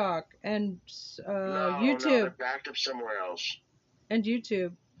TikTok and YouTube. No, they're backed up somewhere else. And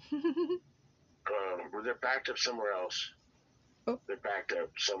YouTube. They're backed up somewhere else. Oh. They're backed up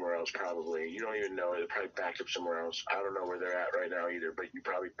somewhere else, probably. You don't even know. They're probably backed up somewhere else. I don't know where they're at right now either, but you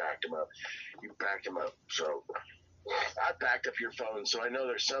probably backed them up. You backed them up. So I backed up your phone, so I know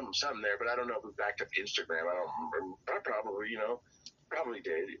there's something there, but I don't know who backed up Instagram. I probably, probably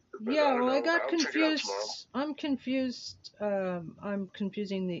did. But Yeah, well, I know. got I'll check it out confused. tomorrow. I'm confused. I'm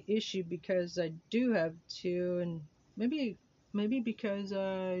confusing the issue because I do have two, and maybe because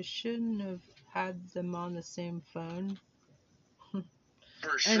I shouldn't have had them on the same phone.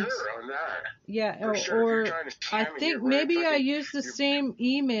 For sure on that. Yeah, For sure. If you're or trying to I scam me, think you're maybe right, I used the same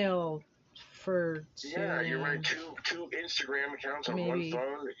email for two. Yeah, you're right. Two Instagram accounts on Maybe. one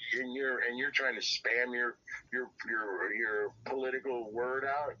phone, and you're trying to spam your political word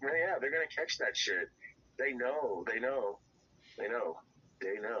out. Yeah, they're gonna catch that shit. They know.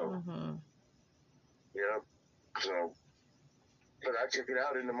 Uh-huh. Yeah. So, but I check it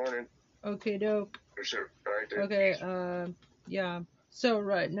out in the morning. Okay, doke. For sure. All right. Then. Okay. Yeah. So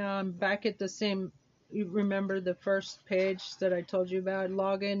right now I'm back at the same. You remember the first page that I told you about?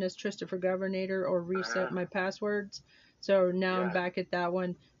 Log in as Christopher Governator or reset my passwords. So now I'm back at that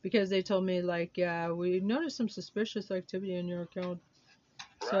one because they told me like, yeah, we noticed some suspicious activity in your account.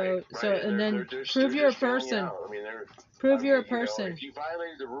 So and then prove you're a person. Prove you're a person. If you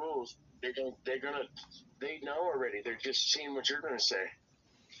violated the rules, they know already. They're just seeing what you're gonna say.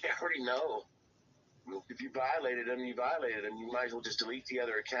 They already know. If you violated them, you violated them. You might as well just delete the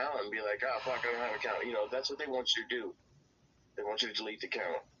other account and be like, oh, fuck, I don't have an account. That's what they want you to do. They want you to delete the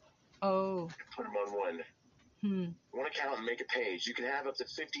account. Oh. Put them on one account and make a page. You can have up to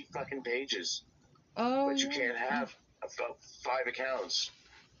 50 fucking pages. Oh. But you can't have 5 accounts.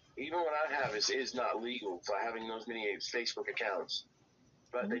 Even what I have is not legal for having those many Facebook accounts.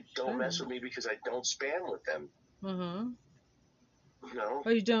 But they don't mess with me because I don't spam with them. Oh,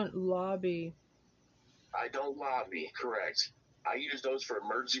 you don't lobby. I don't lobby, correct. I use those for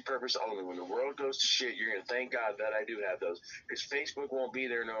emergency purpose only. When the world goes to shit, you're going to thank God that I do have those. Because Facebook won't be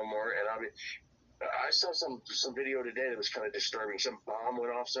there no more. And I saw some video today that was kind of disturbing. Some bomb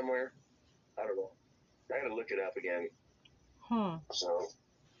went off somewhere. I don't know. I got to look it up again. Huh. So,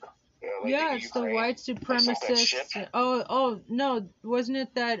 yeah, it's the white supremacists. Oh, no. Wasn't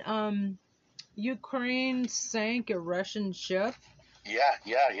it that Ukraine sank a Russian ship? Yeah.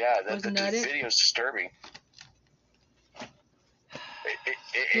 Wasn't the that it? video is disturbing.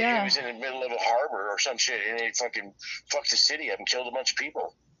 It was in the middle of a harbor or some shit, and it fucking fucked the city up and killed a bunch of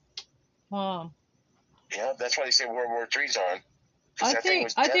people. Wow. Yeah, that's why they say World War III's on. I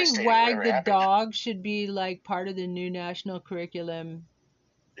think Wag the Dog should be like part of the new national curriculum.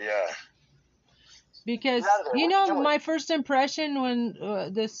 Yeah. Because my first impression when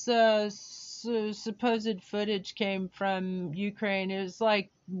this supposed footage came from Ukraine, it was like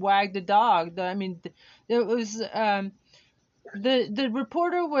Wag the Dog. It was the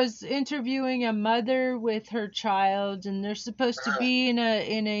reporter was interviewing a mother with her child, and they're supposed to be in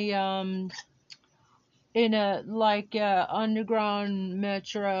a like underground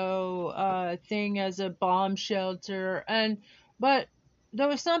metro thing as a bomb shelter, but there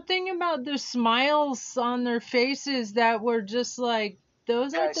was something about the smiles on their faces that were just like,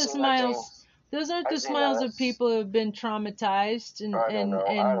 those aren't the smiles. Those aren't the smiles of people who have been traumatized and I don't know,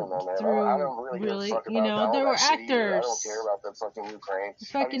 man. through I don't really give a fuck about they were that shit either. actors. I don't care about the fucking Ukraine.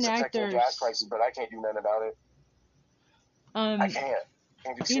 Fucking actors. Affecting gas prices, but I can't do nothing about it. I can't.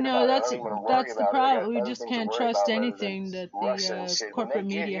 That's the problem. We just can't trust anything that the corporate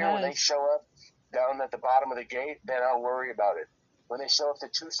media has. When they show up down at the bottom of the gate, then I'll worry about it. When they show up to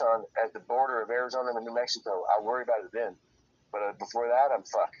Tucson at the border of Arizona and New Mexico, I'll worry about it then. But before that, I'm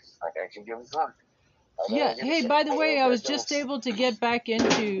fucked. I can give a fuck. Yeah. Hey, by the way, I was just able to get back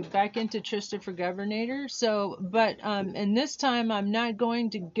into Christopher Governator. So, and this time I'm not going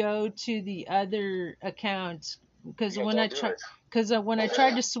to go to the other account because when I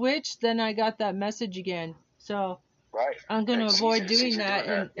tried to switch, then I got that message again. So I'm going to avoid doing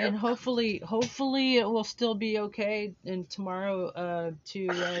that, and hopefully it will still be okay. And tomorrow, I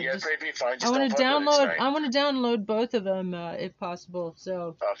want to download both of them if possible.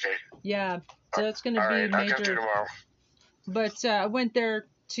 So yeah, so it's going to be major. But I went there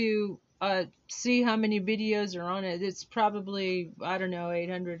to see how many videos are on it. It's probably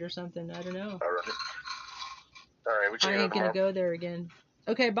 800 or something. I don't know. All right, I ain't gonna go there again.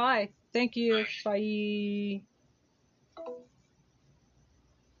 Okay, bye. Thank you. Bye.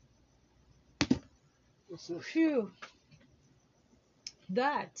 Phew.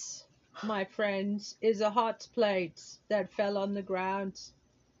 That, my friends, is a hot plate that fell on the ground.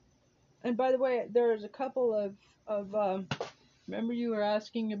 And by the way, there's a couple of Remember you were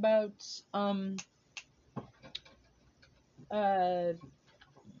asking about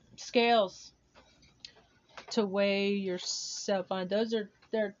scales to weigh yourself on. There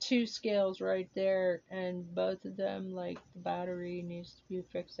are two scales right there, and both of them, like, the battery needs to be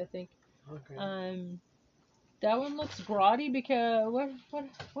fixed, I think. Okay. That one looks grotty because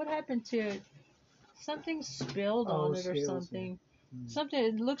what happened to it? Something spilled on it or scales, something. yeah. Mm. Something,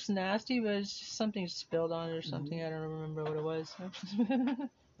 it looks nasty, but it's just something spilled on it or something. I don't remember what it was. The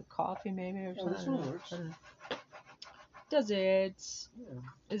coffee maybe or Oh, something. this I don't one know. works. I don't know. Does it? Yeah.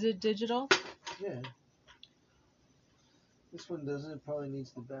 Is it digital? Yeah. This one doesn't. It probably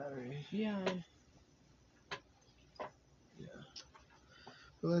needs the battery. Yeah.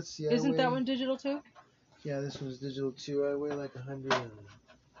 But let's see. Isn't that one digital too? Yeah, this one's digital too. I weigh like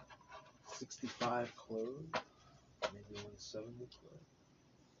 165 clothes, maybe 170 clothes.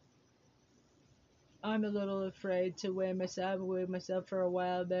 I'm a little afraid to weigh myself. I weighed myself for a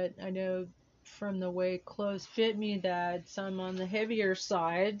while, but I know from the way clothes fit me that some on the heavier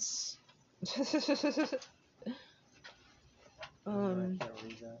sides. I can't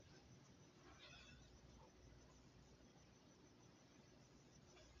read that.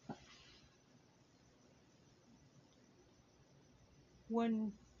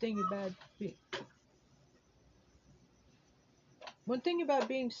 One thing about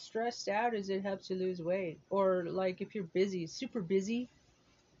being stressed out is it helps you lose weight. Or like if you're busy, super busy,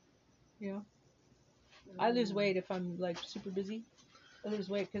 you know. I lose weight if I'm like super busy. I lose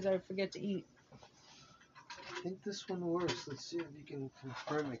weight because I forget to eat. I think this one works. Let's see if you can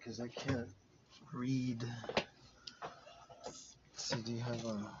confirm it because I can't read. Let's see, do you have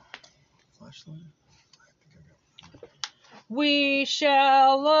a flashlight? We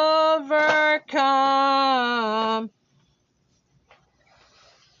shall overcome.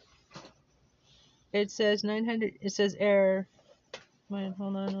 It says 900. It says error. Wait,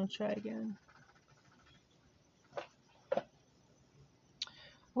 hold on. I'll try again.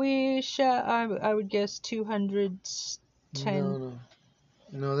 We shall. I would guess 210.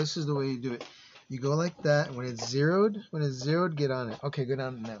 No, this is the way you do it. You go like that, and when it's zeroed, get on it. Okay, go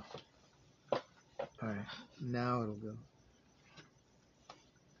down now. Alright, now it'll go.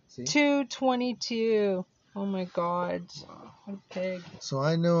 See? 222. Oh my god. Wow. What a pig. So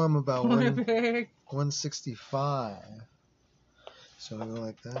I know I'm about What a pig. 165. So I go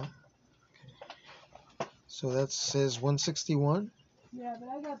like that. Okay. So that says 161. Yeah, but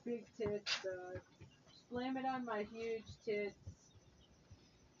I got big tits, so just blame it on my huge tits.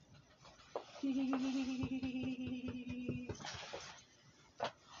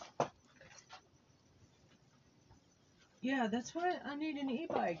 Yeah, that's why I need an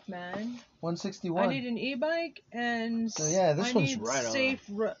e-bike, man. 161. I need an e-bike and So yeah, this I one's need right safe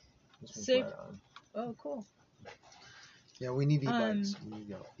on. This one's safe. right on. Oh, cool. Yeah, we need e-bikes. We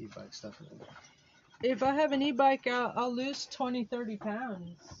need e-bike stuff in there. If I have an e-bike, I'll lose 20, 30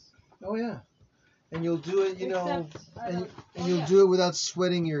 pounds. Oh yeah, and you'll do it, You'll do it without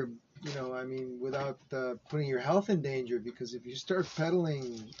sweating your, without putting your health in danger. Because if you start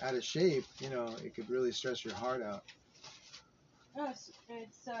pedaling out of shape, it could really stress your heart out. Yes,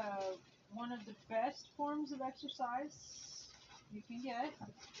 it's one of the best forms of exercise you can get.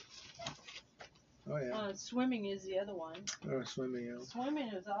 Oh yeah. Swimming is the other one. Oh, swimming. Yeah. Swimming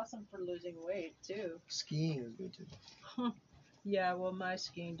is awesome for losing weight too. Skiing is good too. Yeah, well, my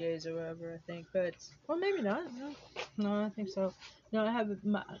skiing days are over, I think, but or maybe not. No, I think so. No, I have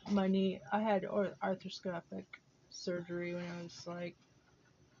my knee. I had arthroscopic surgery when I was like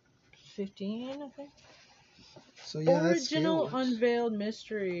 15, I think. So yeah, Original Unveiled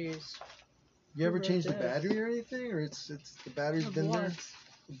Mysteries. You ever change the battery or anything, or it's the battery's been what? there?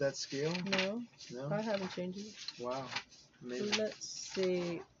 That scale? No, No. I haven't changed it. Wow. Amazing. Let's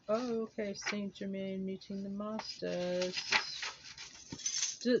see. Oh, okay. Saint Germain meeting the masters.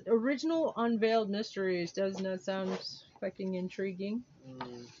 The original Unveiled Mysteries does not sound fucking intriguing,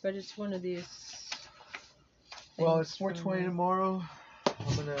 but it's one of these. Well, it's 4:20 tomorrow.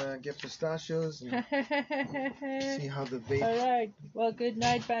 I'm gonna get pistachios and see how the vape. All right. Well, good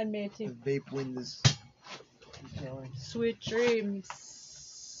night, bandmatey. The vape wind is telling. Sweet dreams.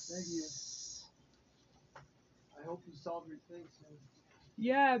 Thank you. I hope you solve your thing soon.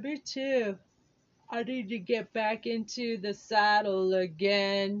 Yeah, me too. I need to get back into the saddle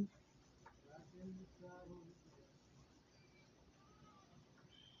again.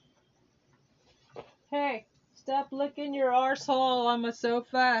 Hey, stop licking your arsehole on my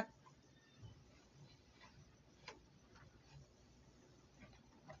sofa.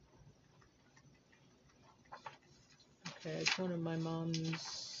 Okay, it's one of my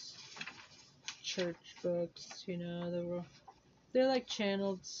mom's church books, They're like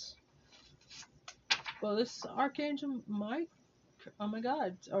channeled. Well, this is Archangel Mike. Oh my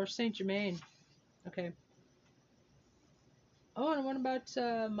God. Or Saint Germain. Okay. Oh, and what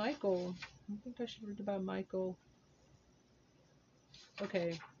about Michael? I think I should read about Michael.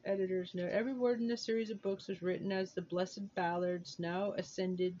 Okay. Editor's note. Every word in this series of books was written as the blessed ballads now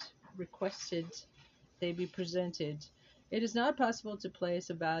ascended requested they be presented. It is not possible to place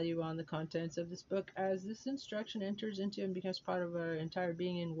a value on the contents of this book, as this instruction enters into and becomes part of our entire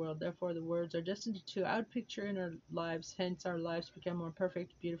being and world. Therefore, the words are destined to outpicture in our lives. Hence, our lives become more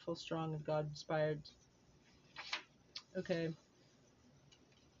perfect, beautiful, strong, and God-inspired. Okay.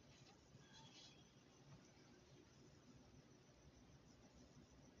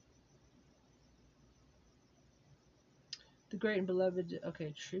 The great and beloved.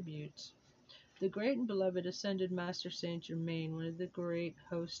 Okay, tribute. The great and beloved ascended Master Saint Germain, one of the great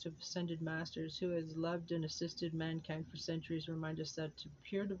host of ascended masters who has loved and assisted mankind for centuries, remind us that to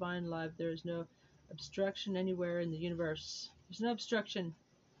pure divine love there is no obstruction anywhere in the universe. There's no obstruction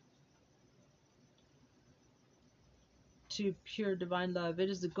to pure divine love. It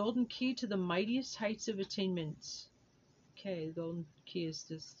is the golden key to the mightiest heights of attainment. Okay, the golden key is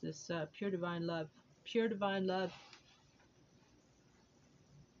this pure divine love. Pure divine love.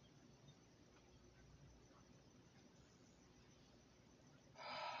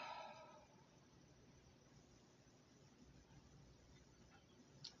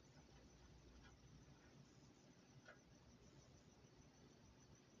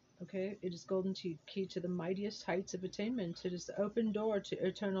 Okay, it is golden key to the mightiest heights of attainment. It is the open door to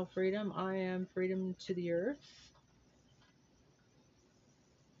eternal freedom. I am freedom to the earth.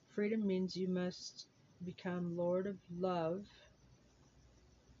 Freedom means you must become Lord of Love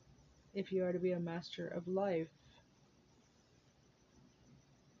if you are to be a master of life.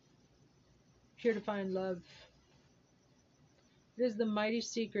 Pure divine love. It is the mighty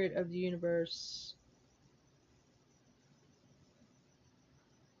secret of the universe.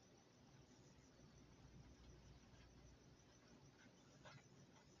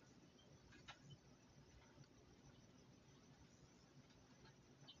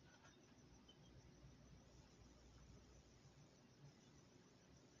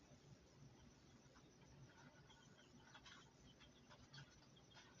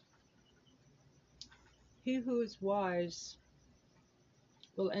 He who is wise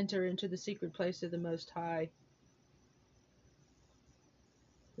will enter into the secret place of the Most High.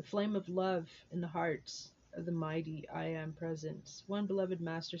 The flame of love in the hearts of the mighty I am present. One beloved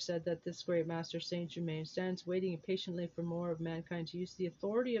master said that this great master, Saint Germain, stands waiting impatiently for more of mankind to use the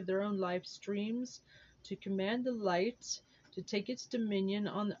authority of their own life streams to command the light to take its dominion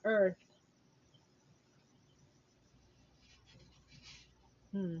on the earth.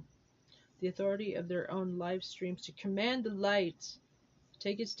 The authority of their own life streams to command the light to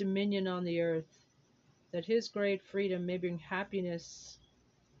take its dominion on the earth, that his great freedom may bring happiness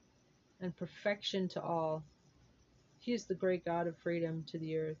and perfection to all. He is the great God of freedom to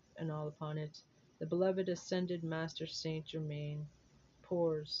the earth and all upon it. The beloved ascended Master Saint Germain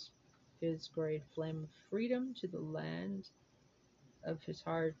pours his great flame of freedom to the land of his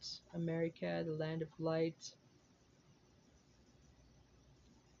heart, America, the land of light.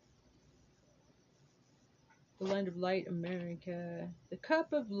 The land of light, America. The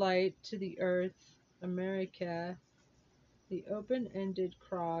cup of light to the earth, America. The open-ended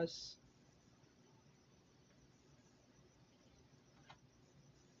cross.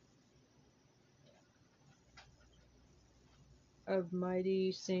 Of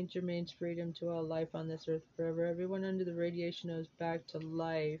mighty Saint Germain's freedom to all life on this earth forever. Everyone under the radiation knows back to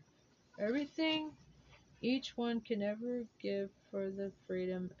life. Everything each one can ever give for the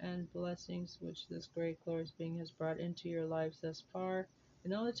freedom and blessings which this great glorious being has brought into your lives thus far.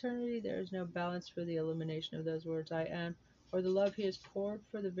 In all eternity there is no balance for the illumination of those words I am, or the love he has poured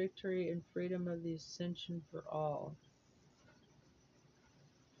for the victory and freedom of the ascension for all.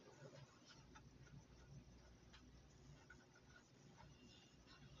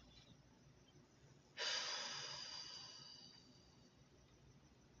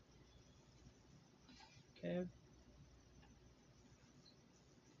 Okay.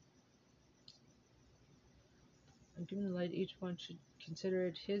 And given the light, each one should consider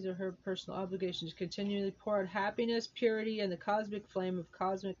it his or her personal obligation to continually pour out happiness, purity, and the cosmic flame of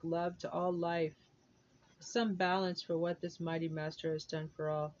cosmic love to all life. Some balance for what this mighty master has done for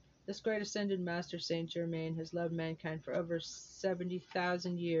all. This great ascended master, Saint Germain, has loved mankind for over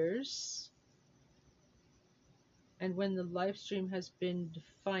 70,000 years. And when the life stream has been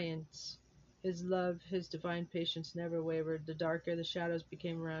defiant, his love, his divine patience never wavered. The darker the shadows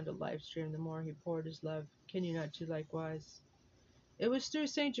became around a life stream, the more he poured his love. Can you not do likewise? It was through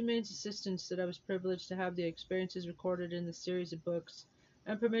St. Germain's assistance that I was privileged to have the experiences recorded in the series of books,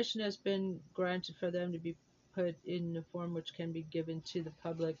 and permission has been granted for them to be put in a form which can be given to the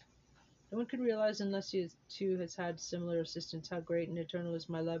public. No one can realize unless he too has had similar assistance how great and eternal is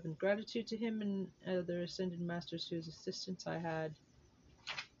my love and gratitude to him and other ascended masters whose assistance I had.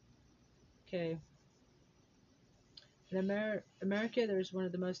 Okay. In America, there is one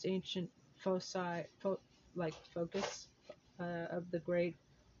of the most ancient focus of the Great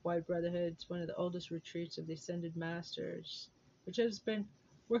White Brotherhood. It's one of the oldest retreats of the Ascended Masters, which has been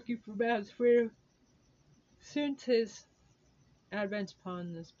working for man's freedom since his advent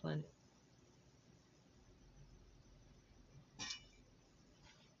upon this planet.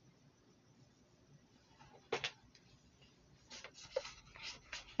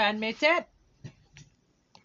 Handmaid's Tip.